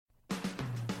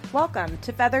Welcome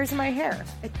to Feathers in My Hair,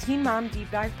 a Teen Mom Deep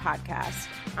Dive podcast.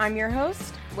 I'm your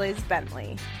host, Liz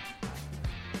Bentley.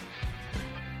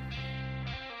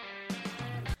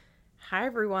 Hi,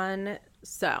 everyone.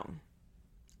 So,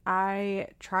 I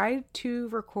tried to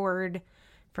record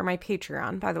for my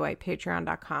Patreon, by the way,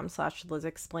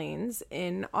 patreon.com/LizExplains,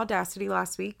 in Audacity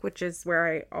last week, which is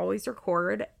where I always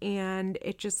record, and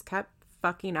it just kept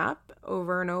fucking up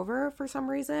over and over for some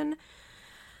reason.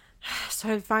 So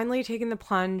I've finally taken the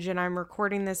plunge and I'm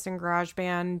recording this in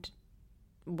GarageBand.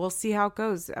 We'll see how it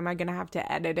goes. Am I going to have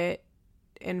to edit it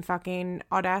in fucking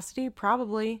Audacity?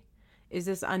 Probably. Is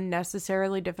this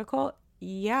unnecessarily difficult?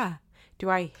 Yeah.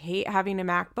 Do I hate having a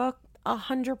MacBook?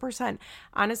 100%.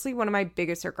 Honestly, one of my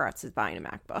biggest regrets is buying a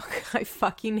MacBook. I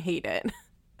fucking hate it.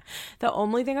 The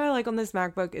only thing I like on this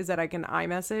MacBook is that I can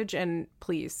iMessage, and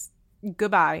please,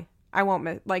 goodbye. I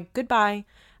won't, goodbye.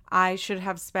 I should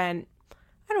have spent,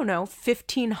 I don't know,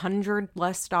 $1,500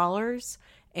 less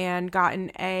and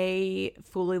gotten a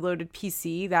fully loaded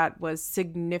PC that was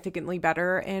significantly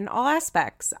better in all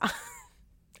aspects.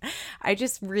 I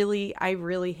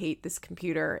really hate this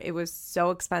computer. It was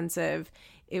so expensive.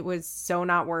 It was so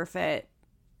not worth it.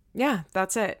 Yeah,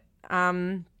 that's it.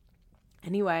 Anyway,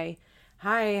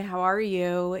 hi, how are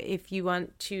you? If you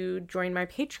want to join my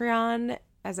Patreon,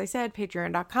 as I said,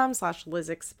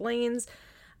 patreon.com/LizExplains.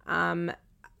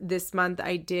 This month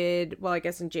I did, well, I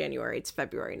guess in January, it's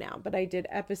February now, but I did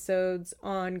episodes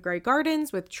on Grey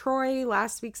Gardens with Troy.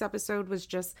 Last week's episode was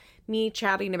just me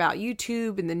chatting about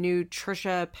YouTube and the new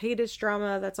Trisha Paytas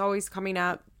drama that's always coming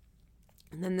up.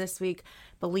 And then this week, I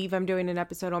believe I'm doing an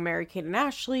episode on Mary-Kate and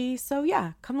Ashley. So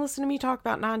yeah, come listen to me talk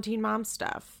about non-teen mom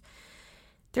stuff.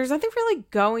 There's nothing really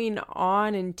going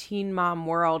on in teen mom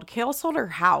world. Kale sold her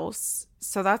house,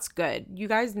 so that's good. You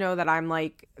guys know that I'm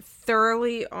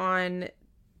thoroughly on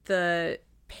the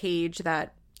page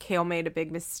that Kale made a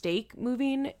big mistake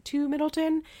moving to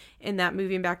Middleton, and that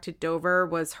moving back to Dover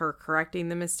was her correcting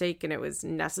the mistake, and it was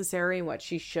necessary and what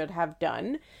she should have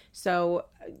done. So,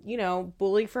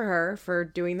 bully for her for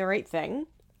doing the right thing.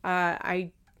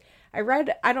 I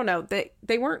read, I don't know,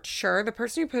 they weren't sure. The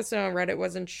person who posted on Reddit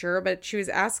wasn't sure, but she was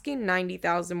asking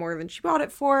 $90,000 more than she bought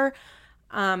it for.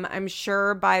 I'm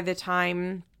sure by the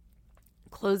time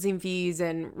closing fees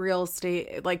and real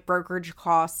estate, brokerage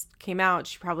costs came out,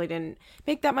 she probably didn't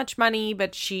make that much money,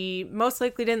 but she most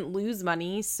likely didn't lose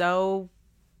money. So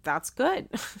that's good.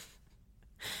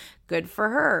 Good for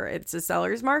her. It's a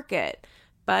seller's market.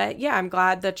 But yeah, I'm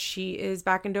glad that she is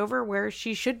back in Dover where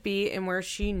she should be and where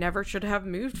she never should have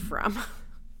moved from.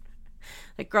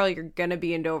 Girl, you're gonna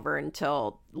be in Dover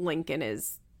until Lincoln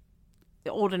is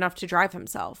old enough to drive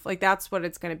himself. That's what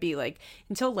it's going to be.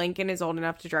 Until Lincoln is old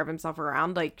enough to drive himself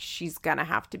around, she's going to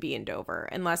have to be in Dover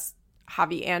unless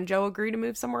Javi and Joe agree to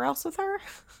move somewhere else with her.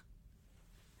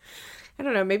 I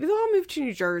don't know. Maybe they'll all move to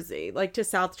New Jersey, to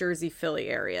South Jersey, Philly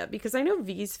area, because I know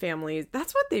V's family,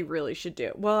 that's what they really should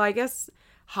do. Well, I guess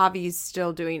Javi's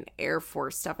still doing Air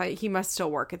Force stuff. He must still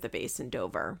work at the base in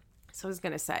Dover. So I was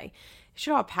going to say, they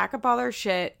should all pack up all their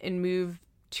shit and move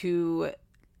to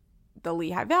the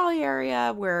Lehigh Valley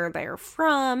area where they're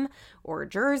from, or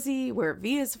Jersey where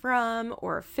V is from,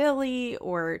 or Philly,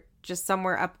 or just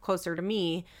somewhere up closer to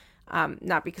me.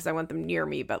 Not because I want them near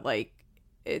me, but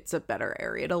it's a better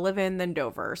area to live in than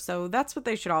Dover. So that's what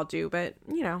they should all do. But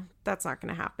that's not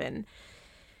going to happen.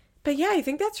 But yeah, I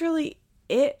think that's really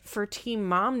it for teen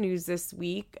mom news this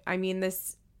week. I mean,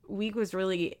 this week was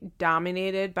really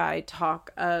dominated by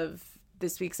talk of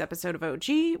this week's episode of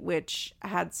OG, which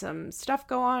had some stuff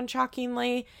go on,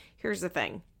 shockingly. Here's the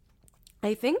thing.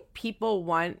 I think people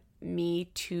want me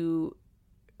to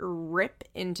rip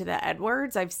into the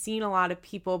Edwards. I've seen a lot of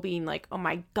people being like, oh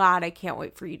my God, I can't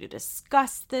wait for you to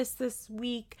discuss this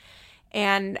week.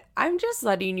 And I'm just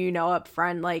letting you know up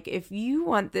front, if you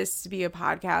want this to be a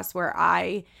podcast where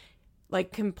I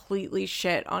completely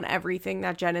shit on everything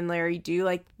that Jen and Larry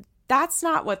do, that's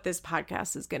not what this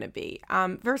podcast is going to be.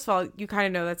 First of all, you kind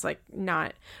of know that's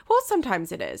not, well,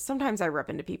 sometimes it is. Sometimes I rip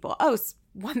into people. Oh,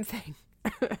 one thing.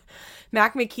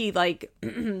 Mac McKee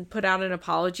put out an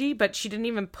apology, but she didn't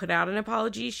even put out an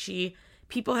apology.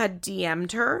 People had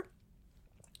DM'd her.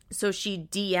 So she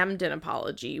DM'd an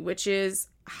apology, which is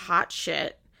hot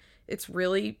shit. It's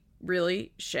really,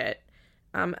 really shit.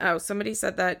 Somebody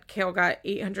said that Kale got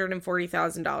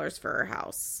 $840,000 for her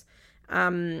house.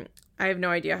 I have no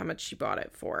idea how much she bought it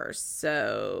for.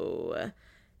 So,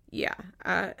 yeah.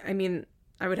 I mean,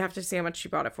 I would have to say how much she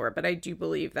bought it for, but I do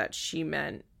believe that she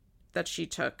meant that she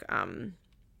took,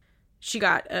 she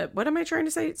got, what am I trying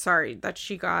to say? Sorry, that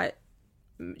she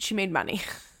made money.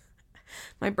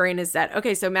 My brain is dead.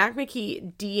 Okay, so Mac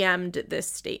McKee DM'd this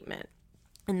statement.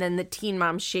 And then the Teen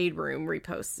Mom Shade Room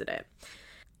reposted it.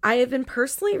 I have been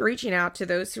personally reaching out to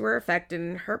those who were affected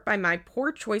and hurt by my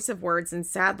poor choice of words and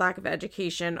sad lack of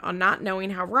education on not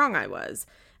knowing how wrong I was.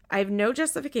 I have no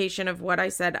justification of what I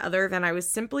said other than I was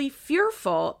simply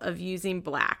fearful of using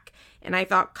black, and I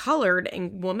thought colored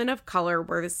and woman of color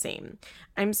were the same.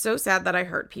 I'm so sad that I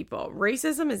hurt people.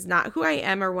 Racism is not who I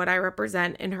am or what I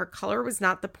represent, and her color was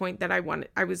not the point that I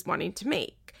was wanting to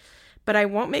make. But I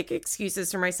won't make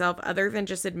excuses for myself other than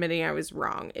just admitting I was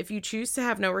wrong. If you choose to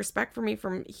have no respect for me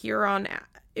from here on,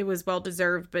 it was well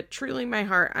deserved, but truly in my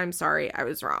heart, I'm sorry, I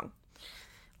was wrong.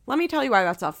 Let me tell you why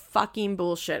that's a fucking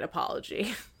bullshit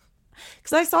apology.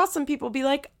 Because I saw some people be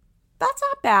like, that's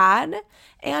not bad.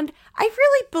 And I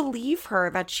really believe her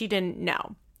that she didn't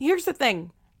know. Here's the thing.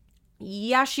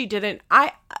 Yeah, she didn't.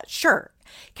 Sure.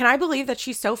 Can I believe that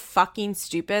she's so fucking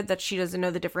stupid that she doesn't know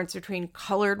the difference between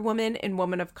colored woman and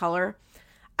woman of color?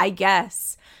 I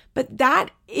guess. But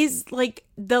that is like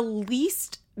the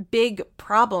least big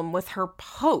problem with her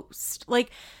post. Like,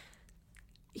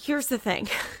 here's the thing.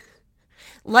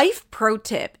 Life pro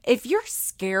tip. If you're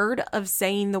scared of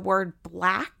saying the word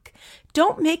black,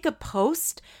 don't make a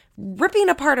post ripping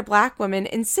apart a black woman,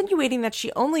 insinuating that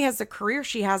she only has the career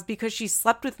she has because she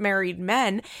slept with married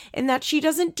men and that she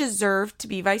doesn't deserve to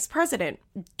be vice president.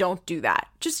 Don't do that.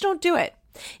 Just don't do it.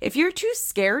 If you're too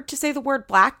scared to say the word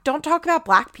black, don't talk about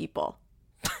black people.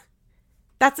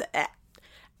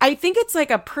 I think it's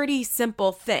like a pretty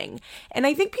simple thing. And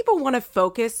I think people want to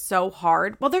focus so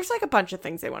hard. Well, there's like a bunch of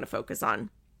things they want to focus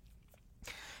on.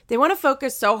 They want to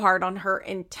focus so hard on her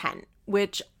intent,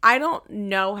 which I don't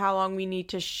know how long we need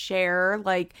to share.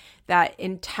 Like, that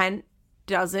intent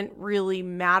doesn't really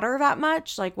matter that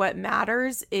much. Like, what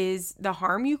matters is the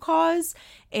harm you cause.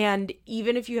 And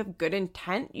even if you have good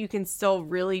intent, you can still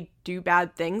really do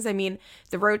bad things. I mean,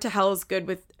 the road to hell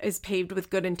is paved with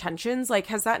good intentions. Like,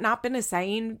 has that not been a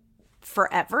saying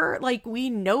forever? Like, we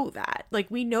know that. Like,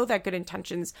 we know that good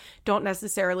intentions don't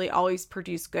necessarily always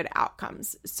produce good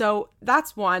outcomes. So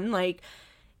that's one. Like,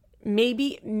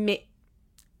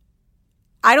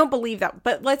 I don't believe that,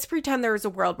 but let's pretend there was a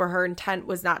world where her intent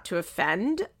was not to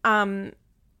offend.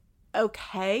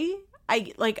 Okay.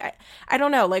 I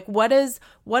don't know. Like, what is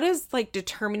like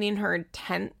determining her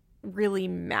intent really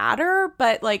matter?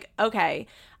 But like, okay.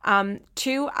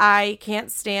 Two, I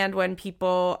can't stand when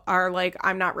people are like,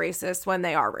 I'm not racist when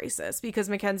they are racist, because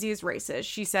Mackenzie is racist.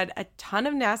 She said a ton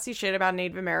of nasty shit about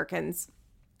Native Americans.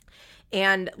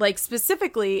 And like,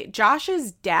 specifically,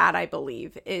 Josh's dad, I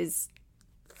believe, is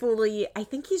I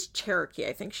think he's Cherokee,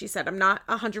 I think she said. I'm not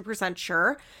 100%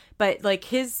 sure, but like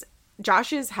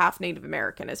Josh is half Native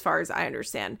American as far as I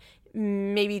understand,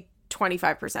 maybe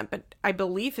 25%, but I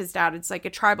believe his dad is like a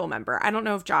tribal member. I don't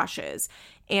know if Josh is.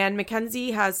 And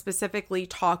Mackenzie has specifically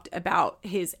talked about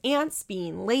his aunts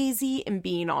being lazy and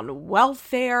being on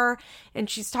welfare. And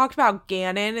she's talked about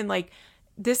Gannon, and like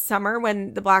this summer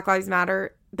when the Black Lives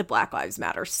Matter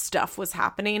stuff was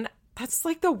happening, that's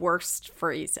like the worst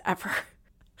phrase ever.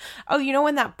 Oh, you know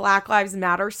when that Black Lives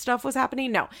Matter stuff was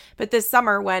happening? No. But this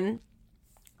summer when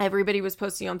everybody was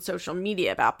posting on social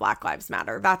media about Black Lives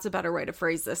Matter, that's a better way to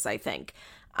phrase this, I think.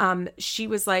 She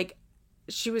was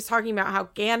talking about how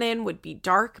Gannon would be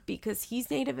dark because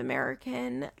he's Native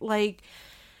American. Like,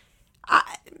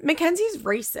 Mackenzie's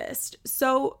racist.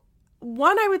 So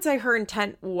one, I would say her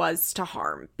intent was to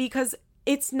harm, because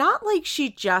it's not like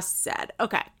she just said,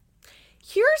 okay,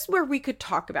 here's where we could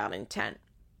talk about intent.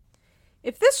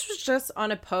 If this was just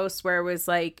on a post where it was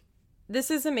like,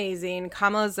 this is amazing,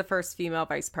 Kamala is the first female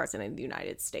vice president of the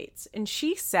United States, and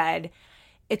she said,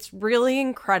 it's really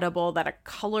incredible that a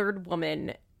colored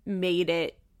woman made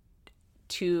it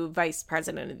to vice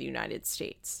president of the United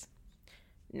States.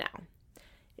 Now,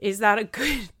 is that a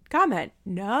good comment?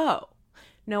 No,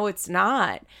 it's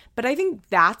not. But I think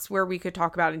that's where we could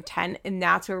talk about intent, and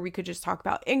that's where we could just talk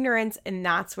about ignorance, and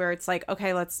that's where it's like,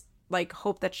 okay, let's like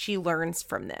hope that she learns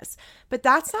from this. But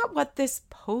that's not what this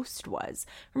post was.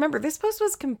 Remember, this post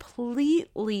was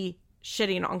completely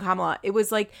shitting on Kamala. It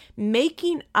was like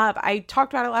making up, I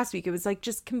talked about it last week, it was like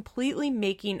just completely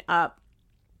making up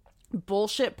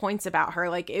bullshit points about her.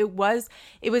 Like, it was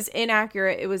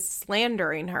inaccurate. It was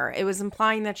slandering her. It was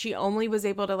implying that she only was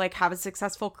able to like have a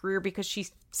successful career because she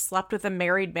slept with a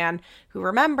married man, who,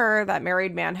 remember, that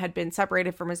married man had been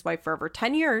separated from his wife for over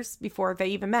 10 years before they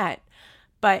even met.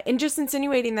 And just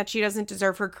insinuating that she doesn't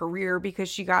deserve her career because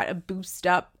she got a boost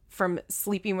up from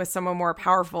sleeping with someone more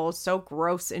powerful is so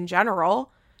gross in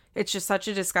general. It's just such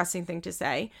a disgusting thing to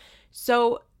say.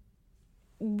 So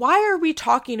why are we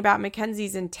talking about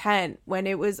Mackenzie's intent when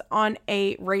it was on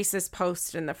a racist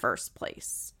post in the first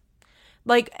place?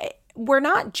 Like, we're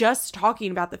not just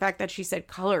talking about the fact that she said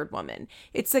colored woman.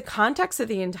 It's the context of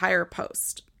the entire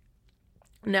post.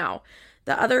 Now,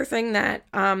 the other thing that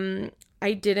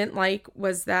I didn't like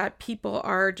was that people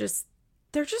are just,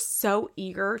 they're just so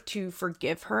eager to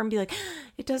forgive her and be like,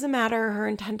 it doesn't matter. Her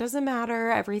intent doesn't matter.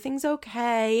 Everything's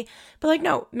okay. But like,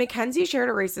 no, Mackenzie shared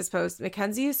a racist post.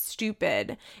 Mackenzie is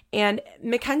stupid. And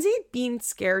Mackenzie being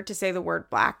scared to say the word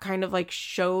black kind of like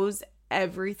shows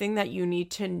everything that you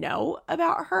need to know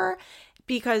about her,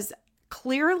 because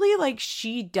clearly like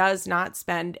she does not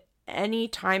spend any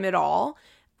time at all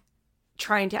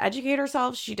trying to educate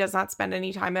herself. She does not spend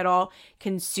any time at all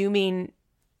consuming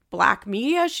Black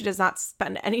media. She does not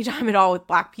spend any time at all with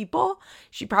Black people.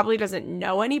 She probably doesn't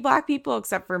know any Black people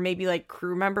except for maybe like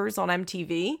crew members on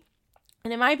MTV.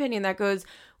 And in my opinion, that goes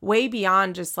way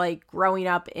beyond just like growing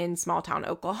up in small town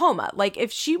Oklahoma. Like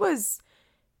if she was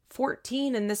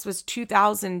 14 and this was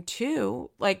 2002,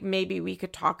 like maybe we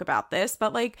could talk about this.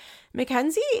 But like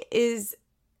Mackenzie is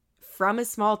from a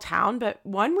small town, but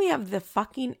one, we have the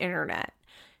fucking internet.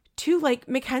 Two, like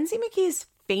Mackenzie McKee is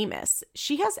famous.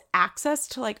 She has access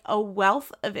to like a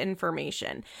wealth of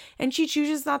information and she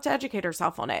chooses not to educate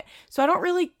herself on it. So I don't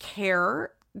really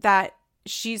care that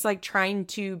she's like trying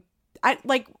to, I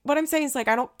like what I'm saying is like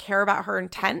I don't care about her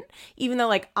intent, even though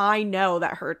like I know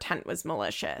that her intent was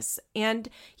malicious. And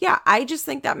yeah, I just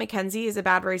think that Mackenzie is a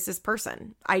bad racist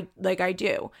person. I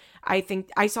do. I think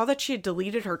I saw that she had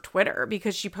deleted her Twitter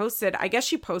because she posted, I guess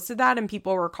she posted that and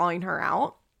people were calling her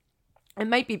out. It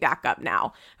might be back up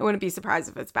now. I wouldn't be surprised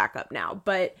if it's back up now,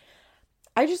 but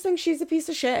I just think she's a piece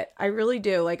of shit. I really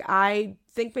do. Like, I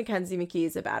think Mackenzie McKee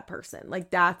is a bad person. Like,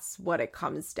 that's what it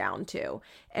comes down to.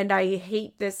 And I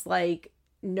hate this, like,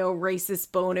 no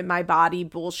racist bone in my body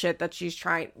bullshit that she's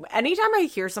trying. Anytime I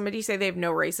hear somebody say they have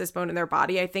no racist bone in their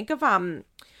body, I think of, remember,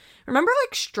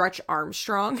 like, Stretch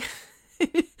Armstrong?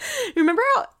 Remember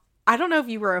how, I don't know if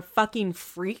you were a fucking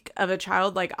freak of a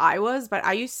child like I was, but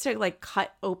I used to, like,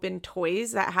 cut open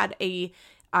toys that had a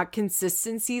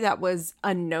consistency that was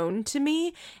unknown to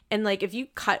me. And like if you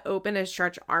cut open a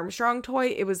Stretch Armstrong toy,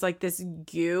 it was like this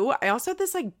goo. I also had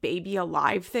this like Baby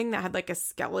Alive thing that had like a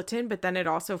skeleton, but then it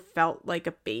also felt like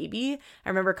a baby. I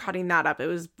remember cutting that up. It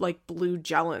was like blue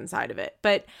gel inside of it.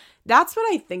 But that's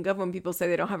what I think of when people say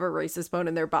they don't have a racist bone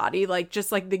in their body. Like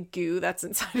just like the goo that's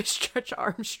inside of Stretch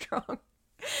Armstrong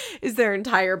is their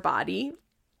entire body.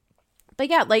 But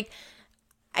yeah, like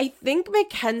I think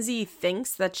Mackenzie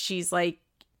thinks that she's like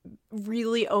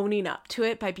really owning up to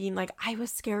it by being like, I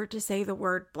was scared to say the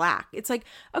word black. It's like,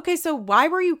 okay, so why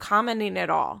were you commenting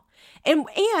at all? And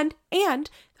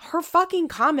her fucking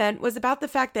comment was about the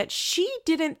fact that she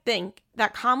didn't think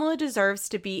that Kamala deserves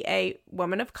to be a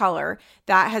woman of color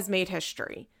that has made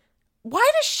history. Why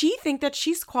does she think that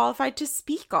she's qualified to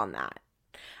speak on that?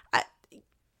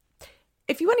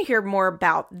 If you want to hear more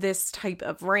about this type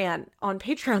of rant, on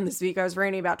Patreon this week, I was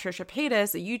ranting about Trisha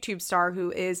Paytas, a YouTube star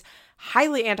who is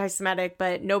highly anti-Semitic,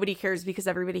 but nobody cares because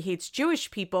everybody hates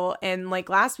Jewish people. And like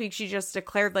last week, she just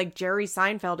declared like Jerry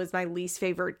Seinfeld is my least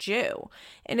favorite Jew.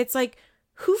 And it's like,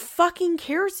 who fucking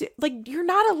cares? Like, you're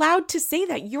not allowed to say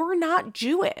that. You're not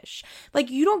Jewish. Like,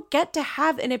 you don't get to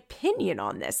have an opinion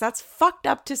on this. That's fucked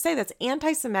up to say. That's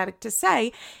anti-Semitic to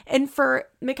say. And for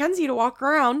Mackenzie to walk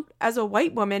around as a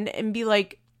white woman and be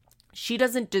like, she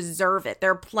doesn't deserve it.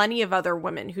 There are plenty of other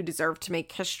women who deserve to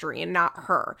make history and not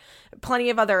her.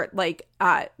 Plenty of other, like,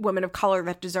 women of color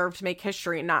that deserve to make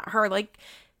history and not her. Like,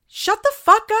 shut the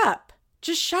fuck up.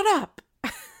 Just shut up.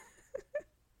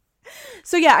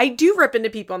 So yeah, I do rip into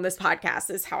people on this podcast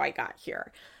is how I got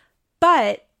here.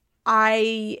 But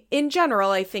in general,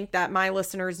 I think that my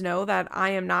listeners know that I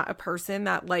am not a person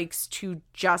that likes to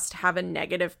just have a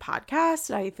negative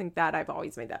podcast. I think that I've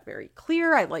always made that very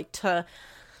clear. I don't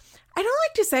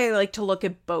like to say I like to look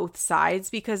at both sides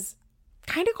because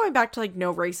kind of going back to like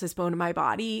no racist bone in my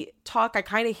body talk, I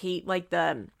kind of hate like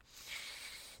the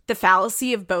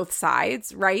fallacy of both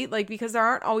sides, right? Like because there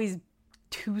aren't always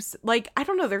I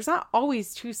don't know, there's not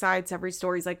always two sides to every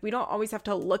story. Like we don't always have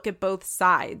to look at both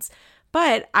sides,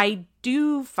 but I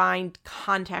do find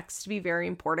context to be very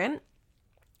important.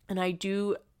 And I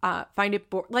do find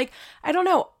it I don't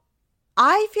know.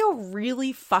 I feel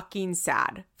really fucking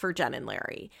sad for Jen and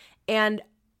Larry. And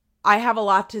I have a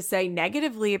lot to say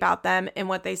negatively about them and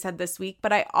what they said this week,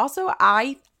 but I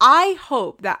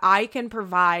hope that I can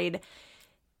provide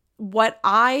what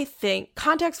I think,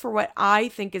 context for what I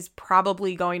think is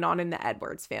probably going on in the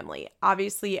Edwards family.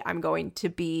 Obviously, I'm going to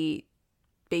be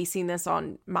basing this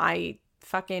on my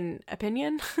fucking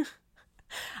opinion.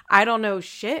 I don't know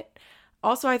shit.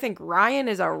 Also, I think Ryan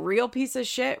is a real piece of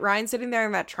shit. Ryan sitting there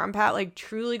in that Trump hat, like,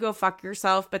 truly go fuck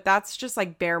yourself. But that's just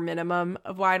like bare minimum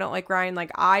of why I don't like Ryan.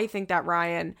 Like, I think that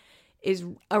Ryan is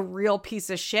a real piece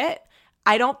of shit.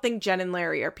 I don't think Jen and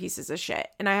Larry are pieces of shit.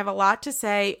 And I have a lot to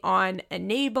say on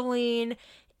enabling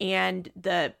and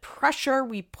the pressure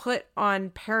we put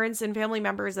on parents and family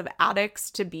members of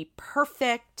addicts to be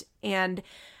perfect. And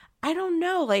I don't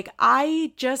know, like,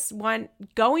 I just want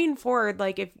going forward,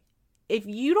 like, if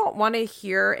you don't want to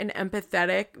hear an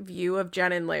empathetic view of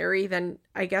Jen and Larry, then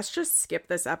I guess just skip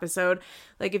this episode.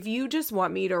 Like, if you just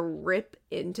want me to rip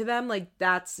into them, like,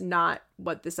 that's not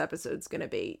what this episode's going to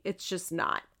be. It's just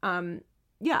not.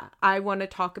 Yeah, I want to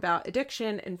talk about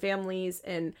addiction and families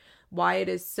and why it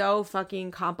is so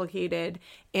fucking complicated,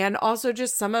 and also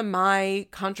just some of my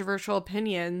controversial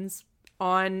opinions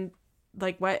on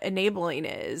like what enabling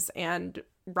is and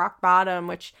rock bottom,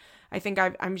 which I think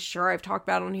I'm sure I've talked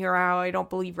about on here how I don't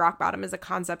believe rock bottom is a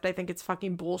concept. I think it's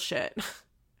fucking bullshit.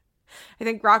 I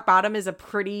think rock bottom is a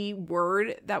pretty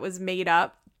word that was made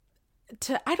up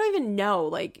to, I don't even know,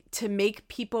 like, to make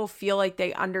people feel like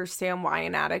they understand why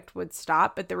an addict would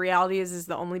stop. But the reality is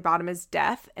the only bottom is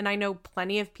death. And I know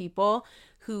plenty of people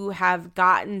who have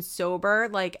gotten sober,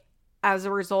 like, as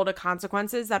a result of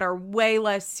consequences that are way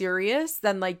less serious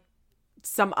than, like,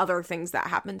 some other things that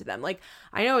happened to them. Like,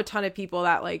 I know a ton of people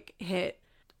that, like, hit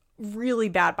really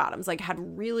bad bottoms, like,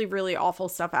 had really, really awful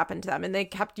stuff happen to them, and they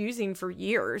kept using for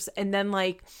years. And then,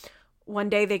 like, one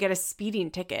day they get a speeding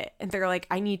ticket and they're like,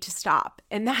 I need to stop.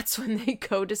 And that's when they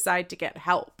go decide to get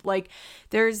help. Like,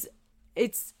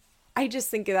 I just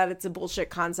think that it's a bullshit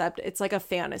concept. It's like a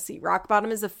fantasy. Rock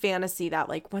bottom is a fantasy that,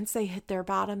 like, once they hit their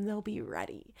bottom, they'll be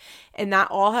ready. And that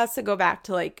all has to go back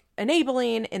to, like,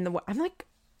 enabling I'm like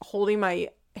holding my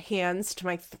hands to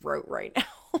my throat right now.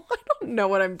 I don't know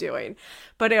what I'm doing,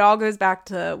 but it all goes back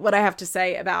to what I have to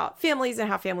say about families and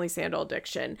how families handle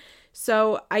addiction.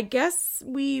 So I guess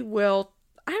we will,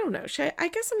 I don't know, I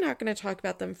guess I'm not going to talk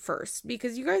about them first,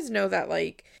 because you guys know that,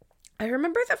 like, I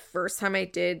remember the first time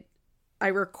I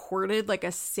recorded like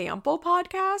a sample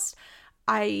podcast,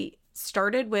 I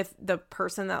started with the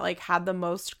person that, like, had the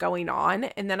most going on,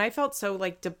 and then I felt so,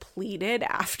 like, depleted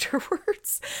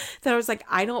afterwards that I was like,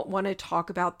 I don't want to talk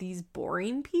about these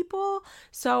boring people.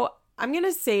 So I'm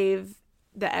gonna save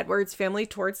the Edwards family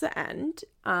towards the end,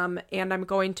 and I'm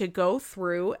going to go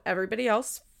through everybody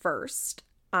else first.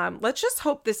 Let's just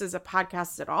hope this is a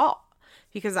podcast at all,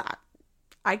 because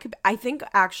I think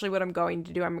actually what I'm going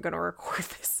to do, I'm going to record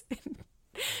this in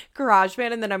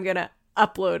GarageBand, and then I'm going to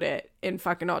upload it in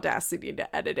fucking Audacity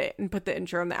to edit it and put the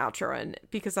intro and the outro in,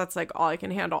 because that's, like, all I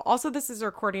can handle. Also, this is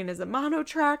recording as a mono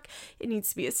track. It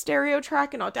needs to be a stereo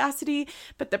track in Audacity,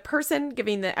 but the person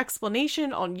giving the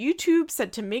explanation on YouTube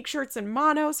said to make sure it's in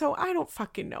mono, so I don't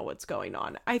fucking know what's going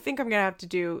on. I think I'm gonna have to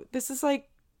do, this is, like,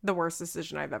 the worst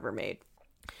decision I've ever made.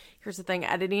 Here's the thing,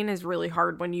 editing is really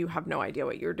hard when you have no idea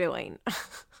what you're doing.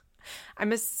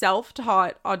 I'm a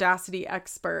self-taught Audacity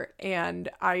expert, and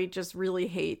I just really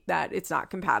hate that it's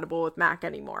not compatible with Mac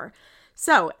anymore.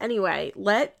 So anyway,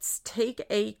 let's take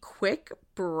a quick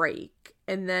break,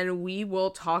 and then we will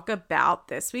talk about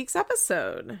this week's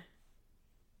episode.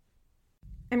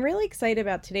 I'm really excited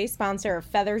about today's sponsor of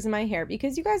Feathers in My Hair,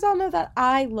 because you guys all know that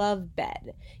I love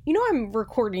bed. You know, I'm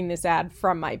recording this ad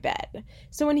from my bed.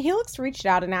 So when Helix reached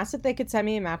out and asked if they could send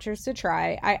me a mattress to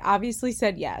try, I obviously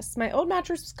said yes. My old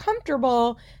mattress was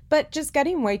comfortable, but just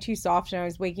getting way too soft, and I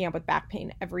was waking up with back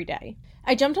pain every day.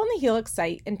 I jumped on the Helix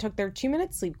site and took their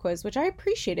 2-minute sleep quiz, which I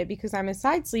appreciated because I'm a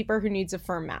side sleeper who needs a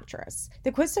firm mattress.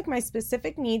 The quiz took my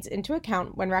specific needs into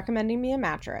account when recommending me a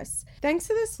mattress. Thanks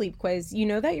to the sleep quiz, you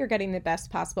know that you're getting the best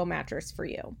possible mattress for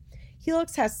you.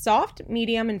 Helix has soft,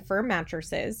 medium, and firm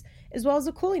mattresses, as well as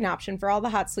a cooling option for all the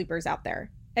hot sleepers out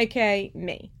there, aka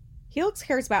me. Helix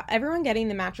cares about everyone getting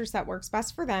the mattress that works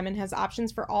best for them and has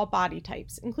options for all body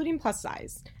types, including plus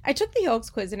size. I took the Helix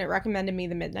quiz and it recommended me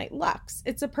the Midnight Luxe.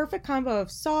 It's a perfect combo of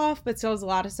soft, but still has a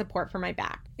lot of support for my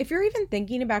back. If you're even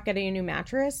thinking about getting a new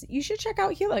mattress, you should check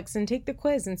out Helix and take the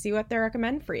quiz and see what they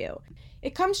recommend for you.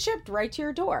 It comes shipped right to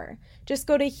your door. Just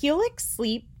go to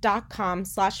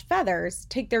helixsleep.com/feathers,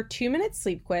 take their 2-minute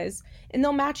sleep quiz, and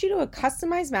they'll match you to a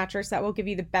customized mattress that will give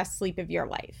you the best sleep of your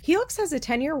life. Helix has a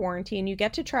 10-year warranty, and you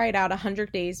get to try it out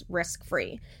 100 days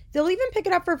risk-free. They'll even pick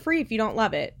it up for free if you don't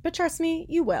love it, but trust me,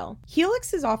 you will.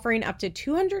 Helix is offering up to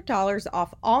 $200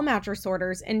 off all mattress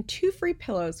orders and 2 free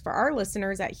pillows for our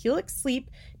listeners at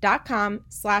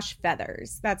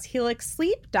helixsleep.com/feathers. That's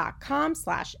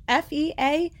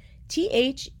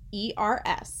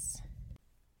helixsleep.com/FEATHERS.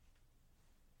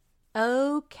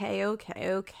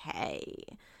 Okay.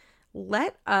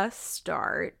 Let us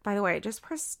start. By the way, I just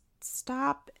pressed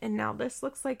stop. And now this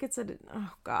looks like it's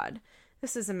oh God,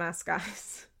 this is a mess,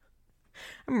 guys.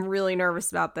 I'm really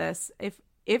nervous about this.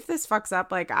 If this fucks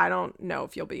up, like, I don't know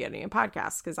if you'll be getting a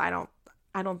podcast, because I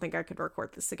don't think I could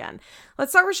record this again.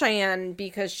 Let's start with Cheyenne,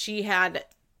 because she had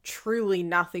truly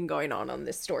nothing going on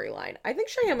this storyline. I think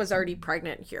Cheyenne was already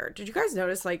pregnant here. Did you guys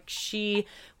notice, like, she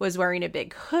was wearing a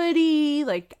big hoodie?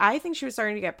 Like, I think she was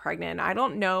starting to get pregnant. I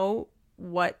don't know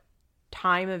what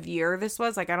time of year this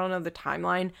was. Like, I don't know the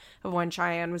timeline of when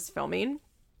Cheyenne was filming,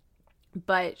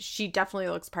 but she definitely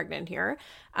looks pregnant here.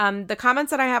 The comments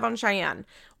that I have on Cheyenne: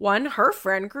 one, her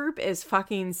friend group is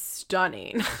fucking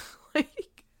stunning.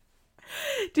 Like,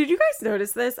 did you guys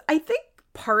notice this? I think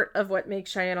part of what makes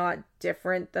Cheyenne a lot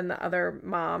different than the other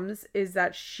moms is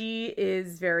that she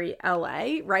is very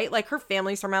LA, right? Like, her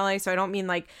family's from LA, so I don't mean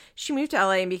like she moved to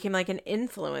LA and became like an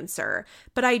influencer,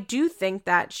 but I do think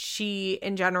that she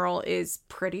in general is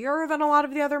prettier than a lot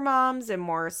of the other moms and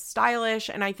more stylish.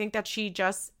 And I think that she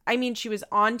was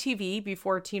on TV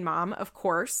before Teen Mom, of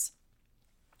course,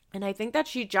 and I think that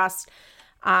she just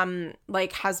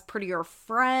like has prettier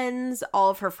friends. All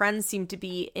of her friends seem to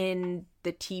be in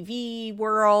the TV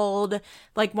world.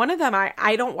 Like, one of them,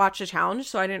 I don't watch the challenge,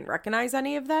 so I didn't recognize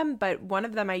any of them, but one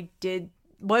of them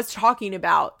was talking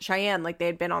about Cheyenne, like they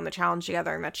had been on the challenge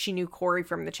together and that she knew Corey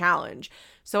from the challenge.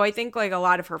 So I think like a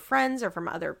lot of her friends are from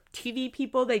other TV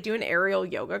people. They do an aerial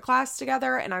yoga class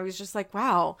together, and I was just like,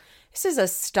 wow, this is a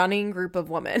stunning group of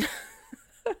women.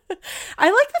 I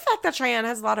like the fact that Cheyenne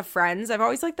has a lot of friends. I've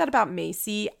always liked that about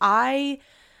Maci. I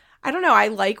don't know. I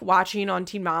like watching on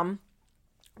Teen Mom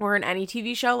or in any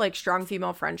TV show, like, strong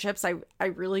female friendships. I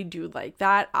really do like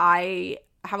that. I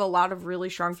have a lot of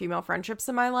really strong female friendships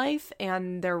in my life,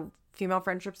 and their female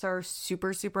friendships are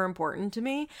super, super important to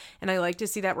me. And I like to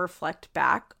see that reflect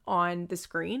back on the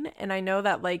screen. And I know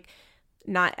that, like,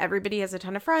 not everybody has a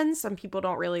ton of friends. Some people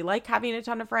don't really like having a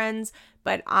ton of friends,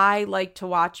 but I like to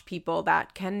watch people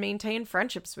that can maintain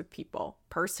friendships with people.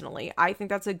 Personally, I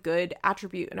think that's a good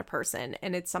attribute in a person,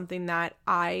 and it's something that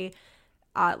I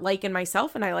like in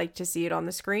myself, and I like to see it on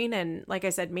the screen. And like I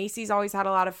said, Maci's always had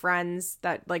a lot of friends,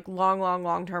 that like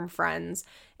long-term friends,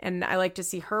 and I like to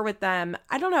see her with them.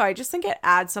 I don't know, I just think it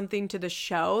adds something to the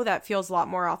show that feels a lot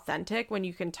more authentic when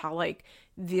you can tell, like,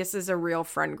 this is a real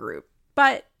friend group.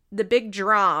 But the big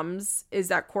drums is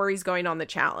that Corey's going on the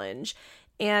challenge.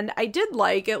 And I did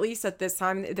like, at least at this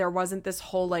time, there wasn't this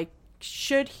whole like,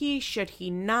 should he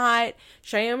not?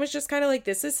 Cheyenne was just kind of like,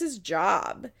 this is his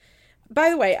job. By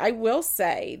the way, I will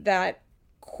say that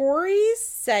Corey's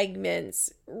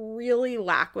segments really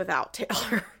lack without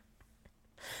Taylor.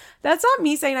 That's not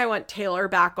me saying I want Taylor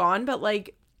back on, but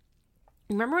like,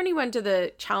 remember when he went to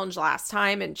the challenge last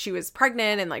time and she was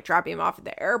pregnant and like dropping him off at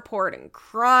the airport and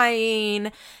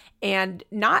crying, and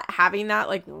not having that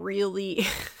like really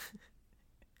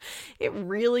it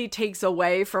really takes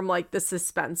away from like the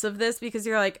suspense of this, because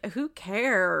you're like, who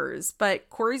cares? But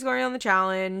Corey's going on the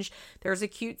challenge. There's a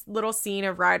cute little scene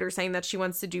of Ryder saying that she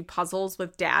wants to do puzzles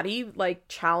with Daddy, like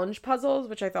challenge puzzles,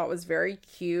 which I thought was very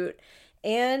cute.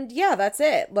 And yeah, that's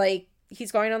it. Like,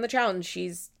 he's going on the challenge.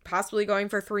 She's possibly going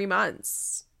for 3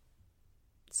 months.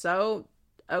 So,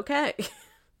 okay.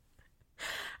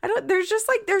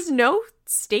 There's no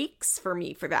stakes for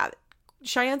me for that.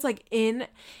 Cheyenne's like, in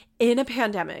a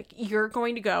pandemic, you're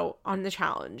going to go on the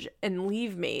challenge and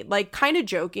leave me. Like, kind of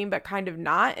joking, but kind of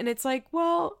not. And it's like,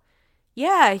 well,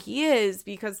 yeah, he is,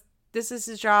 because this is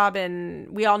his job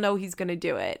and we all know he's going to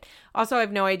do it. Also, I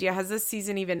have no idea, has this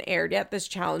season even aired yet, this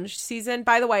challenge season?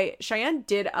 By the way, Cheyenne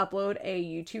did upload a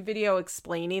YouTube video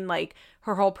explaining like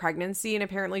her whole pregnancy, and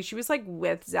apparently she was like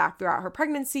with Zach throughout her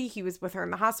pregnancy. He was with her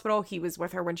in the hospital. He was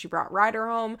with her when she brought Ryder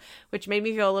home, which made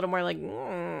me feel a little more like,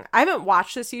 I haven't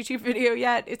watched this YouTube video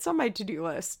yet. It's on my to-do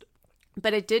list,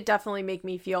 but it did definitely make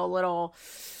me feel a little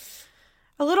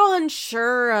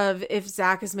unsure of if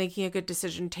Zach is making a good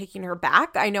decision taking her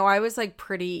back. I know I was like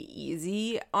pretty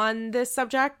easy on this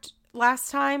subject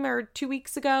last time or 2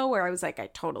 weeks ago, where I was like,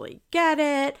 I totally get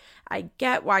it. I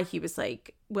get why he was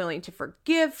like willing to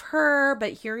forgive her,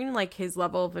 but hearing like his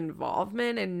level of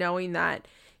involvement and knowing that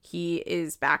he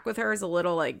is back with her is a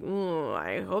little like,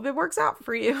 I hope it works out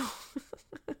for you.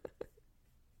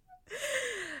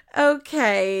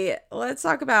 Okay, let's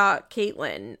talk about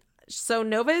Kaitlyn. So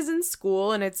Nova is in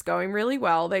school and it's going really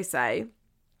well, they say.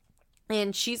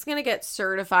 And she's going to get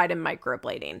certified in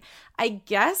microblading. I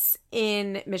guess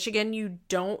in Michigan, you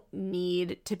don't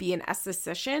need to be an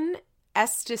esthetician.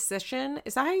 Esthetician.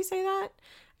 Is that how you say that?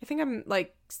 I think I'm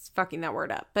like fucking that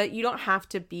word up. But you don't have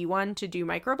to be one to do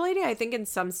microblading. I think in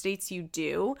some states you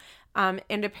do. And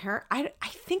apparently, I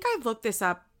think I've looked this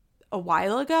up a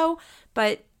while ago,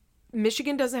 but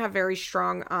Michigan doesn't have very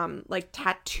strong like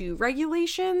tattoo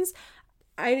regulations.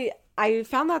 I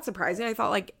found that surprising. I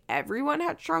thought like everyone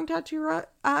had strong tattoo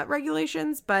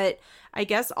regulations, but I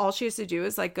guess all she has to do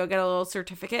is like go get a little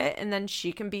certificate and then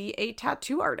she can be a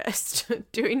tattoo artist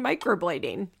doing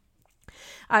microblading.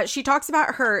 She talks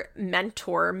about her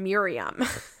mentor, Miriam.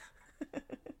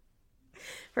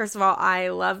 First of all, I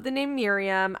love the name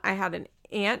Miriam. I had an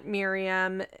Aunt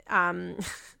Miriam.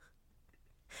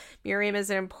 Miriam is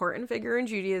an important figure in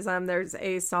Judaism. There's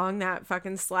a song that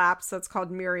fucking slaps that's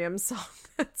called Miriam's Song.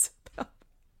 That's about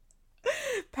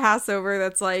Passover.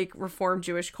 That's like Reformed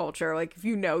Jewish culture. Like if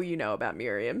you know about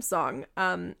Miriam's song.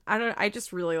 I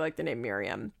just really like the name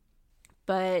Miriam.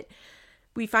 But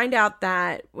we find out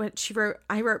that what she wrote,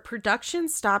 I wrote production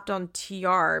stopped on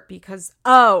TR because,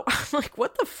 I'm like,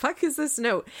 what the fuck is this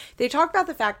note? They talk about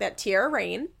the fact that Tierra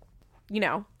Rain,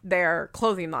 their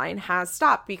clothing line has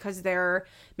stopped because their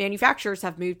manufacturers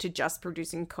have moved to just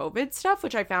producing COVID stuff,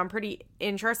 which I found pretty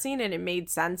interesting and it made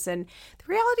sense. And the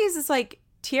reality is like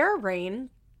Tierra Rain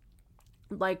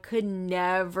like could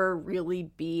never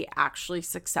really be actually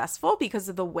successful because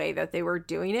of the way that they were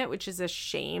doing it, which is a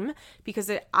shame because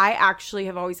I actually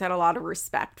have always had a lot of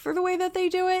respect for the way that they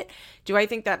do it. Do I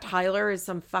think that Tyler is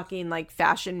some fucking like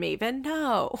fashion maven?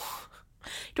 No.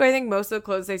 Do I think most of the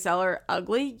clothes they sell are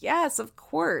ugly? Yes, of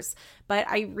course. But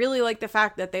I really like the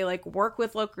fact that they like work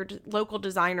with local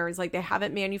designers. Like they have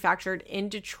it manufactured in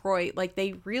Detroit. Like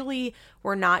they really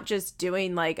were not just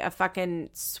doing like a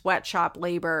fucking sweatshop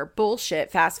labor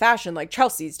bullshit fast fashion like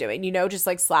Chelsea's doing, just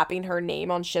like slapping her name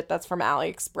on shit that's from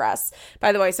AliExpress.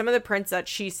 By the way, some of the prints that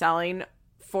she's selling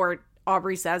for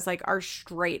Aubrey Says like are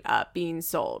straight up being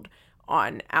sold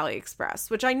on AliExpress,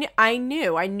 which I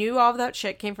knew all of that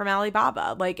shit came from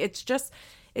Alibaba. Like it's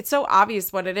so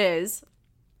obvious what it is.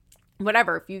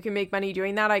 Whatever, if you can make money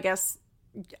doing that, I guess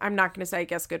I'm not going to say I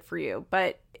guess good for you,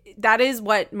 but that is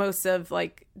what most of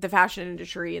like the fashion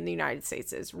industry in the United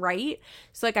States is, right?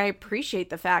 So like I appreciate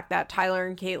the fact that Tyler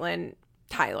and Caitlin,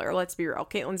 let's be real,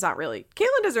 Caitlin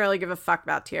doesn't really give a fuck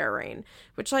about Tierra Rain,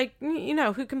 which like,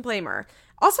 who can blame her?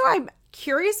 Also, I'm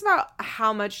curious about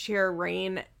how much Tierra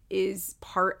Rain is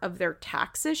part of their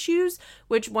tax issues,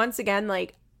 which once again,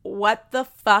 like, what the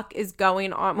fuck is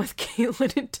going on with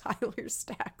Caitlin and Tyler's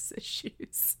tax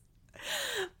issues?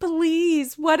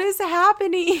 Please, what is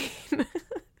happening?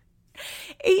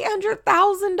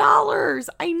 $800,000.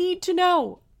 I need to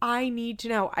know.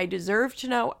 I deserve to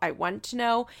know. I want to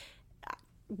know.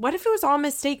 What if it was all a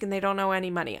mistake and they don't owe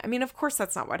any money? I mean, of course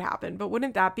that's not what happened, but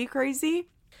wouldn't that be crazy?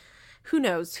 Who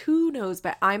knows?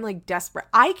 But I'm like desperate.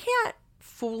 I can't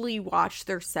fully watch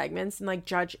their segments and like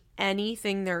judge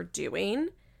anything they're doing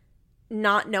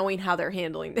not knowing how they're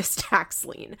handling this tax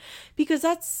lien because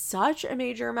that's such a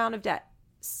major amount of debt.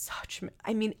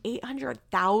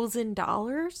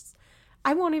 $800,000.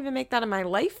 I won't even make that in my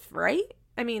life, right?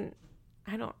 I mean,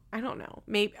 I don't know.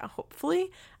 Maybe,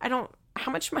 hopefully, how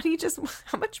much money does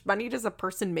a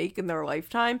person make in their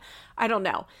lifetime? I don't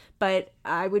know, but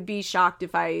I would be shocked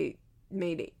if I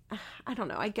made I don't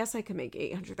know. I guess I could make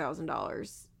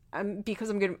 $800,000. Because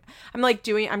I'm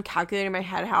calculating in my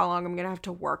head how long I'm going to have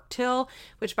to work till,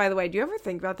 which by the way, do you ever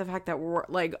think about the fact that we're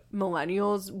like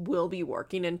millennials will be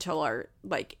working until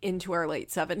into our late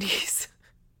 70s?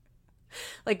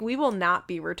 Like we will not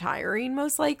be retiring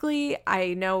most likely.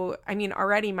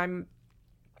 Already my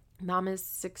mom is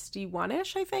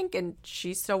 61-ish, I think, and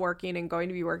she's still working and going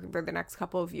to be working for the next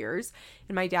couple of years.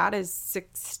 And my dad is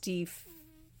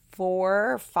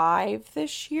 64 or 5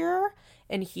 this year.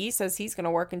 And he says he's going to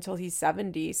work until he's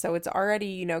 70. So it's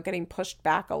already, getting pushed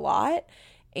back a lot.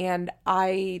 And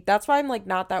that's why I'm like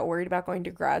not that worried about going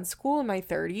to grad school in my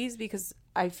 30s because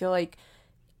I feel like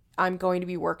I'm going to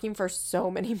be working for so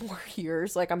many more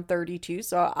years. Like I'm 32.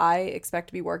 So I expect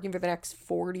to be working for the next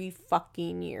 40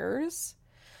 fucking years.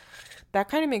 That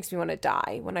kind of makes me want to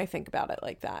die when I think about it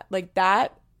like that. Like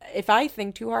that. If I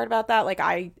think too hard about that, like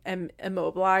I am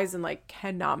immobilized and like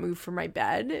cannot move from my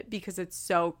bed because it's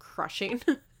so crushing.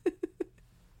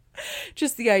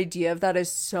 Just the idea of that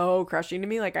is so crushing to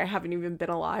me. Like I haven't even been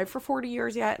alive for 40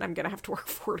 years yet and I'm going to have to work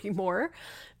 40 more.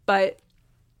 But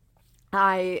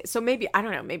maybe, I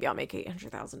don't know, maybe I'll make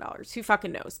 $800,000. Who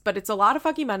fucking knows? But it's a lot of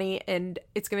fucking money and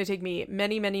it's going to take me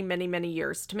many, many, many, many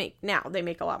years to make. Now, they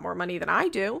make a lot more money than I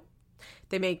do.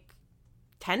 They make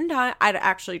 10 times. I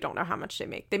actually don't know how much they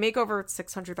make. They make over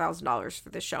 $600,000 for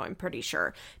this show, I'm pretty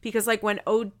sure. Because like when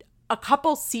a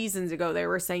couple seasons ago, they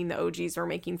were saying the OGs were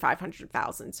making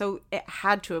 $500,000. So it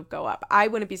had to have go up. I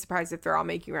wouldn't be surprised if they're all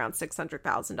making around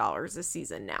 $600,000 a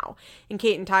season now. And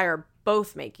Kate and Ty are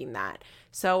both making that.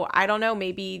 So I don't know,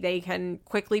 maybe they can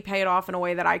quickly pay it off in a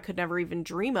way that I could never even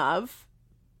dream of,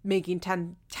 making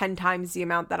 10 times the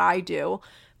amount that I do.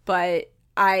 But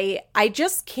I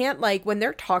just can't, like, when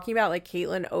they're talking about like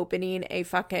Caitlyn opening a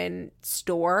fucking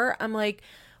store, I'm like,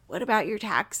 what about your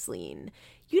tax lien?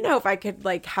 You know, if I could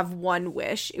like have one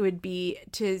wish, it would be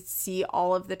to see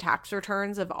all of the tax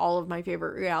returns of all of my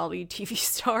favorite reality TV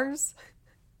stars.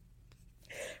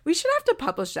 We should have to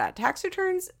publish that. Tax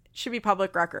returns should be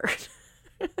public record.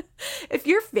 If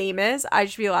you're famous, I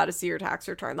should be allowed to see your tax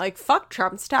return. Like, fuck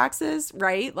Trump's taxes,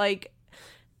 right? Like,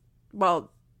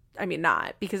 well, I mean,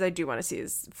 not, because I do want to see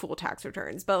his full tax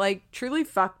returns, but like, truly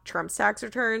fuck Trump's tax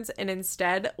returns. And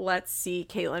instead, let's see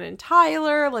Caitlyn and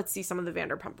Tyler. Let's see some of the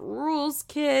Vanderpump Rules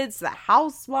kids, the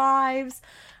housewives.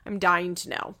 I'm dying to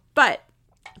know. But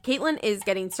Caitlyn is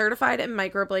getting certified in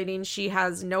microblading. She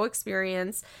has no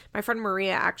experience. My friend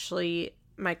Maria actually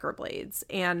microblades,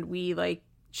 and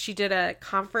she did a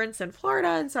conference in Florida,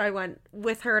 and so I went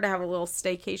with her to have a little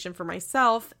staycation for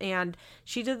myself, and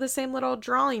she did the same little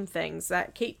drawing things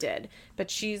that Kate did,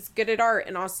 but she's good at art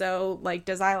and also like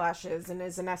does eyelashes and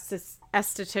is an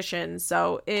esthetician,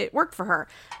 so it worked for her.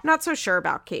 I'm not so sure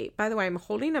about Kate. By the way, I'm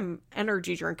holding an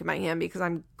energy drink in my hand because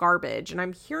I'm garbage, and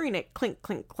I'm hearing it clink,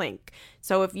 clink, clink.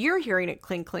 So if you're hearing it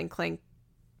clink, clink, clink,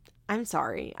 I'm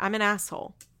sorry. I'm an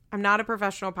asshole. I'm not a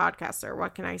professional podcaster.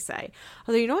 What can I say?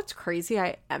 Although, you know what's crazy?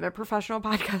 I am a professional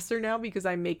podcaster now because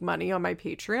I make money on my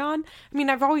Patreon. I mean,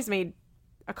 I've always made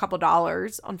a couple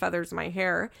dollars on feathers in my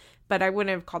hair, but I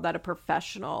wouldn't have called that a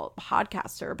professional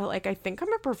podcaster. But like, I think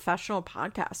I'm a professional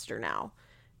podcaster now.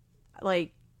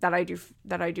 Like, that I do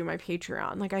my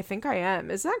Patreon. Like, I think I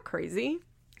am. Is that crazy?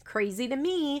 Crazy to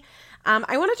me.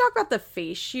 I want to talk about the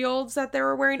face shields that they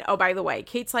were wearing. Oh, by the way,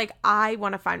 Kate's like, I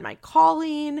want to find my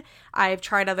calling. I've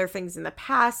tried other things in the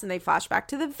past, and they flash back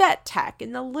to the vet tech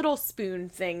and the little spoon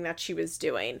thing that she was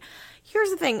doing. Here's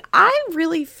the thing. I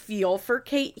really feel for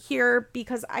Kate here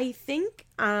because I think,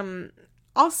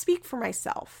 I'll speak for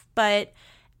myself, but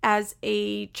as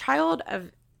a child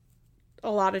of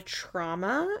a lot of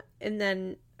trauma, and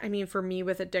then, I mean, for me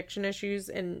with addiction issues,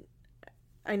 and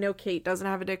I know Kate doesn't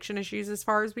have addiction issues as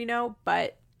far as we know,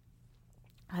 but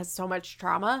has so much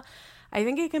trauma. I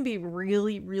think it can be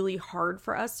really, really hard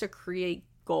for us to create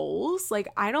goals. Like,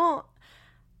 I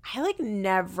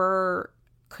never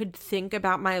could think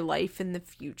about my life in the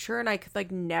future, and I could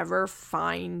like never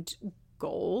find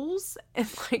goals. And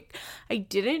like, I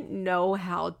didn't know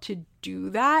how to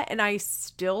do that, and I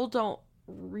still don't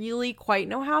really quite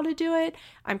know how to do it.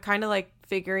 I'm kind of like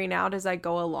figuring out as I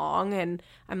go along, and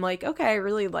I'm like, okay, I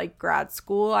really like grad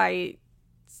school.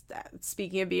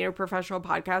 Speaking of being a professional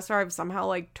podcaster, I've somehow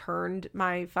like turned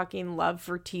my fucking love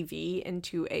for TV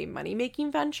into a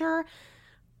money-making venture,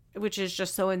 which is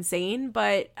just so insane.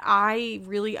 But I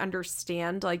really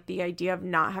understand like the idea of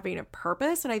not having a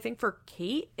purpose. And I think for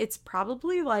Kate, it's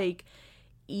probably like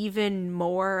even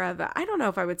more of a, I don't know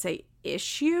if I would say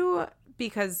issue,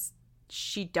 because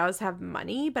she does have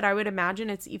money, but I would imagine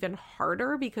it's even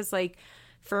harder because like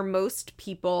for most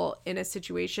people in a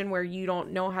situation where you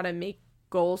don't know how to make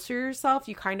goals for yourself,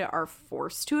 you kind of are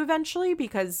forced to eventually,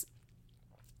 because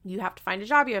you have to find a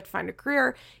job, you have to find a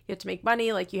career, you have to make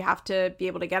money, like you have to be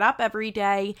able to get up every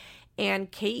day. And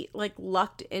Kate like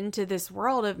lucked into this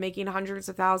world of making hundreds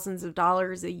of thousands of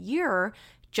dollars a year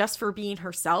just for being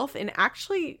herself, and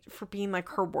actually for being like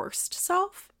her worst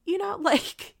self, you know,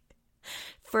 like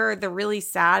for the really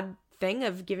sad thing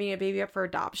of giving a baby up for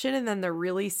adoption, and then the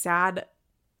really sad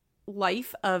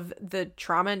life of the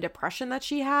trauma and depression that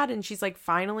she had, and she's like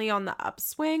finally on the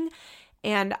upswing.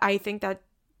 And I think that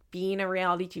being a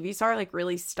reality TV star like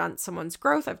really stunts someone's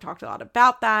growth. I've talked a lot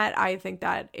about that. I think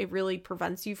that it really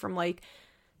prevents you from like,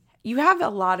 you have a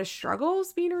lot of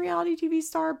struggles being a reality TV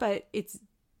star, but it's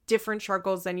different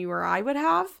struggles than you or I would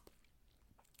have.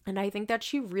 And I think that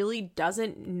she really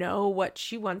doesn't know what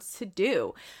she wants to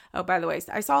do. Oh, by the way,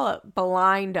 I saw a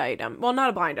blind item. Well,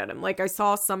 not a blind item. Like, I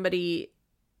saw somebody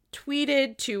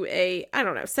tweeted to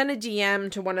sent a DM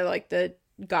to one of like the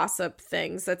gossip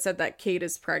things that said that Kate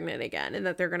is pregnant again, and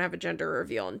that they're going to have a gender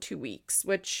reveal in 2 weeks,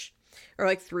 or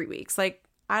like 3 weeks. Like,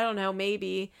 I don't know,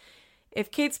 maybe if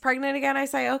Kate's pregnant again, I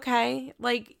say, okay,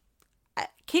 like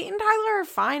Kate and Tyler are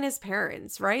fine as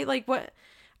parents, right? Like, what,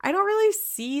 I don't really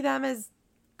see them as,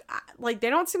 like, they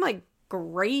don't seem like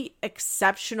great,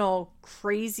 exceptional,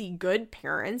 crazy good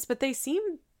parents, but they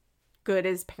seem good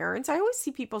as parents. I always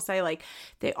see people say like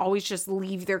they always just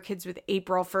leave their kids with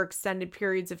April for extended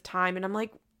periods of time, and I'm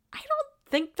like, I don't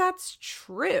think that's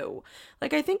true.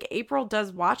 Like, I think April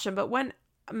does watch them, but when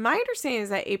my understanding is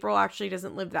that April actually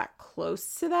doesn't live that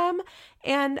close to them.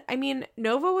 And I mean,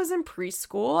 Nova was in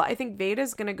preschool. I think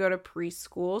Veda's going to go to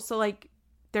preschool. So like,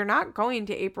 they're not going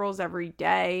to April's every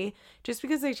day. Just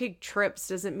because they take trips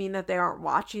doesn't mean that they aren't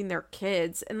watching their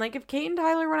kids. And like, if Kate and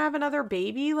Tyler want to have another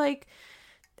baby, like,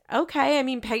 okay, I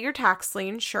mean, pay your tax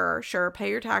lien. Sure, pay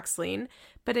your tax lien.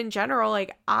 But in general,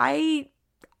 like, I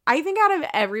think out of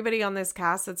everybody on this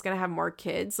cast that's going to have more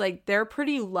kids, like, they're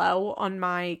pretty low on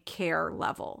my care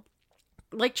level.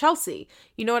 Like Chelsea,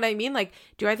 you know what I mean? Like,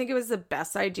 do I think it was the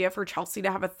best idea for Chelsea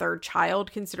to have a third child,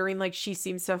 considering like she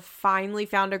seems to have finally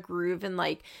found a groove and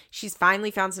like she's finally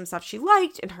found some stuff she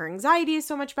liked and her anxiety is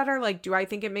so much better? Like, do I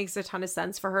think it makes a ton of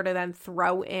sense for her to then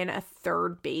throw in a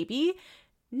third baby?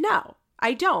 No,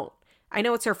 I don't. I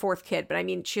know it's her fourth kid, but I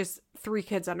mean, she has 3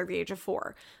 kids under the age of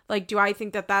 4. Like, do I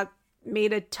think that that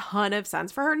made a ton of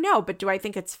sense for her? No, but do I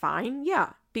think it's fine?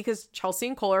 Yeah, because Chelsea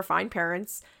and Cole are fine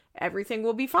parents. Everything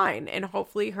will be fine. And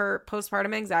hopefully her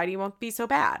postpartum anxiety won't be so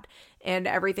bad and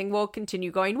everything will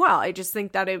continue going well. I just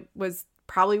think that it was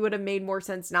probably would have made more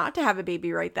sense not to have a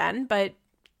baby right then, but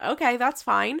okay, that's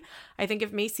fine. I think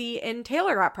if Macy and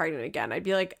Taylor got pregnant again, I'd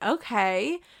be like,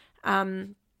 okay,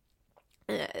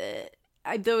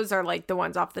 those are like the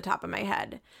ones off the top of my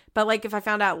head. But like if I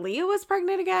found out Leah was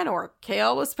pregnant again or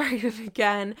Kale was pregnant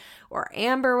again or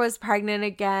Amber was pregnant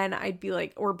again, I'd be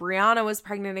like, or Brianna was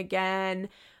pregnant again.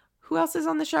 Who else is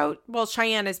on the show? Well,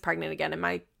 Cheyenne is pregnant again and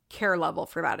my care level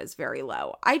for that is very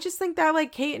low. I just think that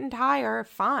like Kate and Ty are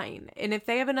fine. And if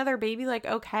they have another baby, like,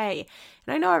 okay.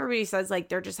 And I know everybody says like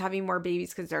they're just having more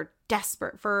babies because they're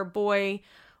desperate for a boy,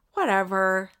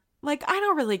 whatever. Like, I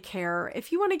don't really care.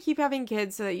 If you want to keep having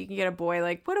kids so that you can get a boy,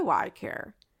 like, what do I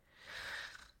care?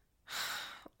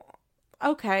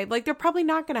 Okay, like, they're probably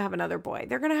not going to have another boy.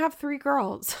 They're going to have 3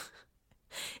 girls.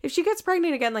 If she gets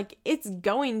pregnant again, like, it's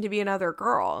going to be another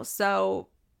girl. So,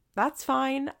 that's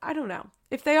fine. I don't know.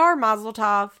 If they are, Mazel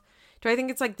Tov. Do I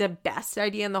think it's, like, the best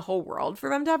idea in the whole world for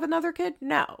them to have another kid?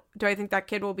 No. Do I think that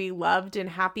kid will be loved and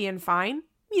happy and fine?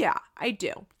 Yeah, I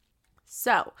do.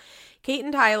 So, Kate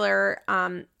and Tyler,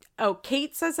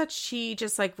 Kate says that she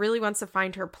just like really wants to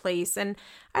find her place. And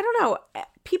I don't know,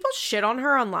 people shit on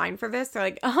her online for this. They're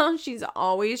like, oh, she's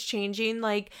always changing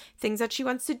like things that she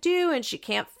wants to do and she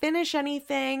can't finish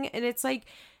anything. And it's like,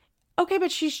 okay,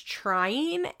 but she's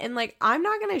trying. And like, I'm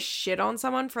not going to shit on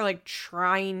someone for like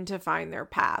trying to find their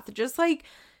path. Just like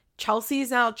Chelsea's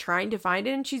now trying to find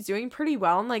it and she's doing pretty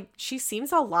well. And like, she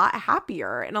seems a lot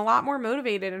happier and a lot more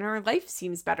motivated and her life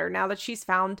seems better now that she's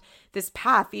found this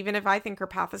path, even if I think her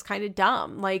path is kind of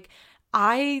dumb. Like,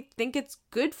 I think it's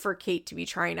good for Kate to be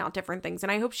trying out different things.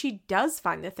 And I hope she does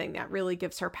find the thing that really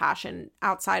gives her passion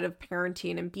outside of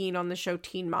parenting and being on the show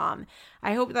Teen Mom.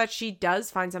 I hope that she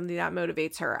does find something that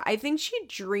motivates her. I think she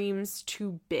dreams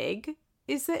too big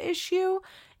is the issue.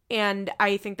 And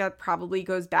I think that probably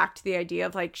goes back to the idea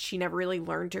of like she never really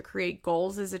learned to create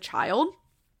goals as a child.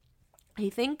 I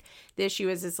think the issue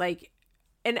is like,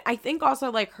 and I think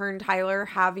also like her and Tyler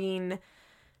having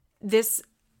this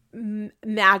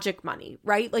magic money,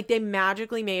 right? Like they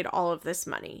magically made all of this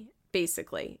money,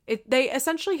 basically. They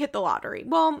essentially hit the lottery.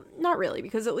 Well, not really,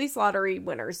 because at least lottery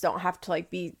winners don't have to like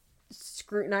be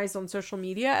scrutinized on social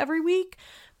media every week.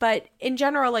 But in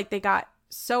general, like they got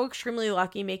so extremely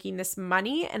lucky making this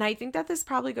money. And I think that this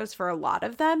probably goes for a lot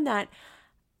of them, that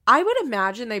I would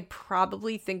imagine they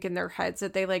probably think in their heads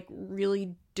that they like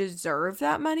really deserve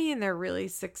that money and they're really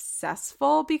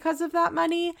successful because of that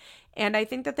money. And I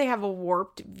think that they have a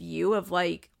warped view of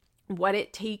like what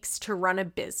it takes to run a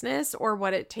business or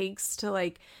what it takes to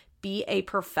like be a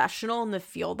professional in the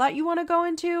field that you want to go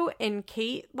into. And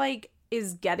Kate like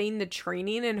is getting the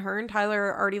training, and her and Tyler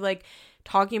are already like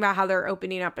talking about how they're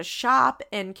opening up a shop,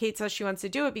 and Kate says she wants to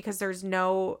do it because there's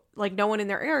no one in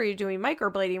their area doing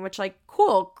microblading, which like,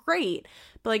 cool, great.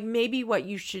 But like maybe what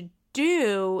you should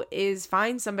do is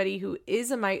find somebody who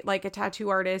is a tattoo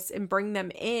artist and bring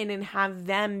them in and have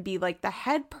them be like the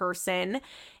head person.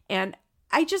 And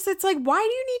it's like, why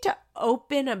do you need to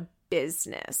open a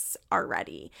business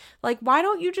already? Like, why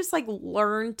don't you just like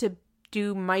learn to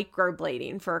do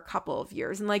microblading for a couple of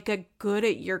years and like get good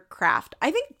at your craft? I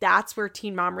think that's where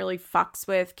Teen Mom really fucks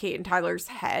with Kate and Tyler's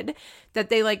head, that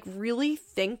they like really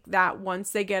think that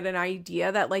once they get an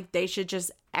idea that like they should just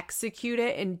execute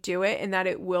it and do it and that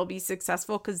it will be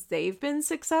successful because they've been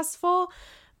successful.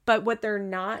 But what they're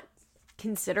not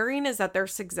considering is that their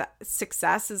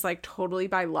success is like totally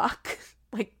by luck,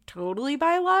 like totally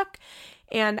by luck.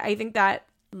 And I think that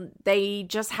they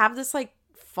just have this like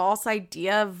false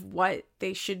idea of what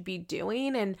they should be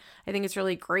doing. And I think it's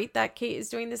really great that Kate is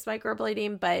doing this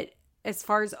microblading, but as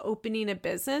far as opening a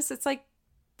business, it's like,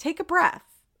 take a breath.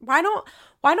 why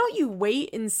don't you wait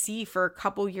and see for a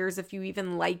couple years if you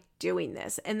even like doing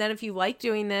this? And then if you like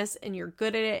doing this and you're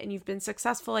good at it and you've been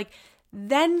successful, like,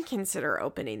 then consider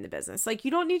opening the business. Like,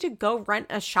 you don't need to go rent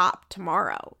a shop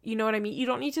tomorrow. You know what I mean? You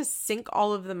don't need to sink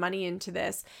all of the money into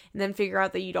this and then figure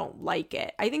out that you don't like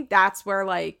it. I think that's where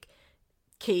like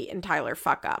Kate and Tyler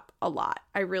fuck up a lot.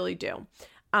 I really do.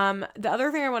 The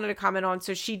other thing I wanted to comment on,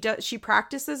 so she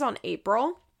practices on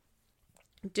April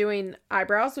doing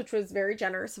eyebrows, which was very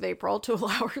generous of April to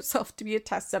allow herself to be a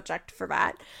test subject for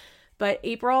that. But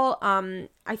April,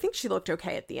 I think she looked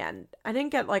okay at the end. I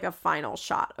didn't get like a final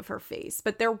shot of her face,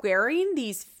 but they're wearing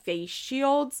these face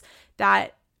shields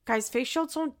that, guys, face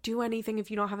shields don't do anything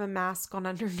if you don't have a mask on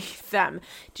underneath them.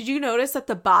 Did you notice that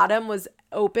the bottom was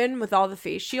open with all the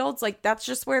face shields? Like, that's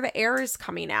just where the air is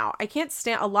coming out. I can't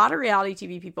stand, a lot of reality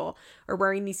TV people are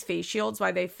wearing these face shields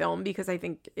while they film, because I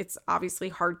think it's obviously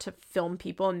hard to film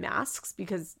people in masks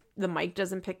because the mic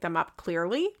doesn't pick them up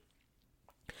clearly.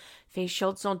 Face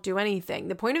shields don't do anything.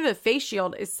 The point of a face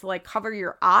shield is to like cover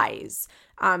your eyes,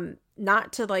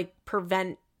 not to like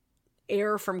prevent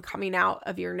air from coming out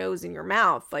of your nose and your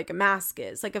mouth like a mask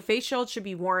is. Like, a face shield should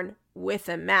be worn with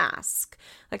a mask.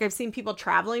 Like, I've seen people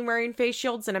traveling wearing face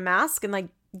shields and a mask, and like,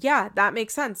 yeah, that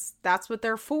makes sense. That's what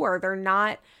they're for. They're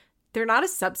not a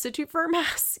substitute for a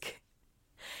mask.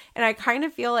 And I kind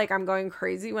of feel like I'm going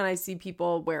crazy when I see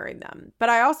people wearing them. But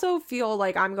I also feel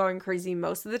like I'm going crazy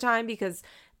most of the time because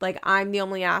like I'm the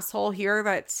only asshole here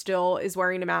that still is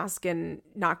wearing a mask and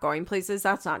not going places.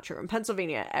 That's not true. In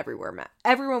Pennsylvania,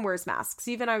 everyone wears masks.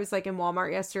 Even I was like in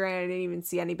Walmart yesterday, and I didn't even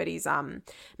see anybody's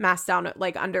mask down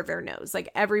like under their nose. Like,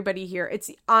 everybody here, it's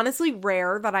honestly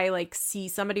rare that I like see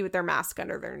somebody with their mask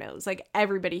under their nose. Like,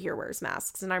 everybody here wears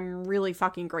masks, and I'm really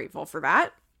fucking grateful for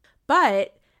that.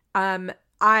 But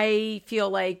I feel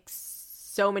like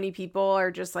so many people are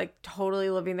just like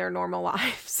totally living their normal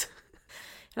lives.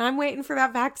 And I'm waiting for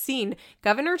that vaccine.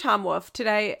 Governor Tom Wolf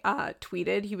today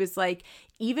tweeted, he was like,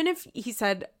 even if, he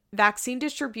said, vaccine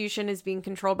distribution is being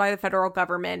controlled by the federal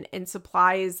government and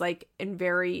supply is like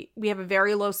we have a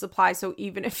very low supply. So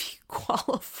even if you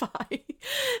qualify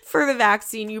for the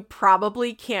vaccine, you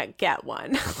probably can't get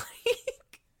one.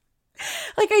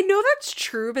 Like, I know that's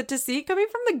true, but to see it coming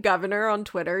from the governor on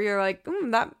Twitter, you're like,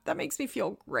 that makes me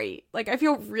feel great. Like, I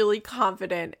feel really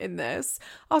confident in this.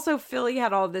 Also, Philly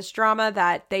had all this drama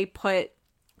that they put,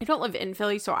 I don't live in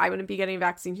Philly, so I wouldn't be getting a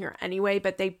vaccine here anyway,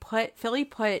 but Philly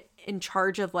put in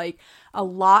charge of like a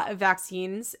lot of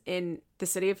vaccines in the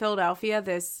city of Philadelphia,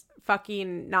 this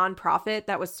fucking nonprofit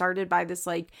that was started by this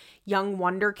like young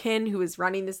wonderkin who is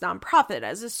running this nonprofit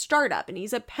as a startup, and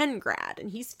he's a Penn grad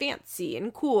and he's fancy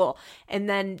and cool. And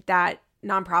then that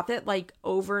nonprofit like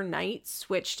overnight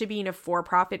switched to being a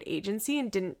for-profit agency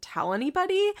and didn't tell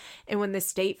anybody. And when the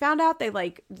state found out, they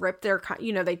like ripped their,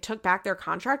 they took back their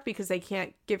contract because they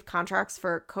can't give contracts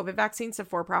for COVID vaccines to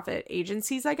for-profit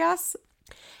agencies, I guess.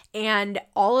 And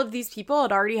all of these people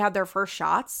had already had their first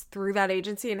shots through that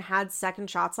agency and had second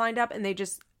shots lined up, and they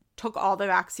just took all the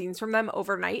vaccines from them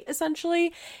overnight,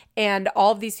 essentially. And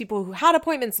all of these people who had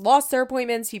appointments lost their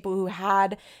appointments. People who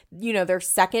had, their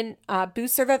second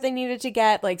booster that they needed to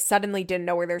get, like, suddenly didn't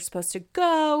know where they're supposed to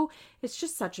go. It's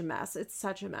just such a mess. It's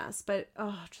such a mess. But,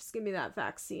 just give me that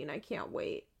vaccine. I can't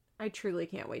wait. I truly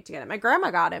can't wait to get it. My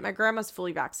grandma got it. My grandma's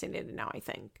fully vaccinated now, I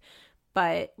think.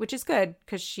 But, which is good,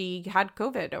 because she had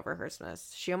COVID over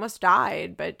Christmas. She almost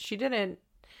died, but she didn't.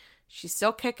 She's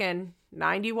still kicking,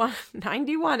 91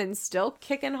 and still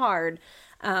kicking hard.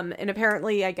 And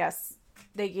apparently, I guess,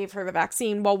 they gave her the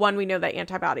vaccine. Well, one, we know that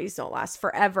antibodies don't last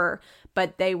forever,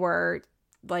 but they were,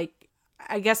 like,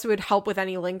 I guess it would help with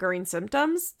any lingering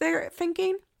symptoms, they're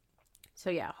thinking. So,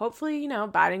 yeah, hopefully,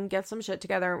 Biden gets some shit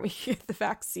together and we get the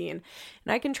vaccine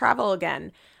and I can travel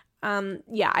again.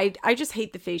 I just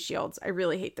hate the face shields. I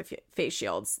really hate the face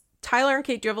shields. Tyler and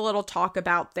Kate do have a little talk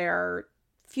about their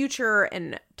future,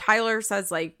 and Tyler says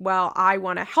like, well, I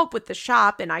want to help with the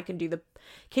shop and I can do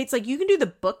Kate's like, you can do the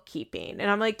bookkeeping.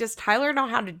 And I'm like, does Tyler know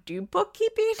how to do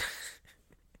bookkeeping?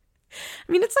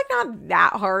 I mean, it's like not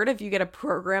that hard if you get a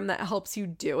program that helps you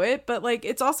do it, but like,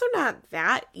 it's also not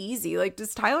that easy. Like,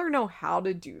 does Tyler know how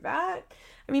to do that?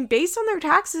 I mean, based on their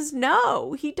taxes,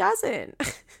 no, he doesn't.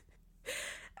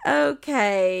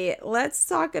 Okay, let's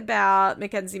talk about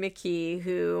Mackenzie McKee,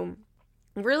 who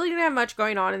really didn't have much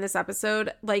going on in this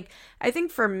episode. Like, I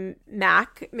think for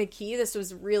Mac McKee, this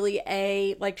was really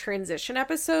a like transition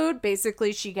episode.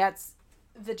 Basically, she gets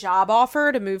the job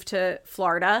offer to move to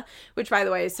Florida, which, by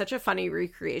the way, is such a funny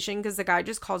recreation because the guy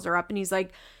just calls her up and he's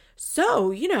like,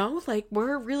 so, like,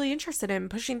 we're really interested in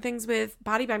pushing things with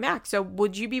Body by Mac. So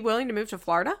would you be willing to move to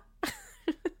Florida?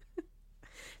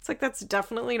 It's like, that's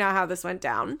definitely not how this went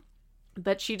down.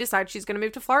 But she decides she's going to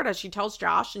move to Florida. She tells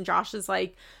Josh, and Josh is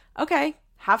like, okay,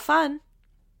 have fun.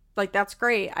 Like, that's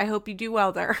great. I hope you do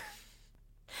well there.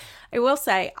 I will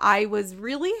say, I was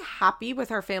really happy with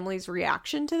her family's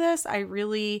reaction to this. I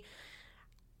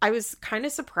was kind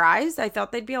of surprised. I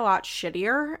thought they'd be a lot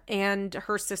shittier, and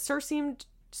her sister seemed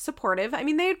supportive. I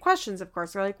mean, they had questions, of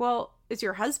course. They're like, well, is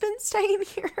your husband staying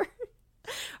here?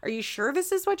 Are you sure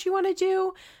this is what you want to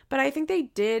do? But I think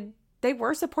they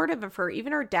were supportive of her.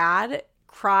 Even her dad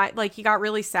cried, like he got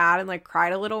really sad and like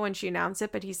cried a little when she announced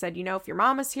it. But he said, if your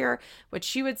mom is here, what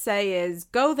she would say is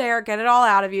go there, get it all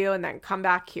out of you, and then come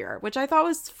back here, which I thought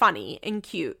was funny and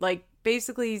cute. Like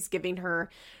basically he's giving her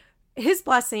his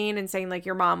blessing and saying like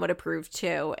your mom would approve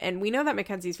too. And we know that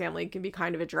Mackenzie's family can be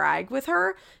kind of a drag with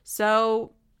her.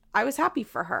 So I was happy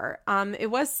for her. It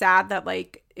was sad that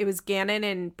like it was Gannon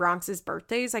and Bronx's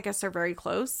birthdays. I guess they're very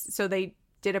close. So they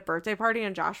did a birthday party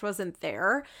and Josh wasn't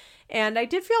there. And I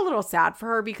did feel a little sad for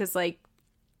her because like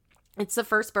it's the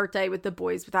first birthday with the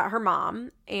boys without her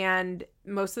mom, and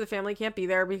most of the family can't be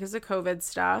there because of COVID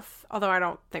stuff. Although I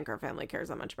don't think her family cares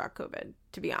that much about COVID,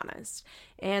 to be honest.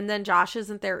 And then Josh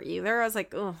isn't there either. I was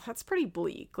like, oh, that's pretty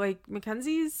bleak. Like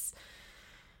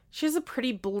she has a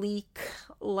pretty bleak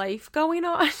life going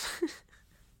on.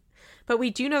 But we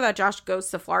do know that Josh goes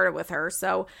to Florida with her.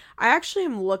 So I actually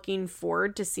am looking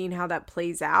forward to seeing how that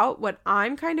plays out. What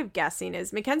I'm kind of guessing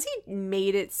is Mackenzie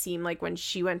made it seem like when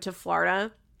she went to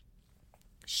Florida,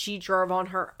 she drove on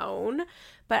her own.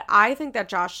 But I think that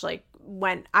Josh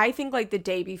I think like the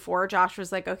day before, Josh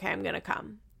was like, okay, I'm going to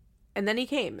come. And then he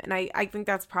came. And I think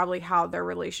that's probably how their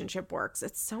relationship works.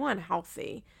 It's so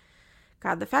unhealthy.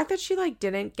 God, the fact that she like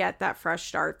didn't get that fresh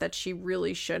start that she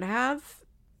really should have.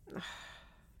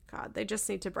 God, they just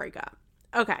need to break up.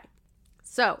 Okay,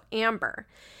 so Amber,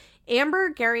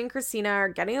 Gary, and Christina are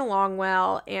getting along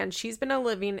well, and she's been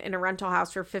living in a rental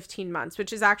house for 15 months,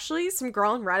 which is actually, some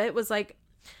girl on Reddit was like,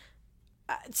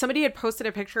 somebody had posted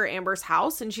a picture of Amber's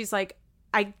house, and she's like,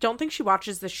 I don't think she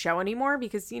watches the show anymore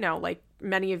because, like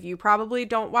many of you probably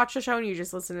don't watch the show and you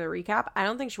just listen to the recap. I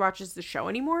don't think she watches the show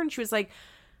anymore. And she was like,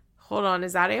 hold on,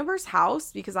 is that Amber's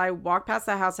house? Because I walk past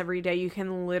that house every day. You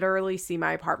can literally see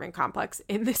my apartment complex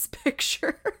in this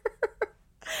picture.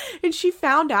 And she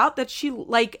found out that she,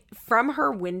 like, from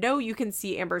her window, you can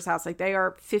see Amber's house. Like, they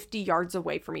are 50 yards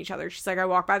away from each other. She's like, I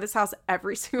walk by this house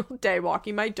every single day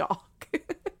walking my dog.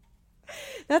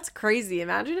 That's crazy.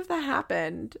 Imagine if that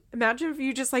happened. Imagine if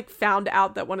you just, like, found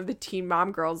out that one of the Teen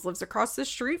Mom girls lives across the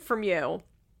street from you.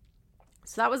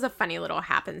 So that was a funny little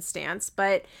happenstance.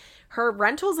 But her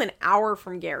rental's an hour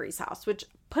from Gary's house, which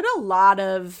put a lot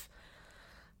of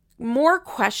more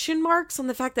question marks on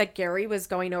the fact that Gary was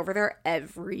going over there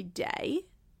every day.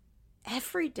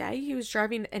 Every day he was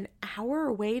driving an hour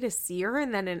away to see her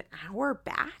and then an hour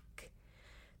back.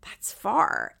 That's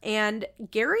far. And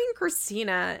Gary and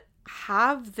Christina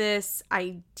have this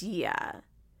idea.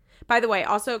 By the way,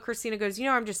 also Christina goes,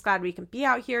 I'm just glad we can be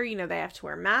out here. They have to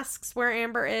wear masks where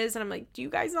Amber is. And I'm like, do you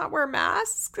guys not wear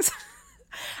masks?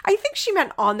 I think she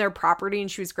meant on their property,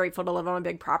 and she was grateful to live on a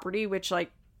big property, which,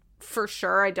 like, for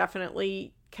sure, I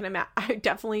definitely can imagine. It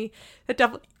definitely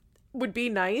would be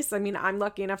nice. I mean, I'm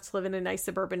lucky enough to live in a nice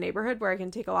suburban neighborhood where I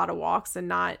can take a lot of walks and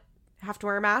not have to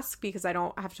wear a mask because I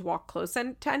don't have to walk close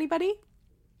to anybody,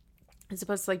 as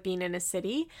opposed to like being in a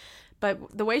city.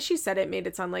 But the way she said it made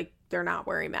it sound like they're not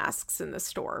wearing masks in the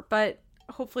store, but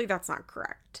hopefully that's not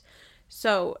correct.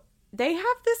 So they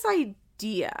have this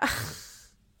idea.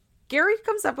 Gary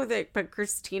comes up with it, but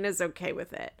Christina's okay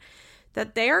with it,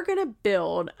 that they are going to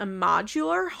build a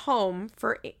modular home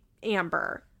for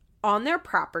Amber on their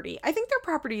property. I think their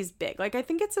property is big. Like, I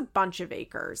think it's a bunch of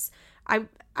acres. I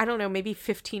don't know, maybe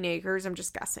 15 acres. I'm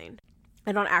just guessing.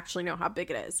 I don't actually know how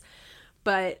big it is.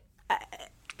 But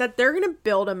that they're going to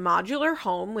build a modular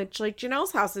home, which, like,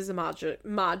 Janelle's house is a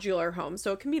modular home,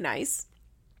 so it can be nice.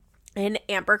 And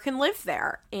Amber can live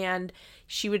there, and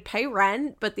she would pay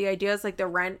rent, but the idea is like the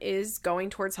rent is going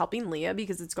towards helping Leah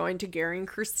because it's going to Gary and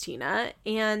Christina.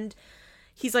 And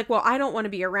he's like, well, I don't want to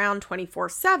be around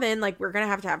 24/7. Like, we're going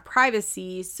to have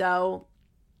privacy. So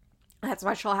that's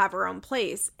why she'll have her own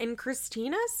place. And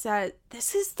Christina said,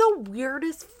 this is the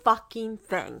weirdest fucking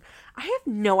thing. I have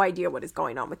no idea what is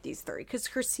going on with these three. Because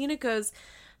Christina goes,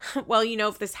 well,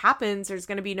 if this happens, there's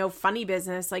going to be no funny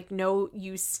business, like no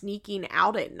you sneaking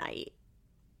out at night.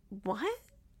 What?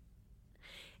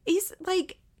 Is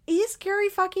Gary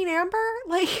fucking Amber?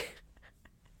 Like,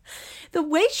 the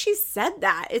way she said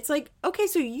that, it's like, okay,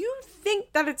 so you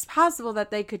think that it's possible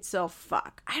that they could still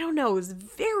fuck. I don't know. It was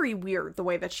very weird the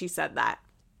way that she said that.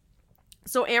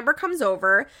 So Amber comes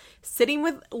over, sitting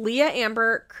with Leah,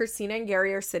 Amber, Christina, and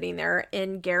Gary are sitting there,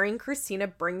 and Gary and Christina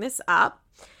bring this up.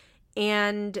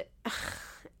 And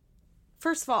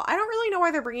first of all, I don't really know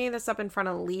why they're bringing this up in front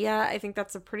of Leah. I think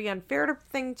that's a pretty unfair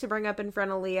thing to bring up in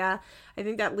front of Leah. I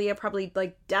think that Leah probably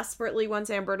desperately wants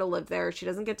Amber to live there. She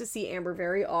doesn't get to see Amber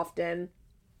very often.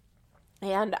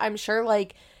 And I'm sure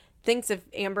thinks if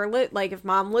Amber if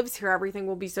mom lives here, everything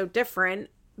will be so different,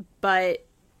 but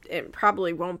it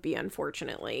probably won't be,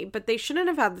 unfortunately. But they shouldn't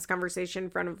have had this conversation in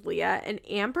front of Leah. And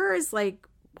Amber is like,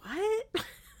 what?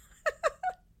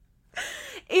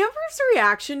 Amber's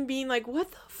reaction being like,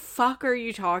 what the fuck are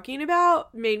you talking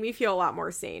about? Made me feel a lot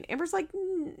more sane. Amber's like,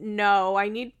 no, I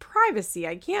need privacy.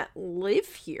 I can't live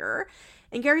here.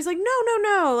 And Gary's like,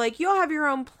 no. You'll have your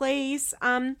own place.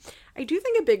 I do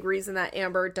think a big reason that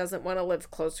Amber doesn't want to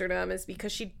live closer to them is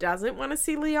because she doesn't want to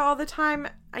see Leah all the time.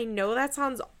 I know that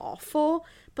sounds awful,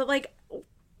 but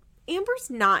Amber's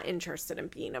not interested in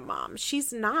being a mom.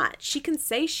 She's not. She can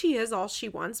say she is all she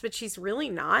wants, but she's really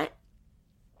not.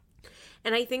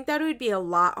 And I think that it would be a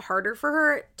lot harder for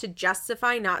her to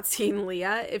justify not seeing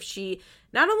Leah if she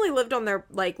not only lived on their,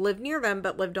 lived near them,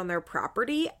 but lived on their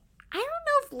property. I don't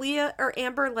know if Leah or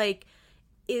Amber,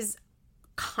 is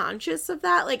conscious of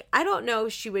that. I don't know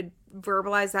if she would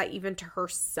verbalize that even to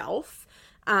herself.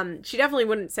 She definitely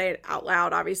wouldn't say it out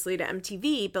loud, obviously, to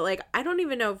MTV, but, I don't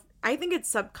even know if, I think it's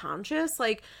subconscious.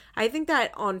 I think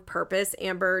that on purpose,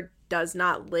 Amber does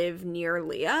not live near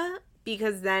Leah,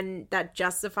 because then that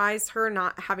justifies her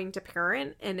not having to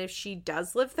parent. And if she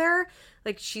does live there,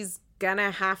 she's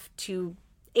gonna have to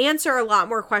answer a lot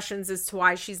more questions as to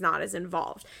why she's not as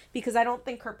involved, because I don't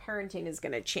think her parenting is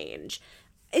gonna change.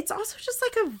 It's also just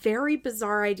a very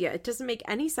bizarre idea. It doesn't make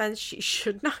any sense. She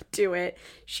should not do it.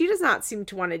 She does not seem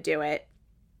to want to do it.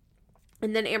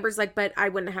 And then Amber's like, but I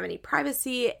wouldn't have any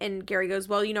privacy. And Gary goes,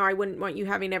 well, I wouldn't want you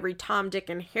having every Tom, Dick,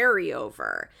 and Harry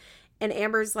over. And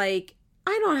Amber's like,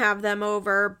 I don't have them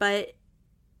over. But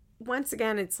once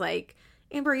again, it's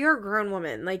Amber, you're a grown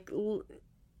woman.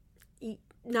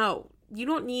 No, you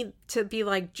don't need to be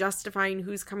justifying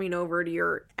who's coming over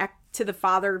to the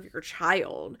father of your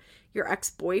child, your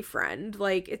ex-boyfriend.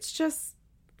 It's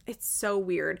so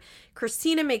weird.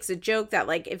 Christina makes a joke that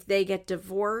if they get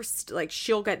divorced,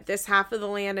 she'll get this half of the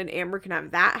land and Amber can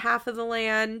have that half of the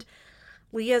land.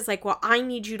 Leah's like, well, I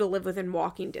need you to live within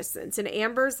walking distance. And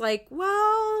Amber's like,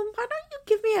 well, why don't you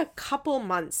give me a couple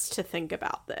months to think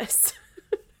about this?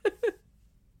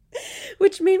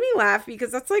 Which made me laugh,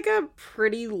 because that's a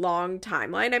pretty long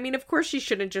timeline. I mean, of course she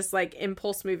shouldn't just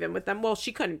impulse move in with them. Well,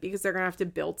 she couldn't, because they're gonna have to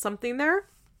build something there.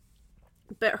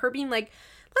 But her being like,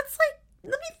 let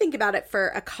me think about it for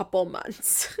a couple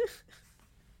months.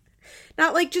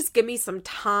 Not just give me some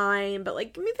time, but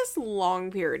give me this long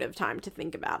period of time to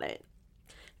think about it.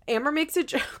 Amber makes a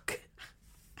joke.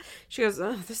 She goes,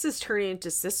 oh, this is turning into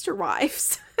Sister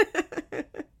Wives.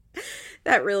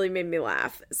 That really made me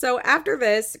laugh. So after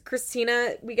this,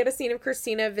 we get a scene of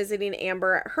Christina visiting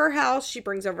Amber at her house. She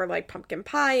brings over pumpkin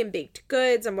pie and baked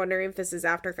goods. I'm wondering if this is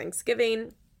after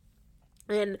Thanksgiving.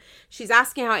 And she's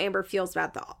asking how Amber feels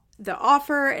about the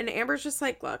offer. And Amber's just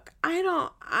like, look, I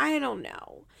don't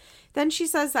know. Then she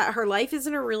says that her life is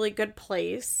in a really good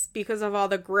place because of all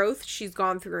the growth she's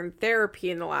gone through in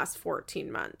therapy in the last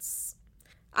 14 months.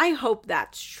 I hope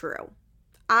that's true.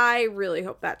 I really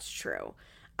hope that's true.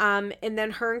 And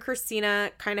then her and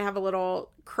Christina kind of have a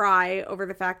little cry over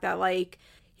the fact that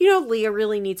Leah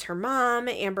really needs her mom.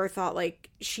 Amber thought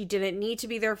she didn't need to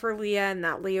be there for Leah and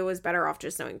that Leah was better off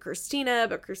just knowing Christina.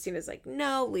 But Christina's like,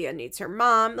 no, Leah needs her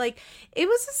mom. It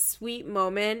was a sweet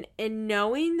moment. And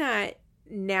knowing that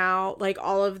now,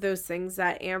 all of those things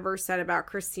that Amber said about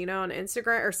Christina on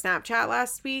Instagram or Snapchat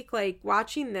last week,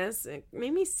 watching this, it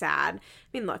made me sad. I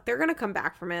mean, look, they're going to come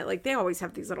back from it. They always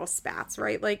have these little spats,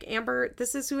 right? Amber,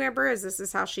 this is who Amber is. This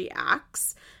is how she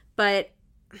acts. But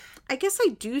I guess I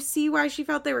do see why she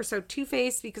felt they were so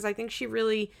two-faced, because I think she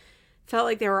really felt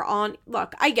like they were on.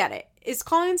 Look, I get it. Is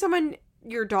calling someone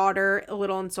your daughter a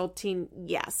little insulting?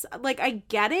 Yes. I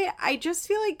get it. I just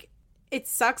feel it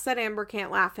sucks that Amber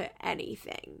can't laugh at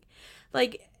anything.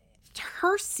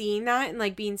 Her seeing that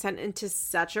and being sent into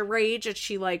such a rage that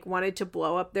she wanted to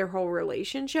blow up their whole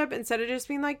relationship, instead of just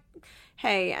being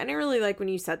hey, I didn't really like when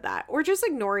you said that, or just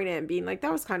ignoring it and being that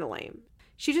was kind of lame.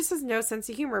 She just has no sense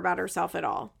of humor about herself at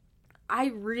all.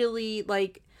 I really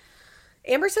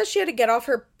Amber says she had to get off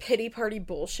her pity party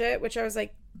bullshit, which I was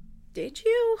like, did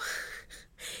you?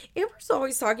 Amber's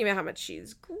always talking about how much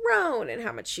she's grown and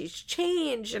how much she's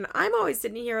changed. And I'm always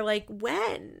sitting here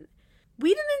when? We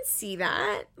didn't see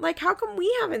that. How come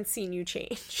we haven't seen you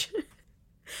change?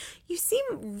 You seem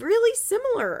really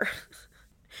similar.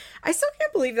 I still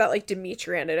can't believe that, like,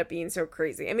 Dimitri ended up being so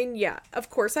crazy. I mean, yeah, of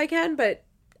course I can, but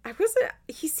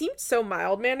he seemed so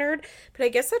mild-mannered, but I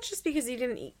guess that's just because he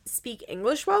didn't speak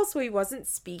English well, so he wasn't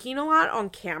speaking a lot on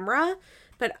camera,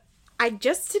 but I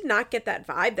just did not get that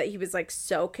vibe that he was, like,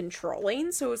 so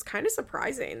controlling, so it was kind of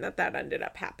surprising that that ended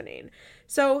up happening.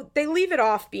 So they leave it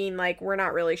off being like, we're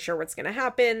not really sure what's going to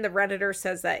happen. The Redditor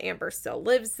says that Amber still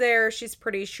lives there. She's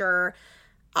pretty sure.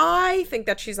 I think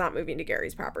that she's not moving to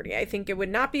Gary's property. I think it would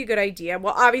not be a good idea.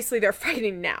 Well, obviously they're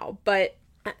fighting now, but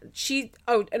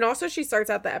and also she starts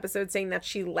out the episode saying that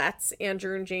she lets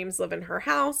Andrew and James live in her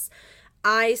house.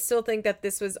 I still think that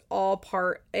this was all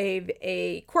part of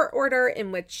a court order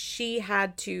in which she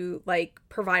had to, like,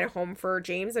 provide a home for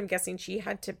James. I'm guessing she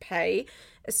had to pay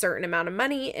a certain amount of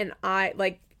money. And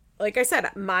like I said,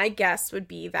 my guess would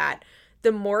be that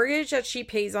the mortgage that she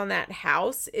pays on that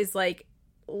house is, like,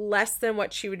 less than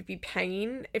what she would be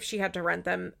paying if she had to rent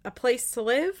them a place to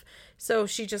live. So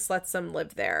she just lets them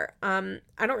live there. I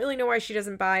don't really know why she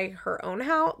doesn't buy her own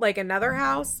house, like another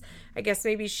house. I guess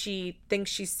maybe she thinks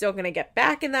she's still going to get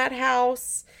back in that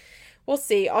house. We'll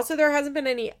see. Also, there hasn't been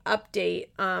any update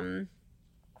on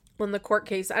the court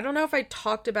case. I don't know if I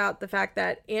talked about the fact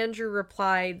that Andrew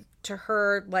replied to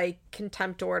her, like,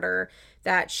 contempt order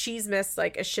that she's missed,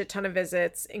 like, a shit ton of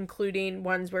visits, including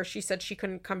ones where she said she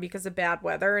couldn't come because of bad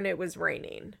weather and it was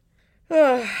raining.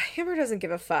 Ugh, Amber doesn't give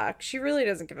a fuck. She really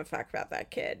doesn't give a fuck about that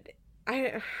kid.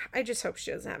 I just hope she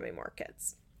doesn't have any more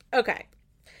kids. Okay,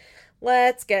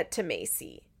 let's get to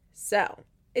Macy. So,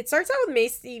 it starts out with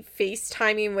Macy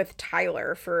FaceTiming with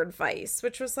Tyler for advice,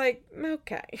 which was like,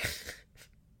 okay.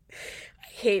 I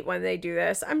hate when they do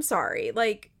this. I'm sorry.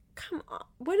 Like, come on.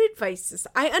 What advice is...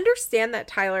 I understand that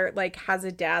Tyler, like, has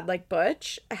a dad like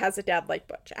Butch. Has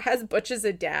Butch as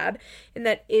a dad, and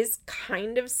that is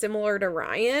kind of similar to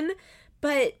Ryan.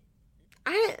 But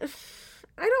I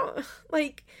don't...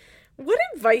 Like, what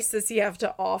advice does he have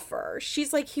to offer?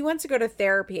 She's like, he wants to go to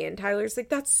therapy, and Tyler's like,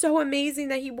 that's so amazing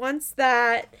that he wants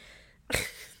that.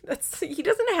 He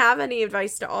doesn't have any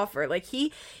advice to offer. Like,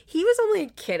 he was only a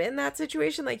kid in that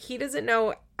situation. Like, he doesn't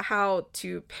know how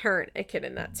to parent a kid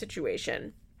in that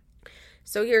situation.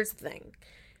 So here's the thing.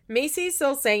 Macy's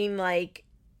still saying, like,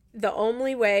 the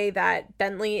only way that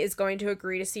Bentley is going to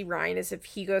agree to see Ryan is if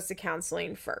he goes to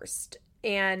counseling first.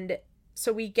 And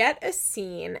so we get a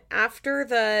scene after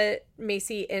the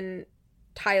Macy and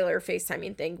Tyler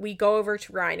FaceTiming thing. We go over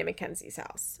to Ryan and Mackenzie's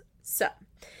house. So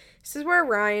this is where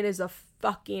Ryan is a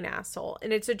fucking asshole.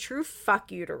 And it's a true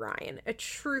fuck you to Ryan.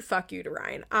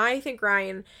 I think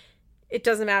Ryan, it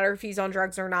doesn't matter if he's on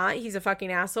drugs or not. He's a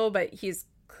fucking asshole, but he's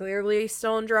clearly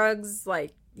still on drugs.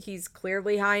 Like, he's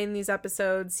clearly high in these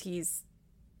episodes. He's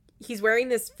wearing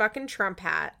this fucking Trump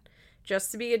hat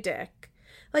just to be a dick.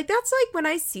 Like, that's like, when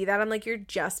I see that, I'm like, you're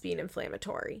just being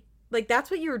inflammatory. Like, that's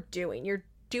what you're doing. You're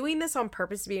doing this on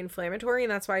purpose to be inflammatory,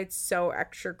 and that's why it's so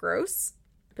extra gross.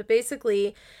 But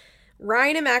basically,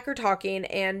 Ryan and Mac are talking,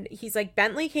 and he's like,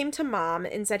 Bentley came to mom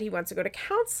and said he wants to go to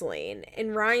counseling.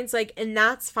 And Ryan's like, and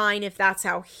that's fine if that's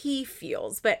how he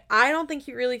feels. But I don't think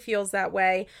he really feels that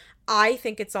way. I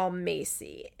think it's all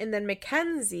Macy. And then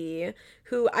Mackenzie,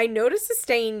 who I noticed is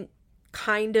staying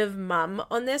kind of mum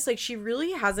on this. Like, she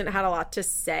really hasn't had a lot to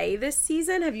say this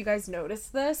season. Have you guys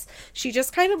noticed this? She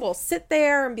just kind of will sit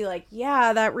there and be like,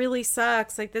 yeah, that really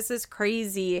sucks. Like, this is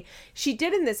crazy. She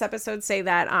did in this episode say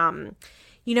that,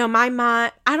 you know, my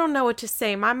mind, I don't know what to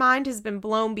say. My mind has been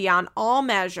blown beyond all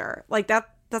measure. Like,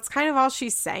 that's kind of all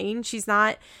she's saying. She's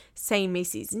not saying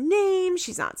Macy's name.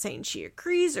 She's not saying she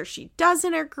agrees or she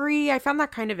doesn't agree. I found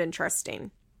that kind of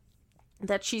interesting.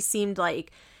 That she seemed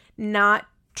like not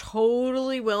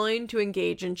totally willing to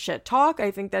engage in shit talk.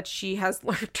 I think that she has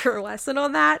learned her lesson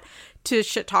on that, to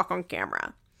shit talk on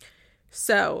camera.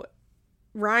 So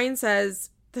Ryan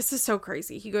says, this is so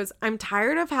crazy. He goes, I'm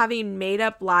tired of having made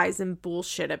up lies and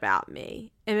bullshit about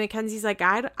me. And Mackenzie's like,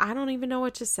 I don't even know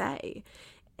what to say.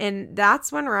 And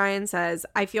that's when Ryan says,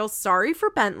 I feel sorry for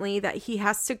Bentley that he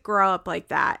has to grow up like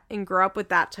that and grow up with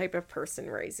that type of person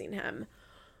raising him.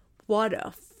 What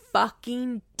a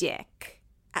fucking dick.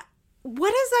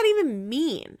 What does that even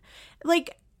mean?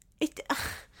 Like,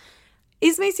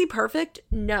 is Macy perfect?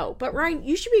 No. But Ryan,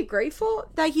 you should be grateful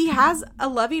that he has a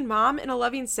loving mom and a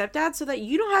loving stepdad so that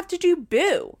you don't have to do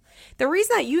boo. The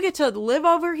reason that you get to live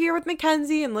over here with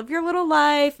Mackenzie and live your little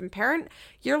life and parent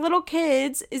your little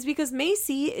kids is because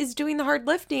Macy is doing the hard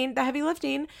lifting, the heavy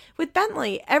lifting with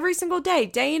Bentley every single day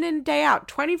in and day out,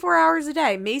 24 hours a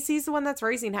day. Macy's the one that's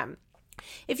raising him.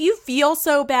 If you feel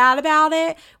so bad about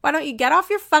it, why don't you get off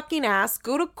your fucking ass,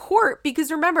 go to court?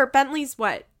 Because remember, Bentley's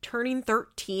turning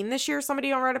 13 this year,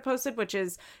 somebody on Reddit posted, which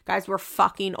is, guys, we're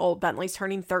fucking old. Bentley's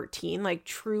turning 13. Like,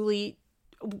 truly,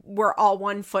 we're all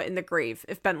 1 foot in the grave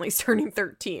if Bentley's turning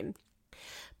 13.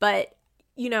 But,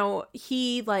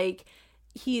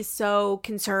 he's so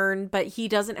concerned, but he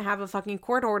doesn't have a fucking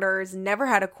court order, has never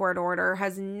had a court order,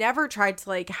 has never tried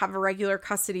to, have a regular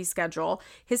custody schedule.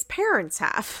 His parents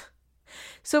have.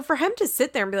 So for him to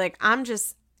sit there and be like, I'm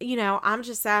just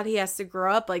sad he has to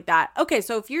grow up like that. Okay,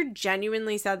 so if you're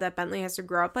genuinely sad that Bentley has to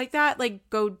grow up like that,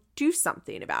 go do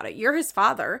something about it. You're his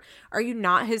father. Are you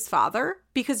not his father?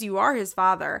 Because you are his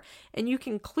father, and you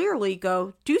can clearly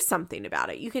go do something about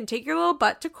it. You can take your little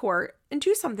butt to court and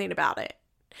do something about it.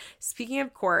 Speaking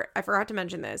of court, I forgot to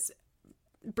mention this.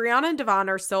 Brianna and Devon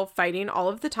are still fighting all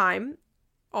of the time,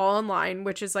 all online,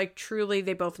 which is truly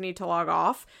they both need to log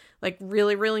off.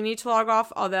 Really, really need to log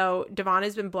off. Although Devon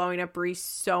has been blowing up Bree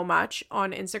so much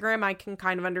on Instagram, I can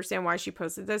kind of understand why she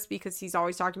posted this, because he's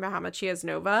always talking about how much he has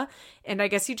Nova. And I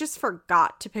guess he just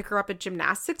forgot to pick her up at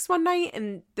gymnastics one night,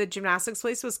 and the gymnastics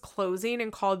place was closing,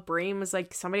 and called Bree and was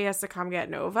like, somebody has to come get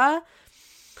Nova.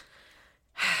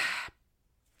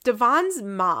 Devon's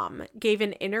mom gave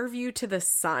an interview to The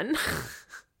Sun.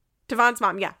 Devon's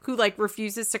mom, yeah, who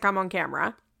refuses to come on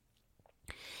camera,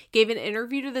 gave an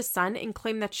interview to The Sun and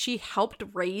claimed that she helped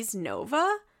raise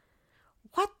Nova.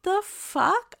 What the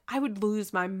fuck? I would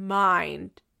lose my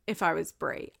mind if I was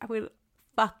Brie. I would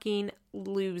fucking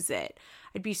lose it.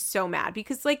 I'd be so mad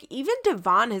because even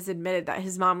Devon has admitted that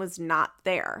his mom was not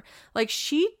there.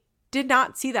 She did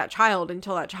not see that child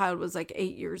until that child was 8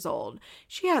 years old.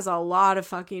 She has a lot of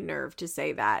fucking nerve to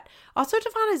say that. Also,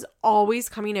 Devon is always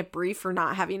coming at Brie for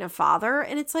not having a father.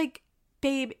 And it's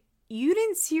babe, you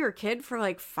didn't see your kid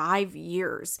for 5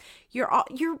 years. You're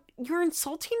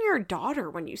insulting your daughter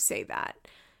when you say that.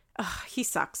 Ugh, he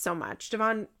sucks so much.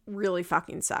 Devon really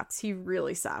fucking sucks. He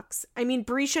really sucks. I mean,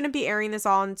 Brie shouldn't be airing this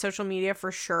all on social media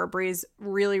for sure. Brie is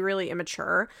really, really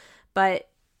immature. But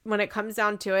when it comes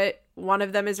down to it, one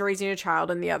of them is raising a child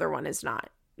and the other one is not,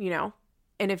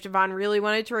 And if Devon really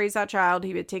wanted to raise that child,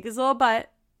 he would take his little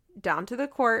butt down to the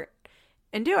court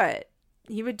and do it.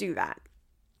 He would do that.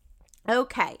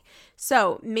 Okay,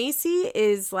 so Maci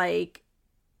is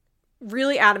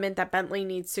really adamant that Bentley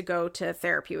needs to go to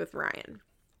therapy with Ryan.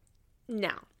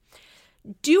 Now,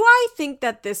 do I think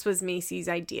that this was Maci's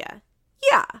idea?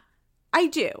 Yeah, I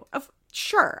do.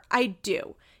 Sure, I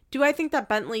do. Do I think that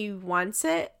Bentley wants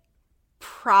it?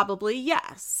 Probably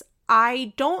yes.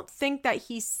 I don't think that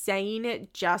he's saying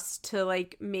it just to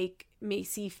make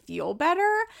Maci feel better.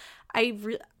 I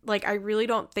really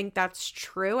don't think that's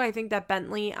true. I think that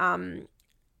Bentley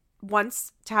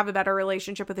wants to have a better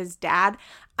relationship with his dad.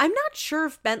 I'm not sure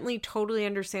if Bentley totally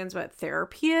understands what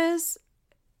therapy is.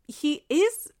 He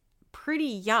is pretty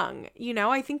young,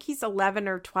 I think he's 11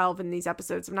 or 12 in these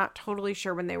episodes. I'm not totally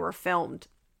sure when they were filmed.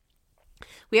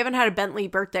 We haven't had a Bentley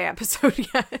birthday episode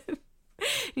yet.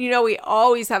 We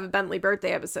always have a Bentley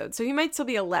birthday episode. So he might still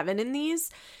be 11 in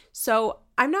these. So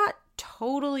I'm not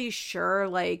totally sure,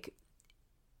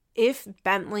 if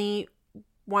Bentley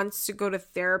wants to go to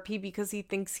therapy because he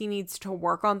thinks he needs to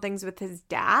work on things with his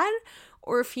dad,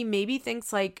 or if he maybe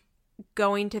thinks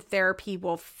going to therapy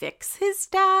will fix his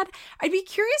dad. I'd be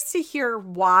curious to hear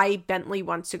why Bentley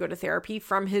wants to go to therapy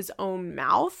from his own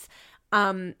mouth.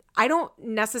 I don't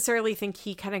necessarily think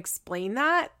he can explain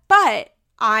that, but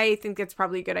I think it's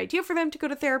probably a good idea for them to go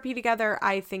to therapy together.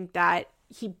 I think that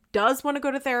he does want to go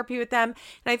to therapy with them.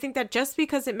 And I think that just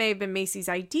because it may have been Maci's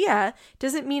idea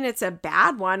doesn't mean it's a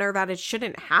bad one or that it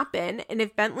shouldn't happen. And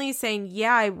if Bentley's saying,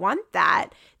 yeah, I want that,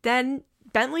 then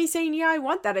Bentley's saying, yeah, I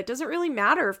want that. It doesn't really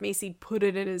matter if Maci put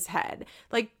it in his head.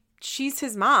 She's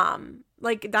his mom.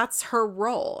 That's her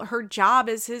role. Her job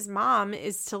as his mom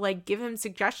is to give him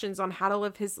suggestions on how to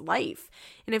live his life.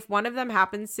 And if one of them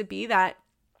happens to be that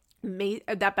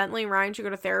Bentley and Ryan should go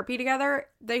to therapy together,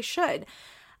 they should.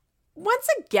 Once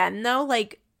again, though,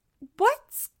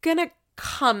 what's gonna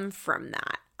come from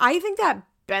that? I think that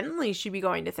Bentley should be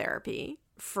going to therapy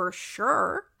for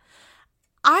sure.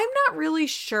 I'm not really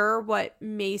sure what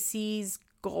Maci's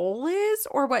goal is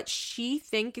or what she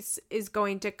thinks is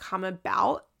going to come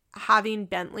about having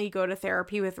Bentley go to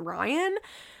therapy with Ryan.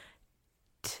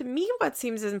 To me, what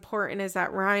seems important is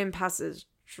that Ryan passes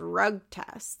drug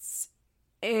tests.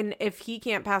 And if he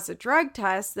can't pass a drug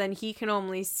test, then he can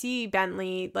only see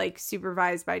Bentley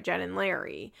supervised by Jen and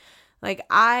Larry.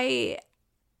 I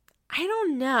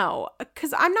don't know,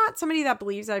 because I'm not somebody that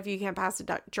believes that if you can't pass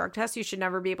a drug test, you should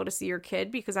never be able to see your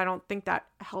kid, because I don't think that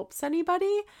helps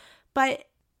anybody. But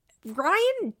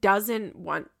Ryan doesn't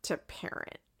want to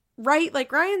parent, right?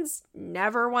 Like, Ryan's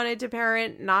never wanted to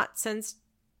parent, not since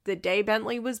the day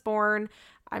Bentley was born.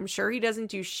 I'm sure he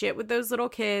doesn't do shit with those little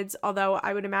kids, although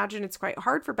I would imagine it's quite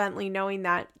hard for Bentley knowing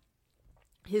that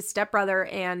his stepbrother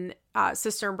and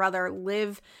sister and brother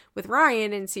live with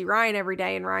Ryan and see Ryan every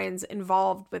day, and Ryan's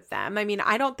involved with them. I mean,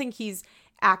 I don't think he's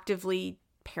actively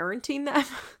parenting them,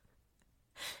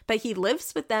 but he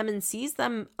lives with them and sees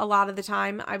them a lot of the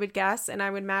time, I would guess, and I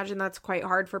would imagine that's quite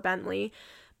hard for Bentley.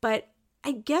 But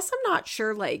I guess I'm not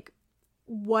sure, like,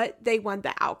 what they want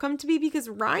the outcome to be, because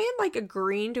Ryan, like,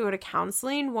 agreeing to go to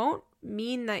counseling won't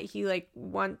mean that he, like,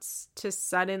 wants to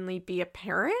suddenly be a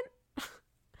parent.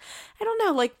 I don't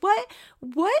know, like, what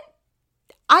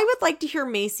I would like to hear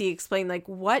Macy explain, like,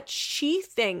 what she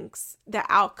thinks the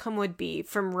outcome would be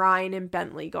from Ryan and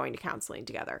Bentley going to counseling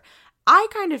together. I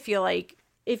kind of feel like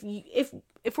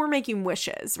if we're making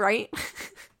wishes, right?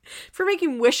 If we're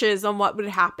making wishes on what would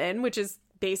happen, which is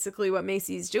basically what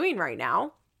Macy's doing right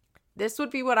now, this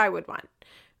would be what I would want.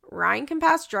 Ryan can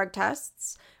pass drug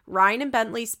tests. Ryan and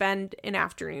Bentley spend an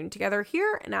afternoon together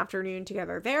here, an afternoon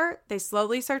together there. They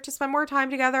slowly start to spend more time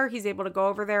together. He's able to go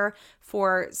over there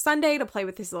for Sunday to play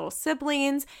with his little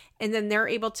siblings, and then they're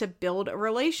able to build a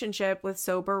relationship with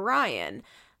sober Ryan.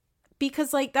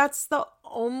 Because, like, that's the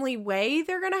only way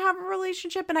they're going to have a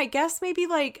relationship. And I guess maybe,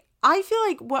 like, I feel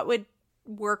like what would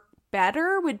work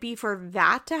better would be for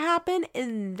that to happen,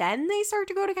 and then they start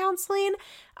to go to counseling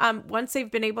once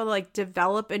they've been able to, like,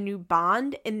 develop a new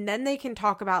bond, and then they can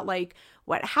talk about, like,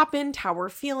 what happened, how we're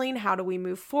feeling, how do we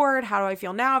move forward, how do I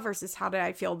feel now versus how did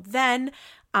I feel then,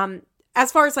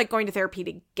 as far as, like, going to therapy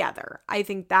together. I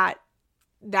think that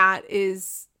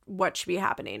is what should be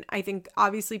happening. I think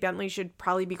obviously Bentley should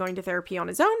probably be going to therapy on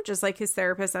his own, just like his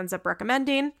therapist ends up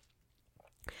recommending.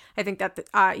 I think that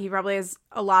he probably has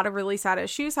a lot of really sad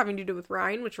issues having to do with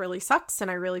Ryan, which really sucks. And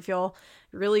I really feel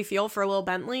for little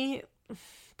Bentley.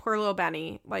 Poor little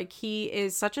Benny. Like, he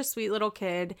is such a sweet little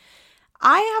kid.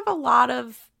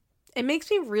 It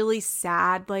makes me really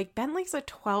sad. Like, Bentley's a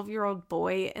 12-year-old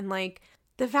boy. And, like,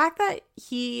 the fact that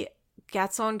he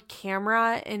gets on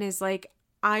camera and is like,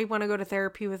 I want to go to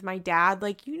therapy with my dad.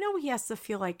 Like, he has to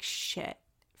feel like shit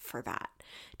for that.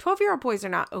 12-year-old boys are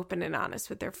not open and honest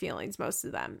with their feelings, most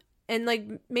of them. And, like,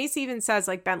 Macy even says,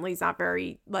 like, Bentley's not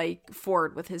very, like,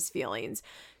 forward with his feelings.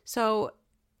 So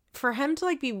for him to,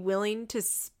 like, be willing to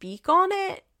speak on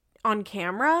it on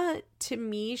camera, to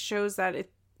me, shows that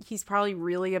he's probably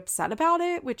really upset about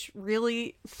it, which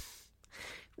really,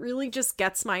 really just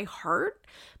gets my heart.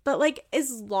 But, like,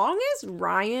 as long as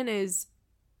Ryan is,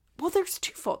 well, there's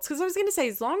two faults. Because I was going to say,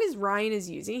 as long as Ryan is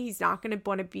using, he's not going to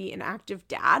want to be an active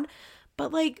dad.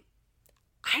 But, like,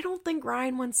 I don't think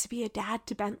Ryan wants to be a dad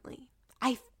to Bentley.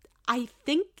 I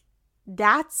think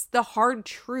that's the hard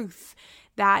truth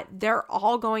that they're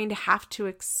all going to have to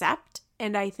accept.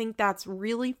 And I think that's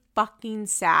really fucking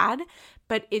sad.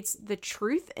 But it's the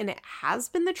truth, and it has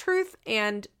been the truth.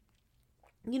 And,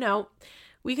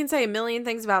 we can say a million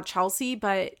things about Chelsea,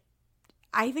 but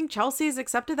I think Chelsea has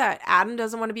accepted that Adam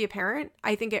doesn't want to be a parent.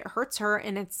 I think it hurts her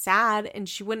and it's sad, and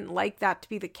she wouldn't like that to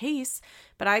be the case.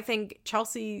 But I think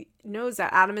Chelsea knows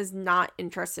that Adam is not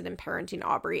interested in parenting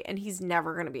Aubrey, and he's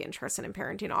never going to be interested in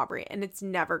parenting Aubrey, and it's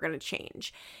never going to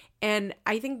change. And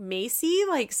I think Macy,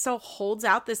 like, still holds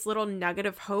out this little nugget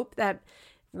of hope that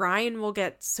Ryan will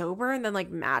get sober and then, like,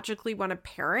 magically want to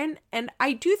parent. And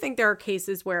I do think there are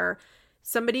cases where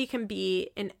somebody can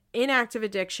be in inactive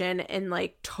addiction and,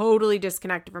 like, totally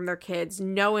disconnected from their kids,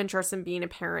 no interest in being a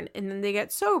parent, and then they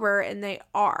get sober and they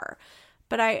are.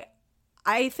 But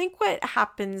I think what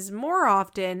happens more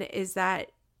often is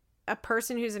that a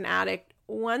person who's an addict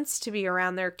wants to be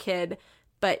around their kid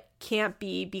but can't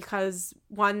be because,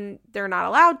 one, they're not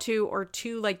allowed to, or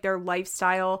two, like, their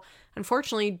lifestyle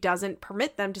unfortunately doesn't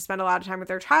permit them to spend a lot of time with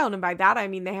their child. And by that, I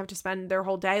mean they have to spend their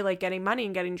whole day, like, getting money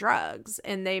and getting drugs,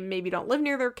 and they maybe don't live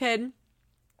near their kid,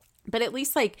 but at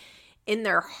least, like, in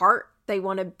their heart, they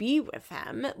want to be with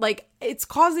him. Like, it's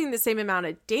causing the same amount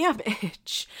of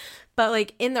damage, but,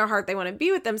 like, in their heart, they want to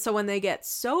be with them. So when they get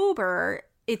sober,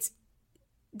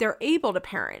 they're able to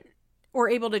parent, or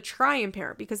able to try and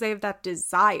parent, because they have that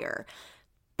desire.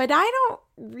 But I don't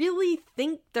really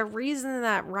think the reason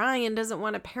that Ryan doesn't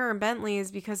want to parent Bentley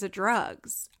is because of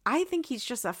drugs. I think he's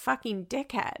just a fucking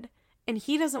dickhead, and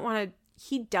he doesn't want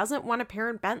to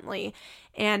parent Bentley.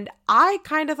 And I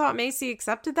kind of thought Macy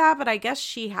accepted that, but I guess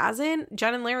she hasn't.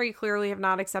 Jen and Larry clearly have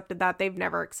not accepted that. They've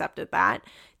never accepted that.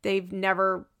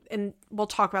 And we'll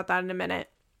talk about that in a minute.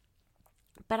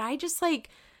 But I just, like,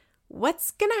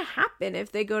 what's going to happen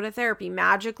if they go to therapy?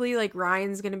 Magically, like,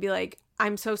 Ryan's going to be like,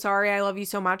 I'm so sorry, I love you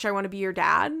so much, I want to be your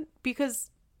dad,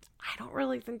 because I don't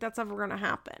really think that's ever going to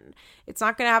happen. It's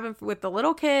not going to happen with the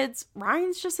little kids.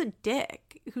 Ryan's just a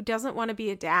dick who doesn't want to be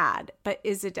a dad, but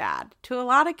is a dad to a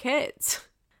lot of kids.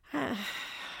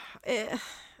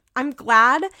 I'm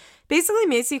glad. Basically,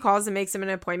 Macy calls and makes him an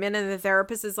appointment, and the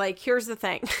therapist is like, here's the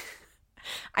thing.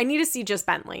 I need to see just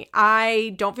Bentley.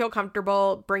 I don't feel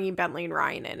comfortable bringing Bentley and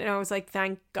Ryan in. And I was like,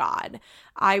 thank God.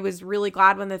 I was really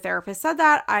glad when the therapist said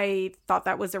that. I thought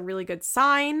that was a really good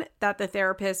sign that the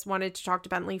therapist wanted to talk to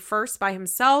Bentley first by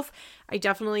himself. I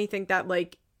definitely think that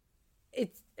like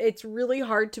it's really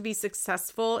hard to be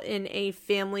successful in a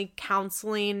family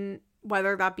counseling,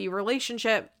 whether that be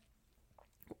relationship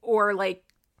or like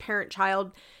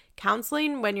parent-child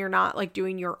counseling, when you're not like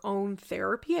doing your own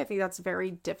therapy. I think that's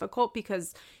very difficult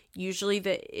because usually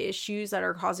the issues that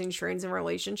are causing strains in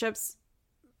relationships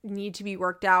need to be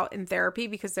worked out in therapy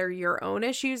because they're your own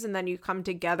issues, and then you come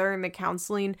together in the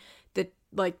counseling,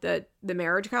 the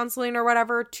marriage counseling or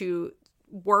whatever, to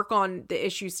work on the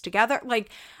issues together.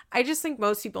 Like, I just think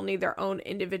most people need their own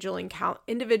individual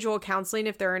counseling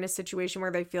if they're in a situation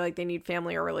where they feel like they need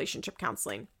family or relationship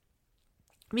counseling.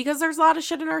 Because there's a lot of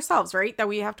shit in ourselves, right, that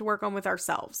we have to work on with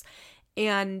ourselves.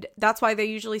 And that's why they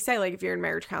usually say, like, if you're in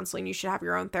marriage counseling, you should have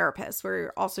your own therapist where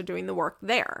you're also doing the work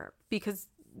there, because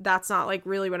that's not like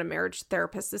really what a marriage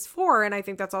therapist is for. And I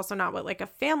think that's also not what like a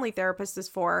family therapist is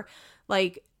for.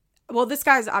 Like, well, this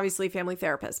guy's obviously a family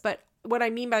therapist, but what I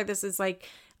mean by this is like,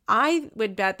 I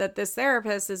would bet that this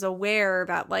therapist is aware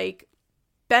that like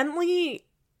Bentley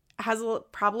has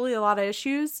probably a lot of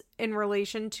issues in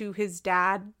relation to his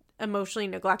dad emotionally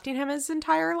neglecting him his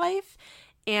entire life.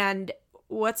 And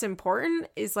what's important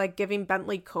is like giving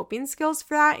Bentley coping skills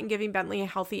for that and giving Bentley a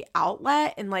healthy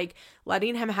outlet and like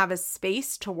letting him have a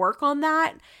space to work on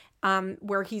that,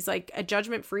 where he's like a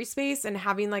judgment-free space, and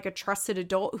having like a trusted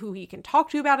adult who he can talk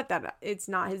to about it, that it's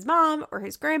not his mom or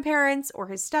his grandparents or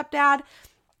his stepdad.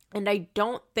 And I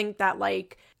don't think that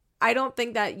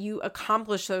you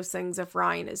accomplish those things if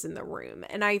Ryan is in the room.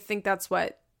 And I think that's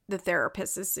what the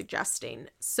therapist is suggesting.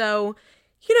 So,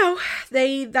 you know,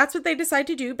 that's what they decide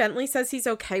to do. Bentley says he's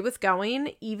okay with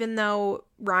going, even though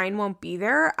Ryan won't be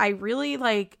there. I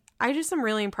just am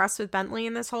really impressed with Bentley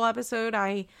in this whole episode.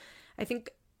 I think,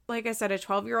 like I said, a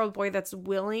 12-year-old boy that's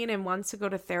willing and wants to go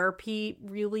to therapy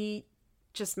really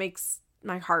just makes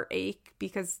my heart ache,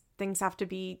 because things have to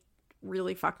be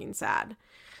really fucking sad.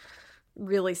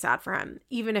 Really sad for him,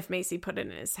 even if Macy put it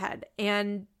in his head.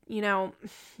 And, you know,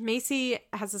 Macy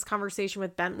has this conversation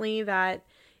with Bentley that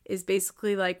is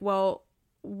basically like, well,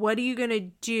 what are you going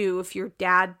to do if your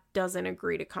dad doesn't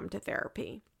agree to come to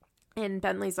therapy? And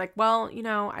Bentley's like, well, you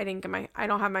know, I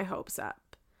don't have my hopes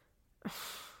up.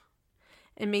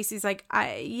 And Macy's like,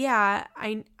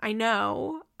 I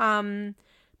know.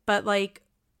 But like,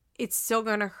 it's still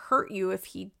going to hurt you if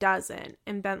he doesn't.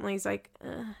 And Bentley's like,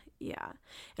 yeah.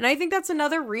 And I think that's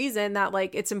another reason that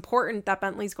like, it's important that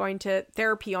Bentley's going to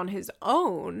therapy on his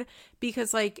own,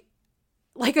 because like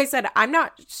I said, I'm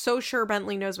not so sure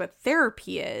Bentley knows what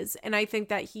therapy is. And I think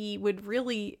that he would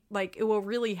really like, it will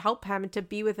really help him to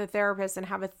be with a therapist and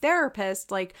have a therapist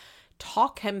like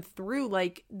talk him through,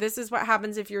 like, this is what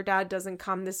happens if your dad doesn't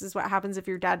come. This is what happens if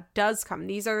your dad does come.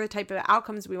 These are the type of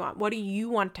outcomes we want. What do you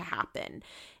want to happen?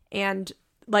 And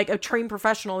like a trained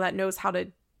professional that knows how to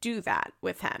do that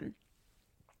with him.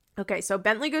 Okay, so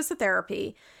Bentley goes to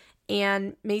therapy,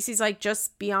 and Macy's like,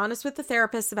 just be honest with the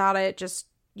therapist about it. Just,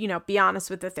 you know, be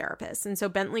honest with the therapist. And so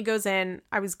Bentley goes in.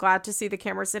 I was glad to see the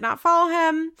cameras did not follow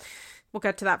him. We'll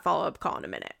get to that follow-up call in a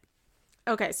minute.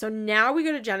 Okay, so now we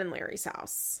go to Jen and Larry's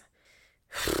house.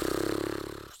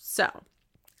 So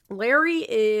Larry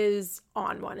is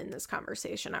on one in this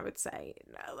conversation, I would say.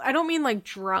 I don't mean like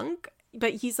drunk,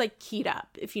 but he's like keyed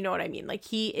up, if you know what I mean. Like,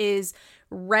 he is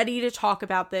ready to talk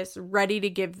about this, ready to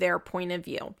give their point of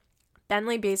view.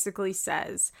 Bentley basically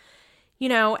says, you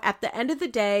know, at the end of the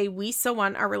day, we still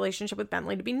want our relationship with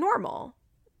Bentley to be normal.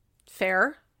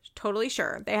 Fair. Totally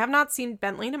sure. They have not seen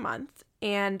Bentley in a month.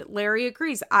 And Larry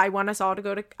agrees. I want us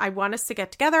to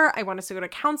get together. I want us to go to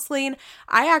counseling.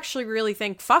 I actually really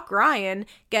think, fuck Ryan,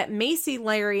 get Macy,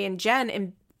 Larry, and Jen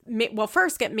and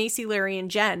first get Macy, Larry,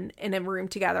 and Jen in a room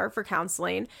together for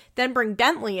counseling, then bring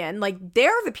Bentley in. Like,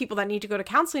 they're the people that need to go to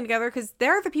counseling together because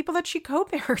they're the people that she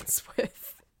co-parents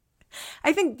with.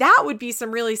 I think that would be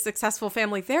some really successful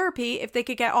family therapy if they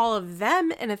could get all of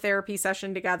them in a therapy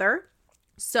session together.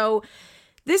 So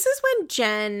this is when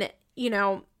Jen, you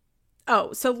know,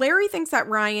 so Larry thinks that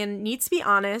Ryan needs to be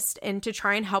honest and to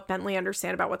try and help Bentley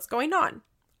understand about what's going on.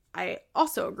 I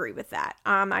also agree with that.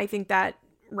 I think that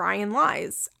Ryan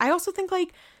lies. I also think,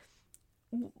 like,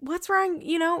 what's wrong?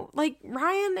 You know, like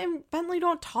Ryan and Bentley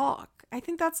don't talk. I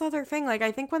think that's the other thing. Like,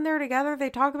 I think when they're together, they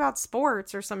talk about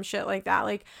sports or some shit like that.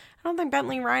 Like, I don't think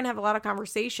Bentley and Ryan have a lot of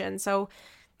conversation. So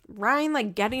Ryan,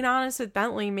 like, getting honest with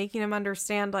Bentley, making him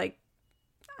understand, like,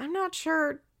 I'm not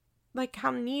sure, like,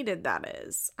 how needed that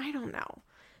is. I don't know.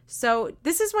 So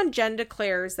this is when Jen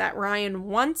declares that Ryan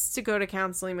wants to go to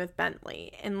counseling with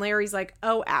Bentley. And Larry's like,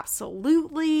 oh,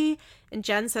 absolutely. And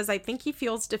Jen says, I think he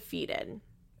feels defeated.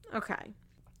 Okay.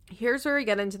 Here's where we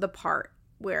get into the part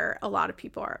where a lot of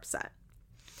people are upset.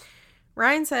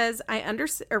 Larry says, I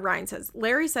understand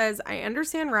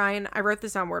Ryan. I wrote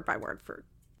this down word by word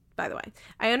by the way.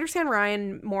 I understand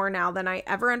Ryan more now than I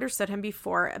ever understood him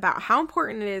before about how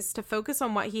important it is to focus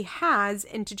on what he has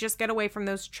and to just get away from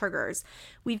those triggers.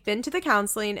 We've been to the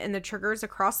counseling and the triggers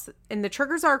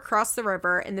are across the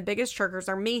river, and the biggest triggers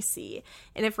are Macy.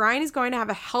 And if Ryan is going to have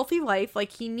a healthy life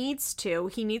like he needs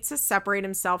to separate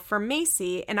himself from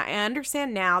Macy. And I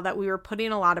understand now that we were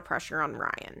putting a lot of pressure on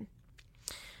Ryan.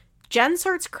 Jen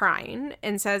starts crying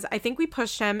and says, I think we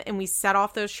pushed him and we set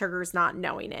off those triggers not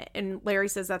knowing it. And Larry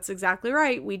says, that's exactly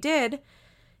right. We did.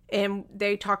 And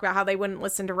they talk about how they wouldn't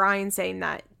listen to Ryan saying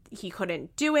that he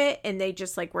couldn't do it. And they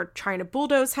just like were trying to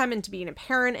bulldoze him into being a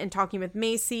parent and talking with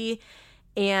Macy.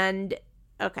 And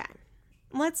okay,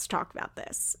 let's talk about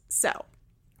this. So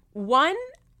one,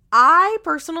 I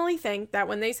personally think that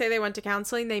when they say they went to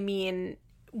counseling, they mean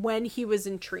when he was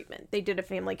in treatment. They did a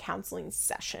family counseling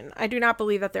session. I do not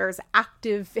believe that there is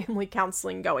active family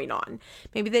counseling going on.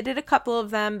 Maybe they did a couple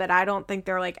of them, but I don't think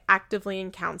they're like actively in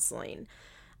counseling.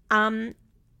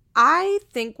 I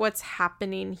think what's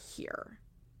happening here,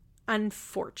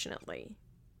 unfortunately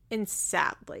and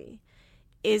sadly,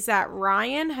 is that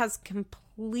Ryan has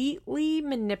completely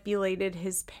manipulated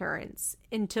his parents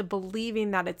into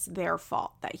believing that it's their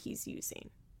fault that he's using.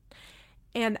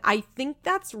 And I think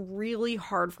that's really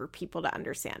hard for people to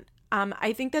understand.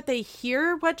 I think that they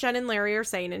hear what Jen and Larry are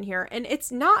saying in here, and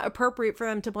it's not appropriate for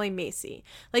them to blame Macy.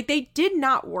 Like, they did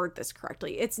not word this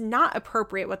correctly. It's not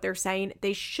appropriate what they're saying.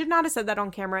 They should not have said that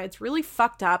on camera. It's really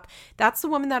fucked up. That's the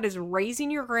woman that is raising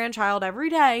your grandchild every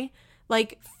day.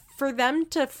 Like, for them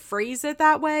to phrase it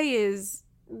that way is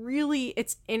really,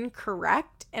 it's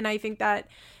incorrect. And I think that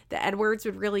the Edwards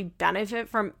would really benefit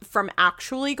from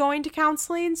actually going to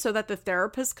counseling so that the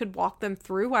therapist could walk them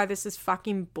through why this is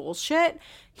fucking bullshit.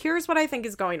 Here's what I think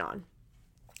is going on.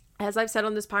 As I've said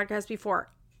on this podcast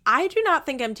before, I do not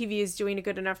think MTV is doing a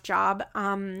good enough job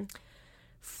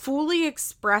fully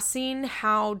expressing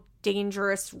how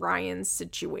dangerous Ryan's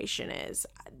situation is.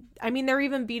 I mean, they're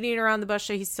even beating around the bush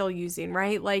that he's still using,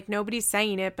 right? Like, nobody's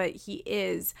saying it, but he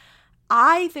is.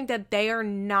 I think that they are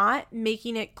not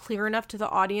making it clear enough to the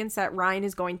audience that Ryan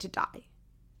is going to die.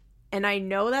 And I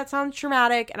know that sounds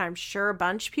traumatic, and I'm sure a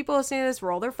bunch of people listening to this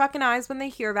roll their fucking eyes when they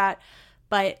hear that.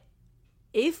 But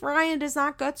if Ryan does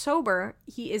not get sober,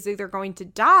 he is either going to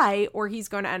die or he's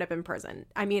going to end up in prison.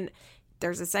 I mean,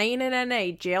 there's a saying in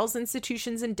NA, jails,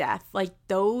 institutions, and death. Like,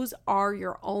 those are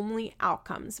your only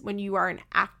outcomes when you are an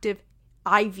active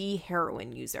IV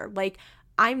heroin user. Like,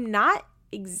 I'm not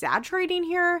exaggerating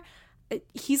here.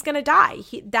 He's going to die.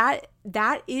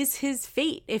 That is his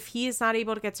fate. If he is not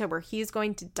able to get sober, he is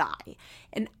going to die.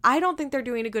 And I don't think they're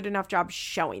doing a good enough job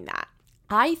showing that.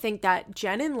 I think that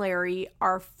Jen and Larry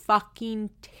are fucking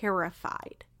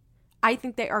terrified. I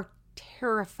think they are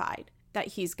terrified that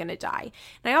he's going to die.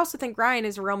 And I also think Ryan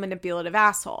is a real manipulative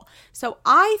asshole. So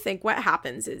I think what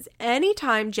happens is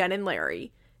anytime Jen and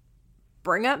Larry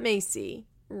bring up Macy,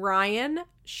 Ryan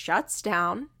shuts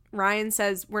down. Ryan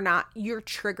says, you're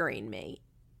triggering me.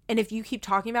 And if you keep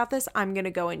talking about this, I'm going to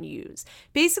go and use.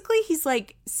 Basically, he's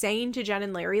like saying to Jen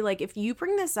and Larry, like, if you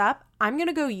bring this up, I'm going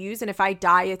to go use. And if I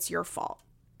die, it's your fault.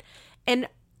 And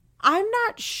I'm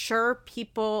not sure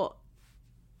people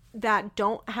that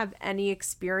don't have any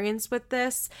experience with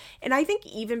this. And I think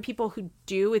even people who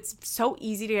do, it's so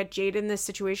easy to get jaded in this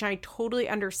situation. I totally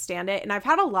understand it. And I've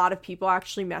had a lot of people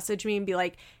actually message me and be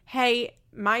like, hey,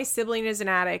 my sibling is an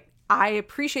addict. I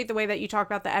appreciate the way that you talk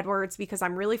about the Edwards because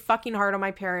I'm really fucking hard on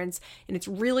my parents, and it's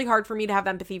really hard for me to have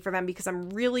empathy for them because I'm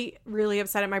really, really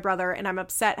upset at my brother, and I'm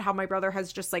upset how my brother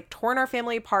has just like torn our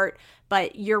family apart.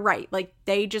 But you're right. Like,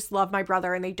 they just love my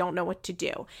brother and they don't know what to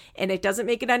do. And it doesn't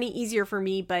make it any easier for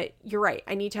me, but you're right.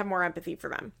 I need to have more empathy for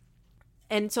them.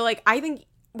 And so, like, I think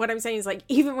what I'm saying is, like,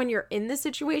 even when you're in this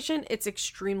situation, it's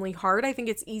extremely hard. I think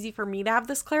it's easy for me to have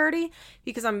this clarity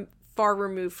because I'm far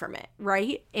removed from it,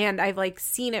 right? And I've like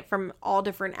seen it from all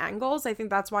different angles. I think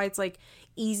that's why it's like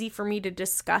easy for me to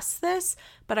discuss this,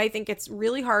 but I think it's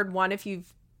really hard, one, if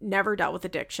you've never dealt with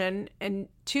addiction, and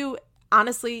two,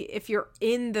 honestly, if you're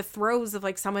in the throes of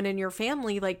like someone in your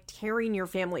family, like tearing your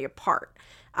family apart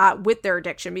with their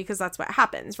addiction, because that's what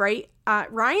happens, right?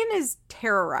 Ryan is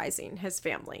terrorizing his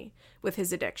family with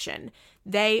his addiction.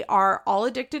 They are all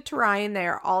addicted to Ryan. They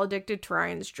are all addicted to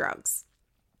Ryan's drugs.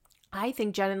 I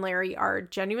think Jen and Larry are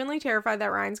genuinely terrified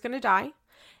that Ryan's going to die,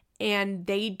 and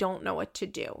they don't know what to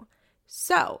do.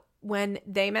 So when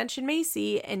they mention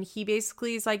Macy and he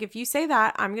basically is like, if you say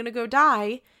that, I'm going to go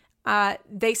die,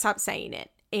 they stop saying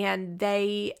it. And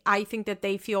I think that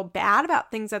they feel bad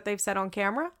about things that they've said on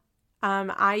camera.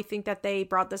 I think that they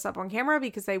brought this up on camera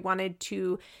because they wanted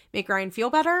to make Ryan feel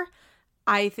better.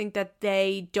 I think that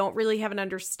they don't really have an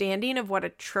understanding of what a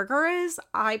trigger is.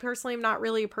 I personally am not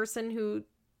really a person who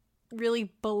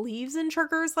really believes in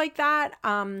triggers like that.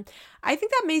 I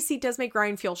think that Macy does make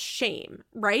Ryan feel shame,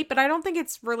 right? But I don't think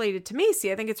it's related to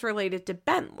Macy. I think it's related to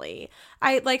Bentley.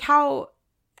 I like how,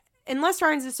 unless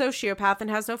Ryan's a sociopath and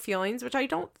has no feelings, which I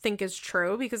don't think is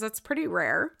true because that's pretty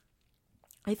rare.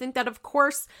 I think that, of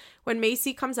course, when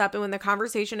Macy comes up and when the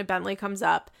conversation of Bentley comes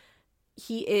up,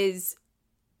 he is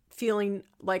feeling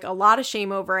like a lot of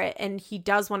shame over it and he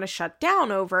does want to shut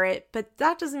down over it, but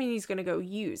that doesn't mean he's going to go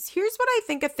use. Here's what I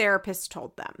think a therapist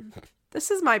told them. This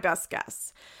is my best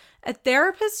guess. A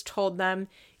therapist told them,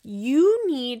 you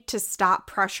need to stop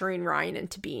pressuring Ryan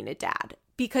into being a dad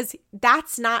because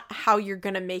that's not how you're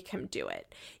going to make him do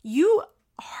it. You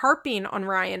harping on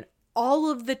Ryan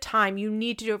all of the time, you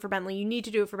need to do it for Bentley, you need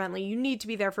to do it for Bentley, you need to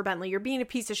be there for Bentley, you're being a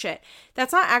piece of shit.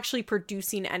 That's not actually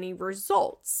producing any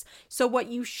results. So what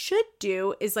you should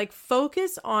do is like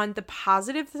focus on the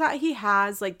positives that he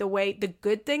has, like the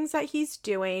good things that he's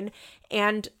doing,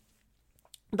 and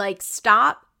like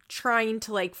stop trying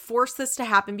to like force this to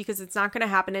happen because it's not going to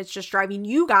happen. It's just driving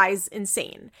you guys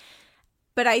insane.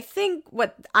 But I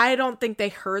don't think they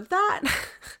heard that.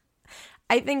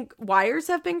 I think wires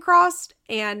have been crossed,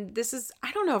 and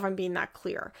I don't know if I'm being that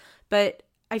clear, but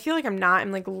I feel like I'm not.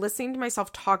 I'm like listening to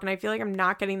myself talk, and I feel like I'm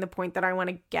not getting the point that I want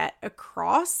to get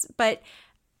across, but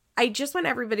I just want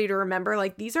everybody to remember,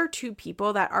 like, these are two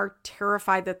people that are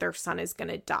terrified that their son is going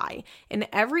to die, and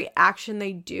every action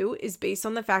they do is based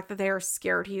on the fact that they are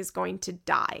scared he is going to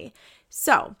die.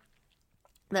 So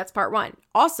that's part one.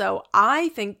 Also, I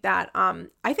think that,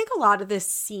 I think a lot of this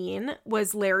scene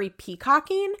was Larry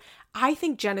peacocking. I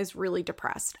think Jen is really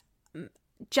depressed.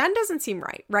 Jen doesn't seem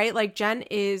right? Like, Jen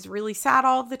is really sad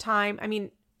all of the time. I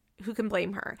mean, who can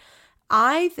blame her?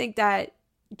 I think that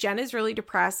Jen is really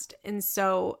depressed, and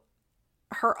so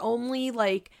her only,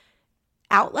 like,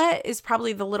 outlet is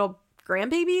probably the little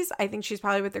grandbabies. I think she's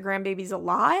probably with the grandbabies a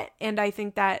lot, and I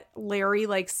think that Larry,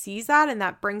 like, sees that, and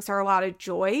that brings her a lot of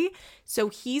joy. So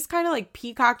he's kind of, like,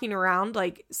 peacocking around,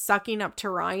 like, sucking up to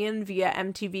Ryan via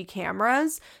MTV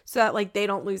cameras so that, like, they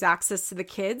don't lose access to the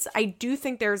kids. I do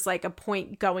think there's, like, a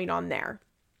point going on there.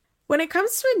 When it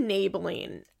comes to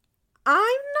enabling, I'm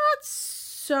not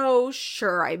so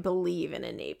sure I believe in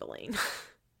enabling.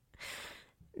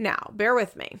 Now, bear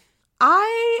with me.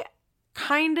 I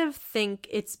kind of think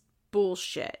it's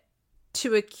bullshit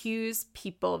to accuse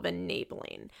people of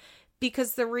enabling,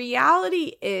 because the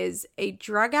reality is a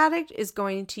drug addict is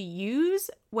going to use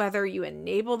whether you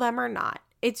enable them or not.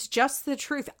 It's just the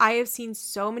truth. I have seen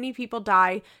so many people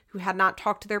die who had not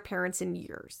talked to their parents in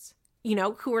years,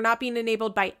 who were not being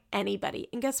enabled by anybody.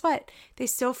 And guess what? They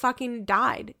still fucking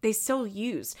died. They still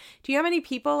used. Do you know how many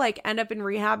people like end up in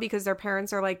rehab because their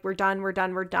parents are like, we're done.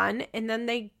 And then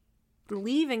they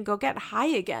leave and go get high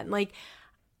again. Like,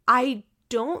 I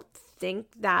don't think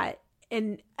that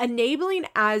enabling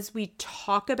as we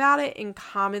talk about it in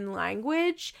common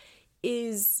language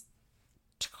is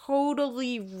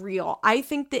totally real. I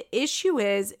think the issue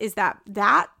is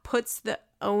that puts the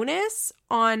onus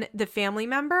on the family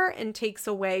member and takes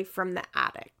away from the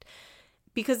addict,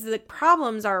 because the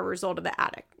problems are a result of the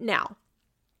addict. Now,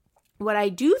 what I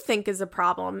do think is a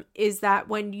problem is that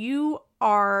when you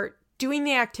are doing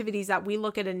the activities that we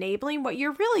look at enabling, what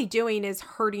you're really doing is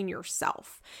hurting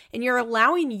yourself, and you're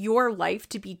allowing your life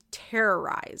to be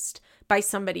terrorized by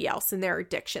somebody else and their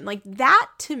addiction. Like, that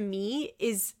to me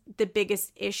is the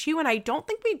biggest issue, and I don't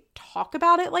think we talk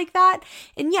about it like that.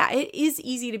 And yeah, it is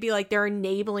easy to be like, they're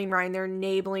enabling Ryan,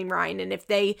 and if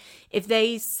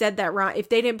they said that if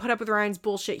they didn't put up with Ryan's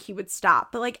bullshit, he would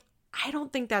stop. But like, I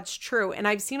don't think that's true. And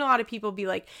I've seen a lot of people be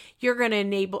like, they're going to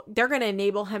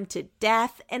enable him to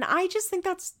death. And I just think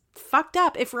that's fucked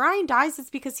up. If Ryan dies, it's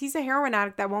because he's a heroin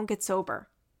addict that won't get sober.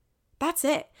 That's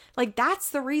it. Like, that's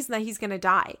the reason that he's going to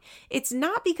die. It's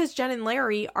not because Jen and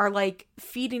Larry are like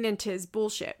feeding into his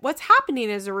bullshit. What's happening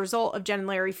as a result of Jen and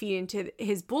Larry feeding into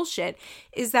his bullshit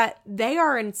is that they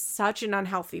are in such an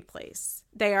unhealthy place.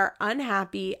 They are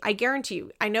unhappy. I guarantee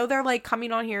you. I know they're like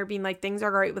coming on here being like, things are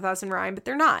great with us and Ryan, but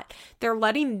they're not. They're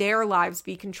letting their lives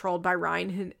be controlled by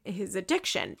Ryan, his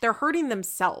addiction. They're hurting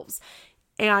themselves.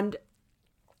 And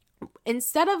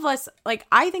instead of us, like,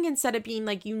 I think instead of being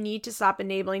like, you need to stop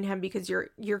enabling him because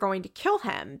you're going to kill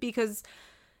him, because,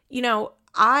 you know,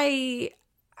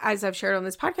 as I've shared on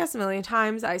this podcast a million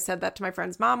times, I said that to my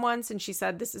friend's mom once, and she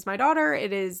said, this is my daughter.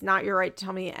 It is not your right to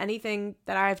tell me anything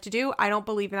that I have to do. I don't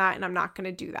believe in that, and I'm not going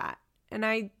to do that. And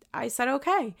I said,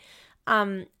 okay.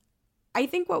 I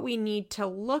think what we need to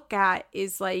look at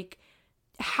is like,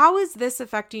 how is this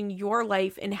affecting your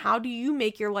life, and how do you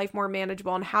make your life more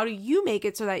manageable, and how do you make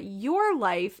it so that your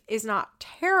life is not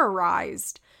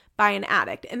terrorized by an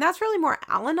addict? And that's really more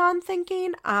Al-Anon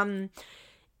thinking.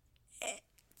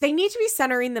 They need to be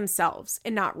centering themselves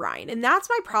and not Ryan. And that's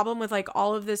my problem with like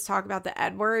all of this talk about the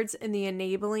Edwards and the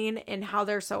enabling and how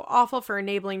they're so awful for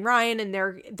enabling Ryan, and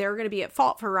they're going to be at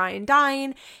fault for Ryan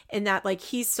dying, and that like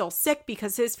he's still sick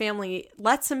because his family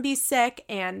lets him be sick,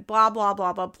 and blah, blah,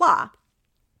 blah, blah, blah.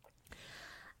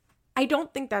 I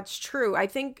don't think that's true. I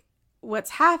think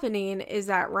what's happening is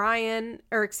that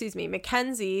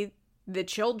Mackenzie, the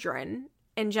children,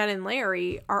 and Jen and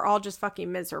Larry are all just fucking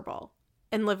miserable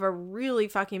and live a really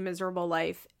fucking miserable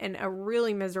life and a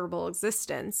really miserable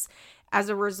existence as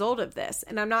a result of this.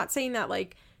 And I'm not saying that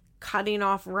like cutting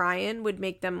off Ryan would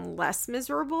make them less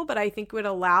miserable, but I think it would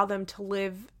allow them to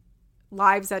live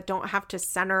lives that don't have to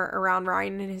center around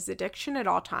Ryan and his addiction at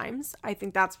all times. I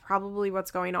think that's probably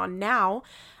what's going on now.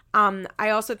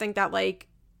 I also think that like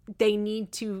they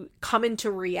need to come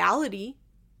into reality.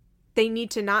 They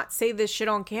need to not say this shit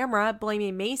on camera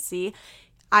blaming Macy.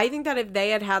 I think that if they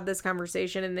had this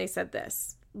conversation and they said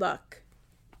this, look,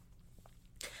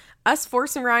 us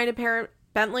forcing Ryan to parent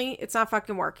Bentley, it's not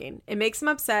fucking working. It makes him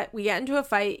upset. We get into a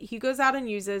fight. He goes out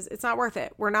and uses. It's not worth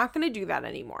it. We're not going to do that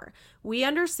anymore. We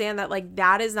understand that like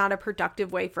that is not a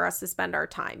productive way for us to spend our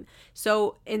time.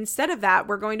 So instead of that,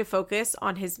 we're going to focus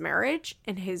on his marriage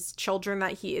and his children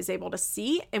that he is able to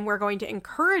see. And we're going to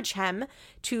encourage him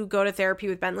to go to therapy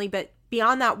with Bentley. But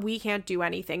beyond that, we can't do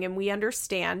anything. And we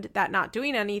understand that not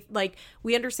doing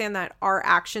we understand that our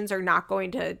actions are not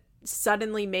going to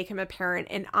suddenly make him a parent.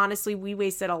 And honestly, we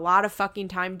wasted a lot of fucking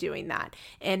time doing that.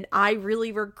 And I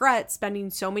really regret spending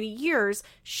so many years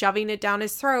shoving it down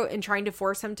his throat and trying to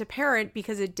force him to parent,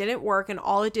 because it didn't work. And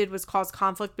all it did was cause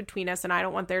conflict between us. And I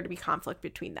don't want there to be conflict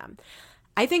between them.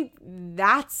 I think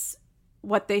that's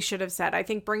what they should have said. I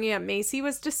think bringing up Macy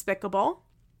was despicable.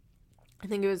 I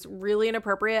think it was really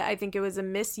inappropriate. I think it was a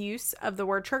misuse of the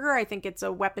word trigger. I think it's a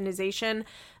weaponization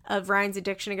of Ryan's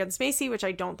addiction against Macy, which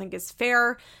I don't think is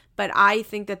fair. But I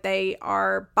think that they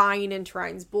are buying into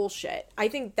Ryan's bullshit. I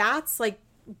think that's like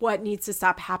what needs to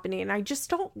stop happening. And I just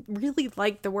don't really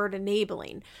like the word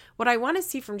enabling. What I want to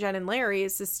see from Jen and Larry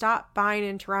is to stop buying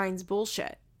into Ryan's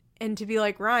bullshit. And to be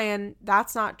like, Ryan,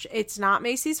 it's not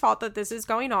Macy's fault that this is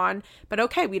going on. But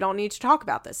okay, we don't need to talk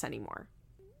about this anymore.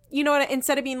 You know what?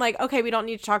 Instead of being like, okay, we don't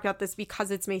need to talk about this because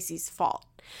it's Macy's fault.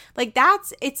 Like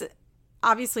it's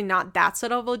obviously not that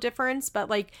subtle of a difference, but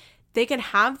like they can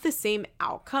have the same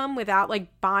outcome without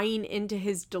like buying into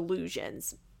his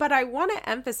delusions. But I want to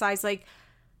emphasize, like,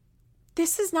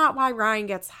 this is not why Ryan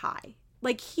gets high.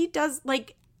 Like he does,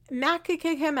 like Matt could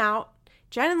kick him out.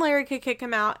 Jen and Larry could kick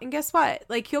him out. And guess what?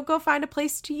 Like he'll go find a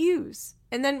place to use.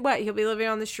 And then what? He'll be living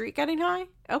on the street getting high?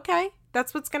 Okay.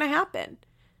 That's what's going to happen.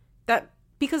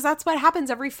 Because that's what happens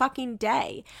every fucking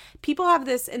day. People have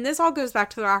this, and this all goes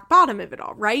back to the rock bottom of it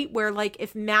all, right? Where like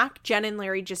if Mac, Jen, and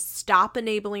Larry just stop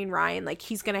enabling Ryan, like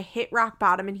he's going to hit rock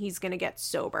bottom and he's going to get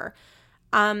sober.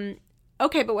 Okay,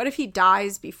 but what if he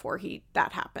dies before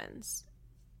that happens?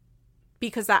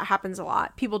 Because that happens a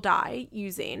lot. People die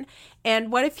using.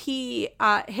 And what if he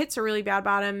hits a really bad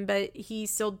bottom, but he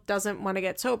still doesn't want to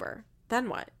get sober? Then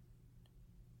what?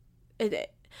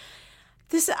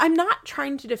 I'm not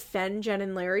trying to defend Jen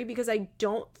and Larry because I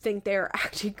don't think they're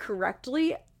acting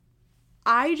correctly.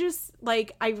 I just,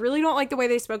 I really don't like the way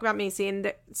they spoke about Macy,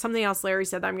 and something else Larry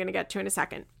said that I'm going to get to in a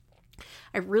second.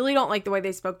 I really don't like the way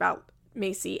they spoke about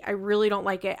Macy. I really don't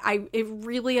like it. It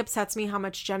really upsets me how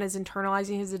much Jen is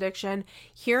internalizing his addiction.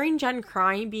 Hearing Jen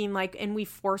crying, being like, and we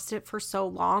forced it for so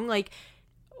long, like,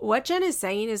 what Jen is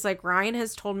saying is like, Ryan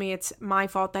has told me it's my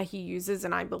fault that he uses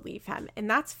and I believe him. And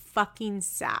that's fucking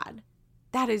sad.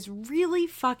 That is really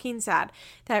fucking sad.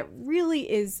 That really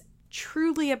is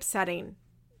truly upsetting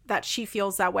that she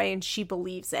feels that way and she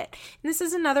believes it. And this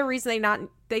is another reason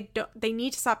they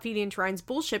need to stop feeding into Ryan's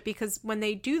bullshit, because when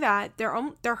they do that,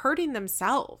 they're hurting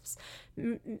themselves.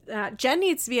 Jen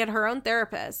needs to be at her own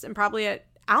therapist and probably at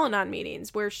Al-Anon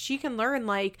meetings where she can learn,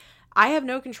 like, I have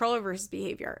no control over his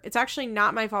behavior. It's actually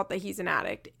not my fault that he's an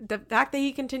addict. The fact that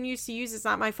he continues to use is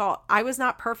not my fault. I was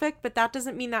not perfect, but that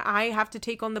doesn't mean that I have to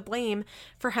take on the blame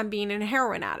for him being a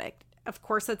heroin addict. Of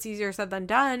course, that's easier said than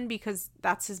done because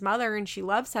that's his mother and she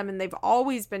loves him and they've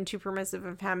always been too permissive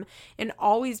of him and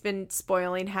always been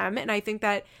spoiling him. And I think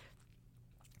that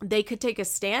they could take a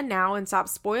stand now and stop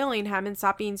spoiling him and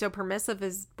stop being so permissive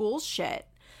is bullshit.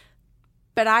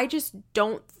 But I just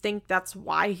don't think that's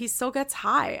why he still gets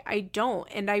high. I don't.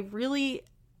 And I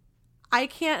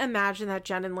can't imagine that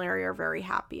Jen and Larry are very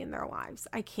happy in their lives.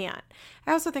 I can't.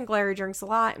 I also think Larry drinks a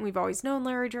lot, and we've always known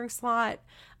Larry drinks a lot.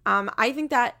 I think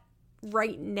that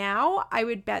right now, I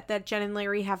would bet that Jen and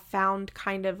Larry have found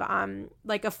kind of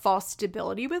like a false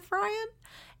stability with Ryan.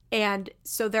 And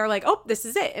so they're like, oh, this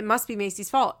is it. It must be Macy's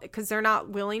fault, because they're not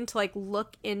willing to like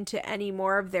look into any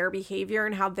more of their behavior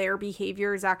and how their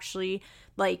behavior is actually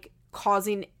like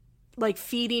causing, like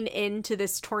feeding into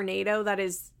this tornado that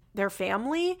is their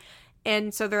family.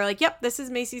 And so they're like, yep, this is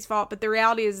Macy's fault. But the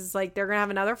reality is like they're going to have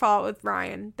another fallout with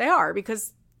Ryan. They are,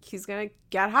 because he's going to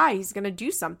get high. He's going to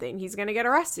do something. He's going to get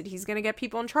arrested. He's going to get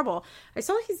people in trouble. I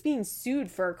saw he's being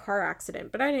sued for a car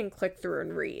accident, but I didn't click through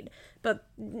and read. But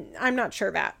I'm not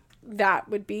sure that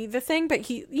would be the thing. But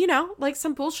he, you know, like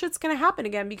some bullshit's going to happen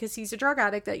again because he's a drug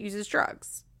addict that uses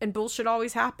drugs. And bullshit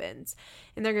always happens.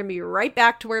 And they're going to be right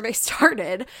back to where they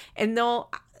started. And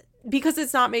because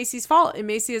it's not Macy's fault. And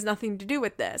Macy has nothing to do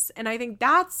with this. And I think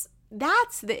that's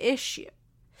the issue.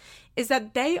 Is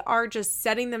that they are just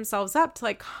setting themselves up to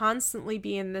like constantly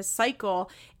be in this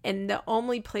cycle. And the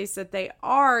only place that they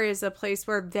are is a place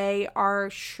where they are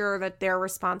sure that they're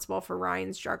responsible for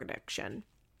Ryan's drug addiction.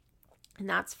 And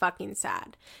that's fucking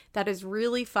sad. That is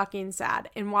really fucking sad.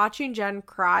 And watching Jen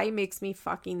cry makes me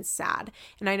fucking sad.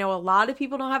 And I know a lot of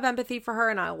people don't have empathy for her.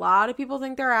 And a lot of people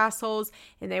think they're assholes.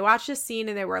 And they watch this scene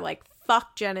and they were like,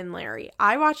 fuck Jen and Larry.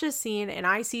 I watch this scene and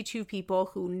I see two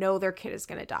people who know their kid is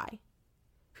going to die.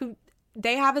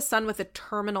 They have a son with a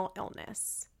terminal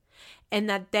illness, and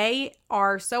that they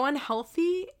are so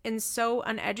unhealthy and so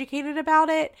uneducated about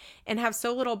it and have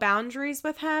so little boundaries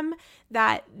with him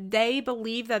that they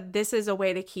believe that this is a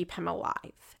way to keep him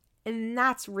alive. And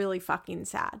that's really fucking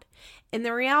sad. And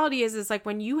the reality is like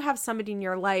when you have somebody in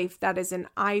your life that is an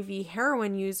IV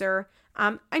heroin user,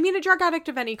 I mean a drug addict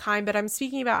of any kind, but I'm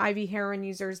speaking about IV heroin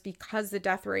users because the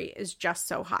death rate is just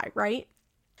so high, right?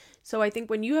 So I think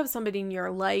when you have somebody in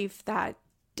your life that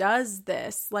does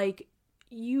this, like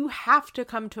you have to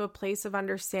come to a place of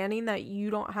understanding that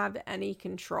you don't have any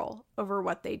control over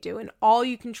what they do. And all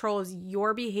you control is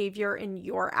your behavior and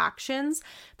your actions.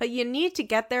 But you need to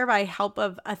get there by help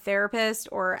of a therapist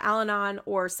or Al-Anon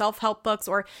or self-help books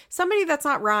or somebody that's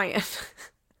not Ryan.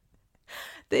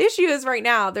 The issue is right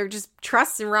now, they're just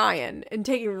trusting Ryan and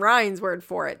taking Ryan's word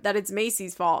for it, that it's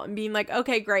Macy's fault and being like,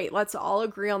 okay, great, let's all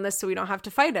agree on this so we don't have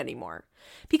to fight anymore.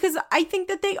 Because I think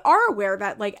that they are aware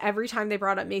that like every time they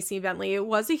brought up Macy Bentley, it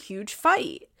was a huge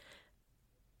fight.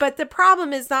 But the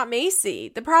problem is not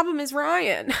Macy. The problem is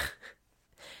Ryan.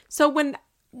 So when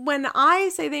I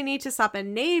say they need to stop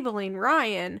enabling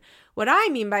Ryan, what I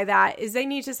mean by that is they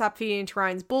need to stop feeding into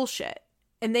Ryan's bullshit.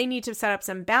 And they need to set up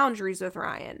some boundaries with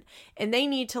Ryan. And they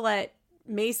need to let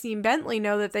Macy and Bentley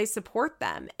know that they support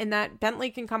them. And that Bentley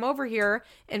can come over here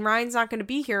and Ryan's not going to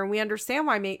be here. And we understand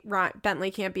why Bentley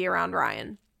can't be around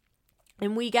Ryan.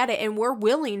 And we get it. And we're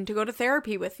willing to go to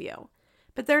therapy with you.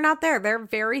 But they're not there. They're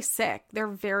very sick. They're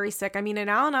very sick. I mean, in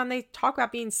Al-Anon, they talk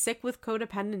about being sick with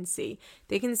codependency.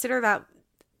 They consider that,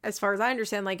 as far as I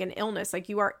understand, like an illness, like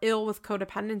you are ill with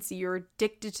codependency, you're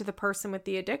addicted to the person with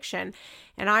the addiction.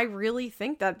 And I really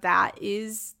think that that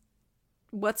is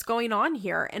what's going on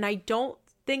here. And I don't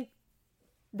think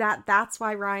that that's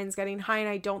why Ryan's getting high. And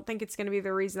I don't think it's going to be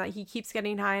the reason that he keeps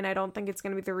getting high. And I don't think it's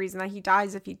going to be the reason that he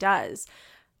dies if he does.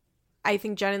 I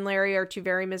think Jen and Larry are two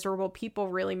very miserable people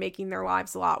really making their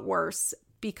lives a lot worse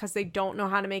because they don't know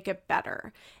how to make it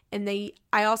better. And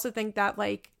I also think that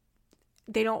like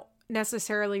they don't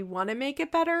necessarily want to make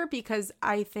it better because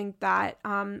I think that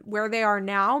where they are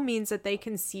now means that they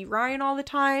can see Ryan all the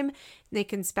time, and they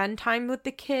can spend time with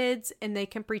the kids, and they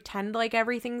can pretend like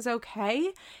everything's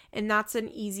okay, and that's an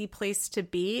easy place to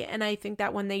be. And I think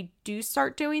that when they do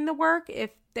start doing the work,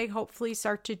 if they hopefully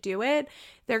start to do it,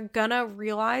 they're gonna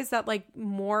realize that like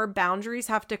more boundaries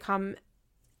have to come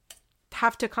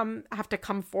have to come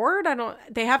forward.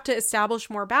 They have to establish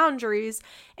more boundaries.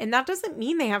 And that doesn't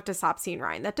mean they have to stop seeing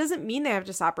Ryan. That doesn't mean they have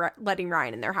to stop letting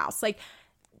Ryan in their house. Like,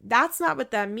 that's not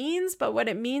what that means. But what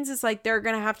it means is like, they're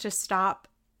going to have to stop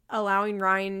allowing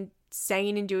Ryan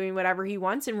saying and doing whatever he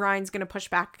wants. And Ryan's going to push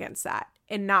back against that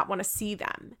and not want to see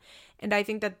them. And I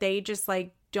think that they just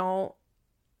like don't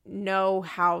know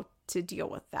how to deal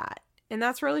with that. And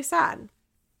that's really sad.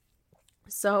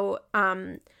 So,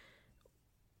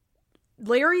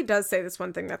 Larry does say this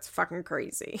one thing that's fucking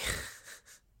crazy.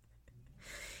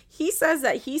 He says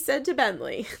that he said to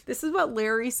Bentley, this is what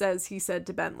Larry says he said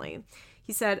to Bentley.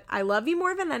 He said, "I love you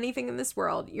more than anything in this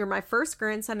world. You're my first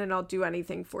grandson and I'll do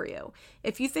anything for you.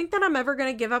 If you think that I'm ever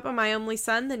going to give up on my only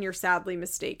son, then you're sadly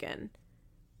mistaken."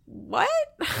 What?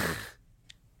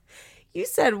 You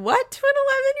said what to an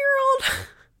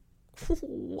 11-year-old?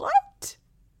 What?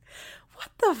 What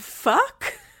the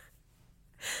fuck?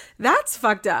 That's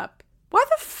fucked up. Why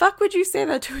the fuck would you say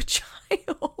that to a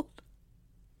child?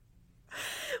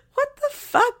 What the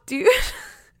fuck, dude?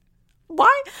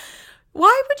 Why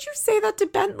would you say that to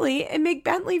Bentley and make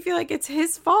Bentley feel like it's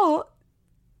his fault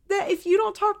that if you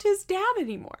don't talk to his dad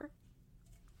anymore?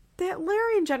 That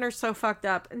Larry and Jen are so fucked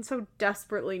up and so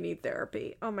desperately need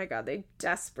therapy. Oh my God, they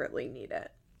desperately need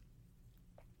it.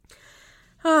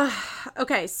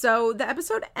 Okay, so the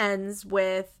episode ends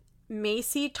with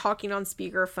Macy talking on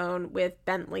speakerphone with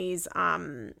Bentley's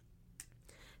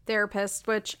therapist,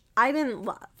 which I didn't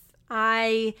love.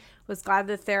 I was glad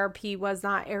the therapy was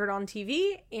not aired on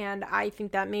TV, and I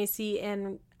think that Macy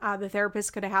and the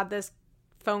therapist could have had this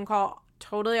phone call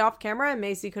totally off camera, and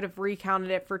Macy could have recounted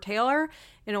it for Taylor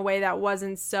in a way that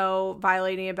wasn't so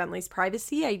violating of Bentley's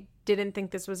privacy. I didn't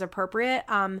think this was appropriate.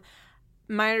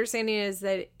 My understanding is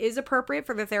that it is appropriate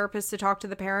for the therapist to talk to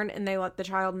the parent and they let the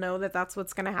child know that that's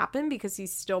what's going to happen because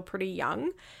he's still pretty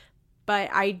young. But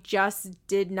I just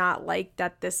did not like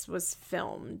that this was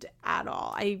filmed at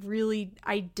all.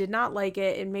 I did not like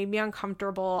it. It made me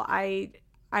uncomfortable. I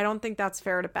don't think that's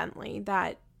fair to Bentley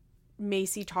that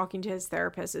Macy talking to his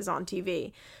therapist is on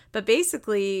TV. But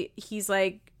basically, he's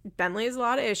like, Bentley has a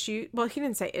lot of issues. Well, he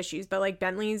didn't say issues, but like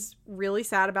Bentley's really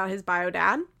sad about his bio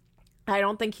dad. I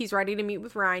don't think he's ready to meet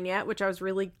with Ryan yet, which I was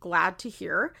really glad to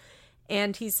hear.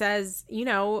 And he says, you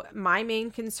know, my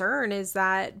main concern is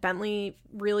that Bentley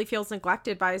really feels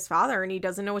neglected by his father and he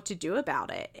doesn't know what to do about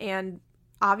it. And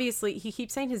obviously, he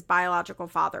keeps saying his biological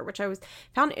father, which I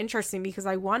found interesting because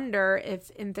I wonder if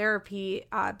in therapy,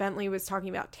 Bentley was talking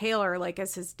about Taylor like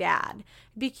as his dad.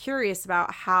 I'd be curious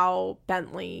about how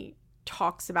Bentley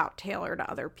talks about Taylor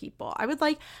to other people. I would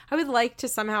like to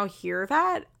somehow hear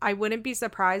that. I wouldn't be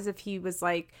surprised if he was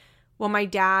like, well, my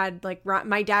dad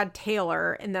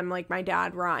Taylor, and then like my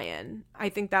dad Ryan. I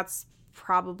think that's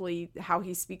probably how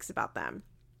he speaks about them.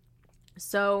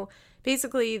 So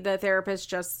basically the therapist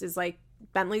just is like,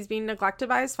 Bentley's being neglected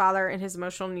by his father and his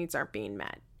emotional needs aren't being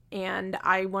met. And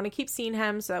I want to keep seeing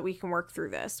him so that we can work through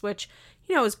this, which,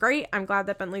 you know, is great. I'm glad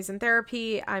that Bentley's in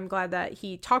therapy. I'm glad that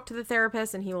he talked to the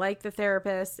therapist and he liked the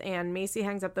therapist. And Macy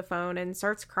hangs up the phone and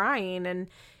starts crying. And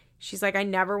she's like, I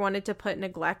never wanted to put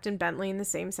neglect and Bentley in the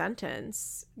same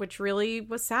sentence, which really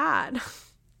was sad.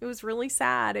 It was really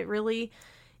sad. It really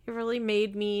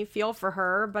made me feel for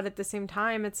her. But at the same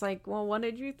time, it's like, well, what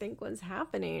did you think was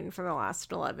happening for the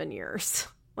last 11 years?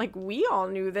 Like, we all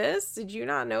knew this. Did you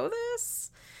not know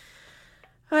this?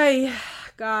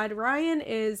 God, Ryan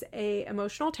is a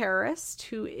emotional terrorist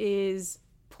who is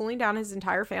pulling down his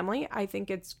entire family. I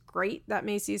think it's great that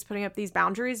Macy is putting up these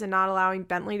boundaries and not allowing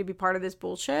Bentley to be part of this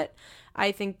bullshit.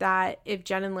 I think that if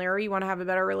Jen and Larry want to have a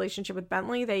better relationship with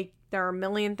Bentley, there are a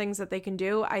million things that they can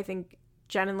do. I think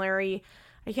Jen and Larry,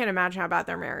 I can't imagine how bad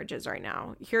their marriage is right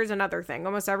now. Here's another thing.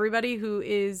 Almost everybody who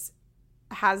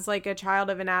has like a child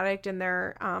of an addict and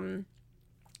they're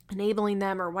enabling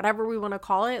them or whatever we want to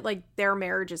call it, like their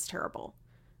marriage is terrible.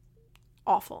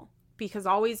 Awful. Because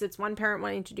always it's one parent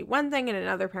wanting to do one thing and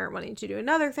another parent wanting to do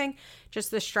another thing.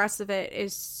 Just the stress of it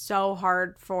is so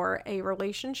hard for a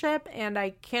relationship. And I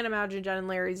can't imagine Jen and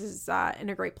Larry's is in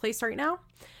a great place right now.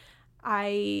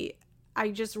 I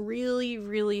just really,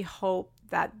 really hope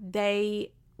that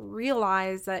they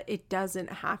realize that it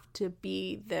doesn't have to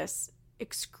be this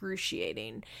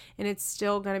excruciating, and it's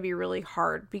still going to be really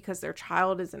hard because their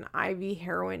child is an IV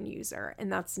heroin user,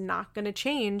 and that's not going to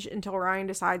change until Ryan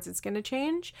decides it's going to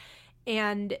change.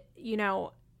 And, you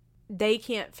know, they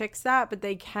can't fix that, but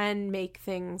they can make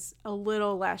things a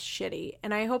little less shitty.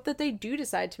 And I hope that they do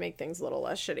decide to make things a little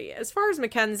less shitty. As far as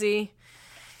Mackenzie,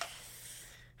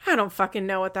 I don't fucking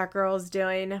know what that girl is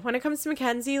doing. When it comes to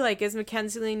Mackenzie, like, is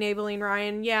Mackenzie enabling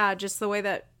Ryan? Yeah, just the way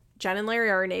that Jen and Larry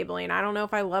are enabling. I don't know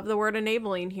if I love the word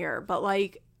enabling here, but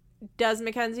like, does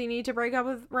Mackenzie need to break up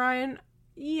with Ryan?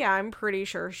 Yeah, I'm pretty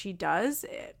sure she does.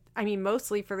 I mean,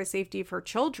 mostly for the safety of her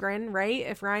children, right?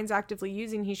 If Ryan's actively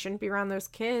using, he shouldn't be around those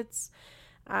kids.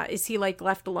 Is he like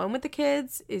left alone with the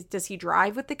kids? Does he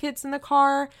drive with the kids in the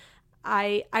car?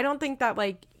 I don't think that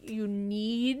like you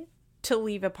need to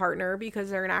leave a partner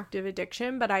because they're an active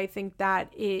addiction, but I think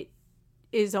that it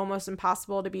is almost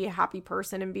impossible to be a happy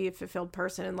person and be a fulfilled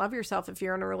person and love yourself if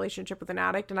you're in a relationship with an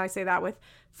addict. And I say that with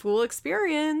full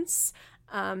experience.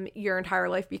 Your entire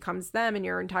life becomes them, and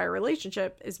your entire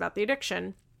relationship is about the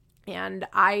addiction. And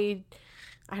I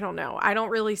don't know. I don't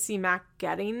really see Mac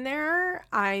getting there.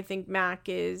 I think Mac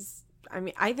is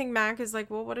like,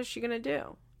 well, what is she going to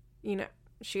do? You know,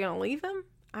 is she going to leave him?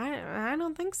 I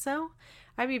don't think so.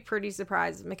 I'd be pretty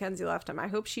surprised if Mackenzie left him. I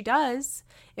hope she does.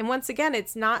 And once again,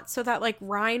 it's not so that like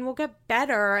Ryan will get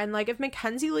better. And like if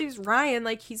Mackenzie leaves Ryan,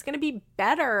 like he's going to be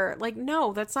better. Like,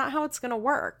 no, that's not how it's going to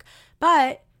work.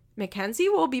 But Mackenzie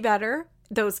will be better.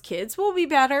 Those kids will be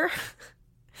better.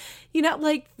 You know,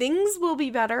 like things will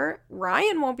be better.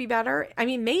 Ryan won't be better. I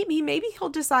mean, maybe he'll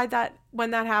decide that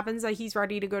when that happens that he's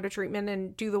ready to go to treatment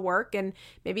and do the work and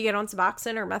maybe get on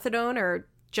Suboxone or methadone or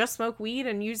just smoke weed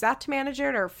and use that to manage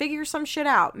it or figure some shit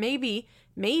out. Maybe,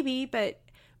 but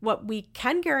what we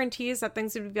can guarantee is that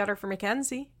things would be better for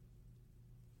Mackenzie.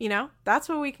 You know, that's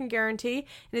what we can guarantee.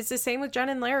 And it's the same with Jen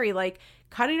and Larry. Like,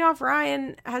 cutting off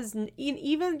Ryan has,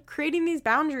 even creating these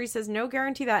boundaries has no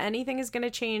guarantee that anything is going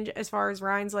to change as far as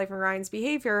Ryan's life and Ryan's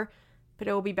behavior, but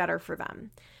it will be better for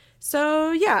them.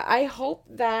 So, yeah, I hope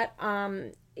that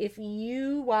if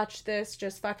you watch this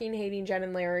just fucking hating Jen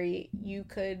and Larry, you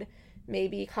could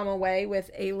maybe come away with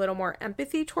a little more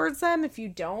empathy towards them. If you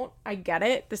don't, I get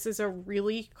it. This is a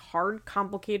really hard,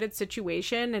 complicated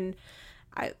situation, and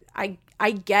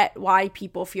I get why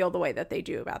people feel the way that they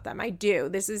do about them. I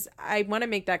do. I want to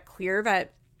make that clear,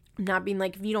 that I'm not being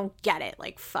like, if you don't get it,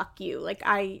 like, fuck you. Like,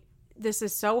 this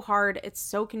is so hard. It's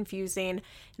so confusing.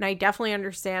 And I definitely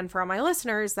understand for all my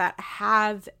listeners that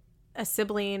have a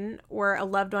sibling or a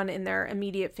loved one in their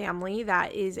immediate family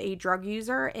that is a drug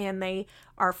user, and they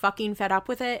are fucking fed up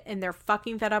with it, and they're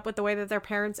fucking fed up with the way that their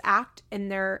parents act and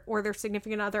their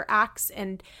significant other acts,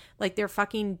 and like they're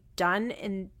fucking done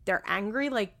and they're angry.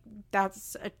 Like,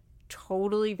 that's a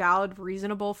totally valid,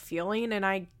 reasonable feeling, and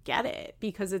I get it,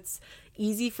 because it's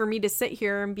easy for me to sit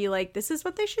here and be like, this is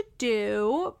what they should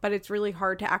do, but it's really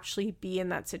hard to actually be in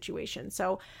that situation.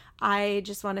 So I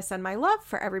just want to send my love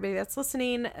for everybody that's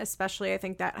listening, especially I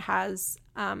think that has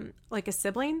like a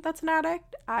sibling that's an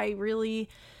addict. I really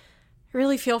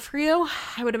feel for you.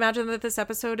 I would imagine that this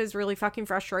episode is really fucking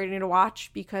frustrating to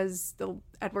watch, because the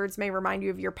Edwards may remind you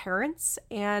of your parents,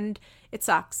 and it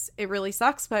sucks. It really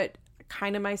sucks, but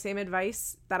kind of my same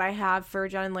advice that I have for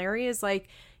Jen and Larry is like,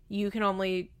 you can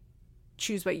only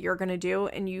choose what you're going to do,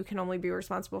 and you can only be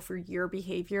responsible for your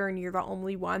behavior, and you're the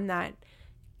only one that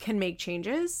can make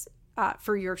changes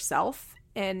for yourself,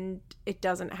 and it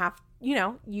doesn't have,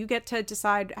 you get to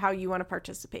decide how you want to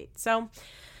participate. So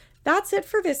that's it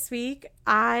for this week.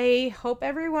 I hope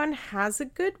everyone has a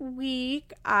good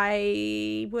week.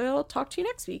 I will talk to you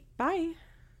next week. Bye.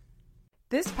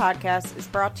 This podcast is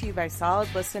brought to you by Solid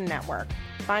Listen Network.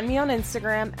 Find me on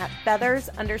Instagram at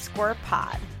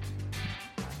feathers_pod.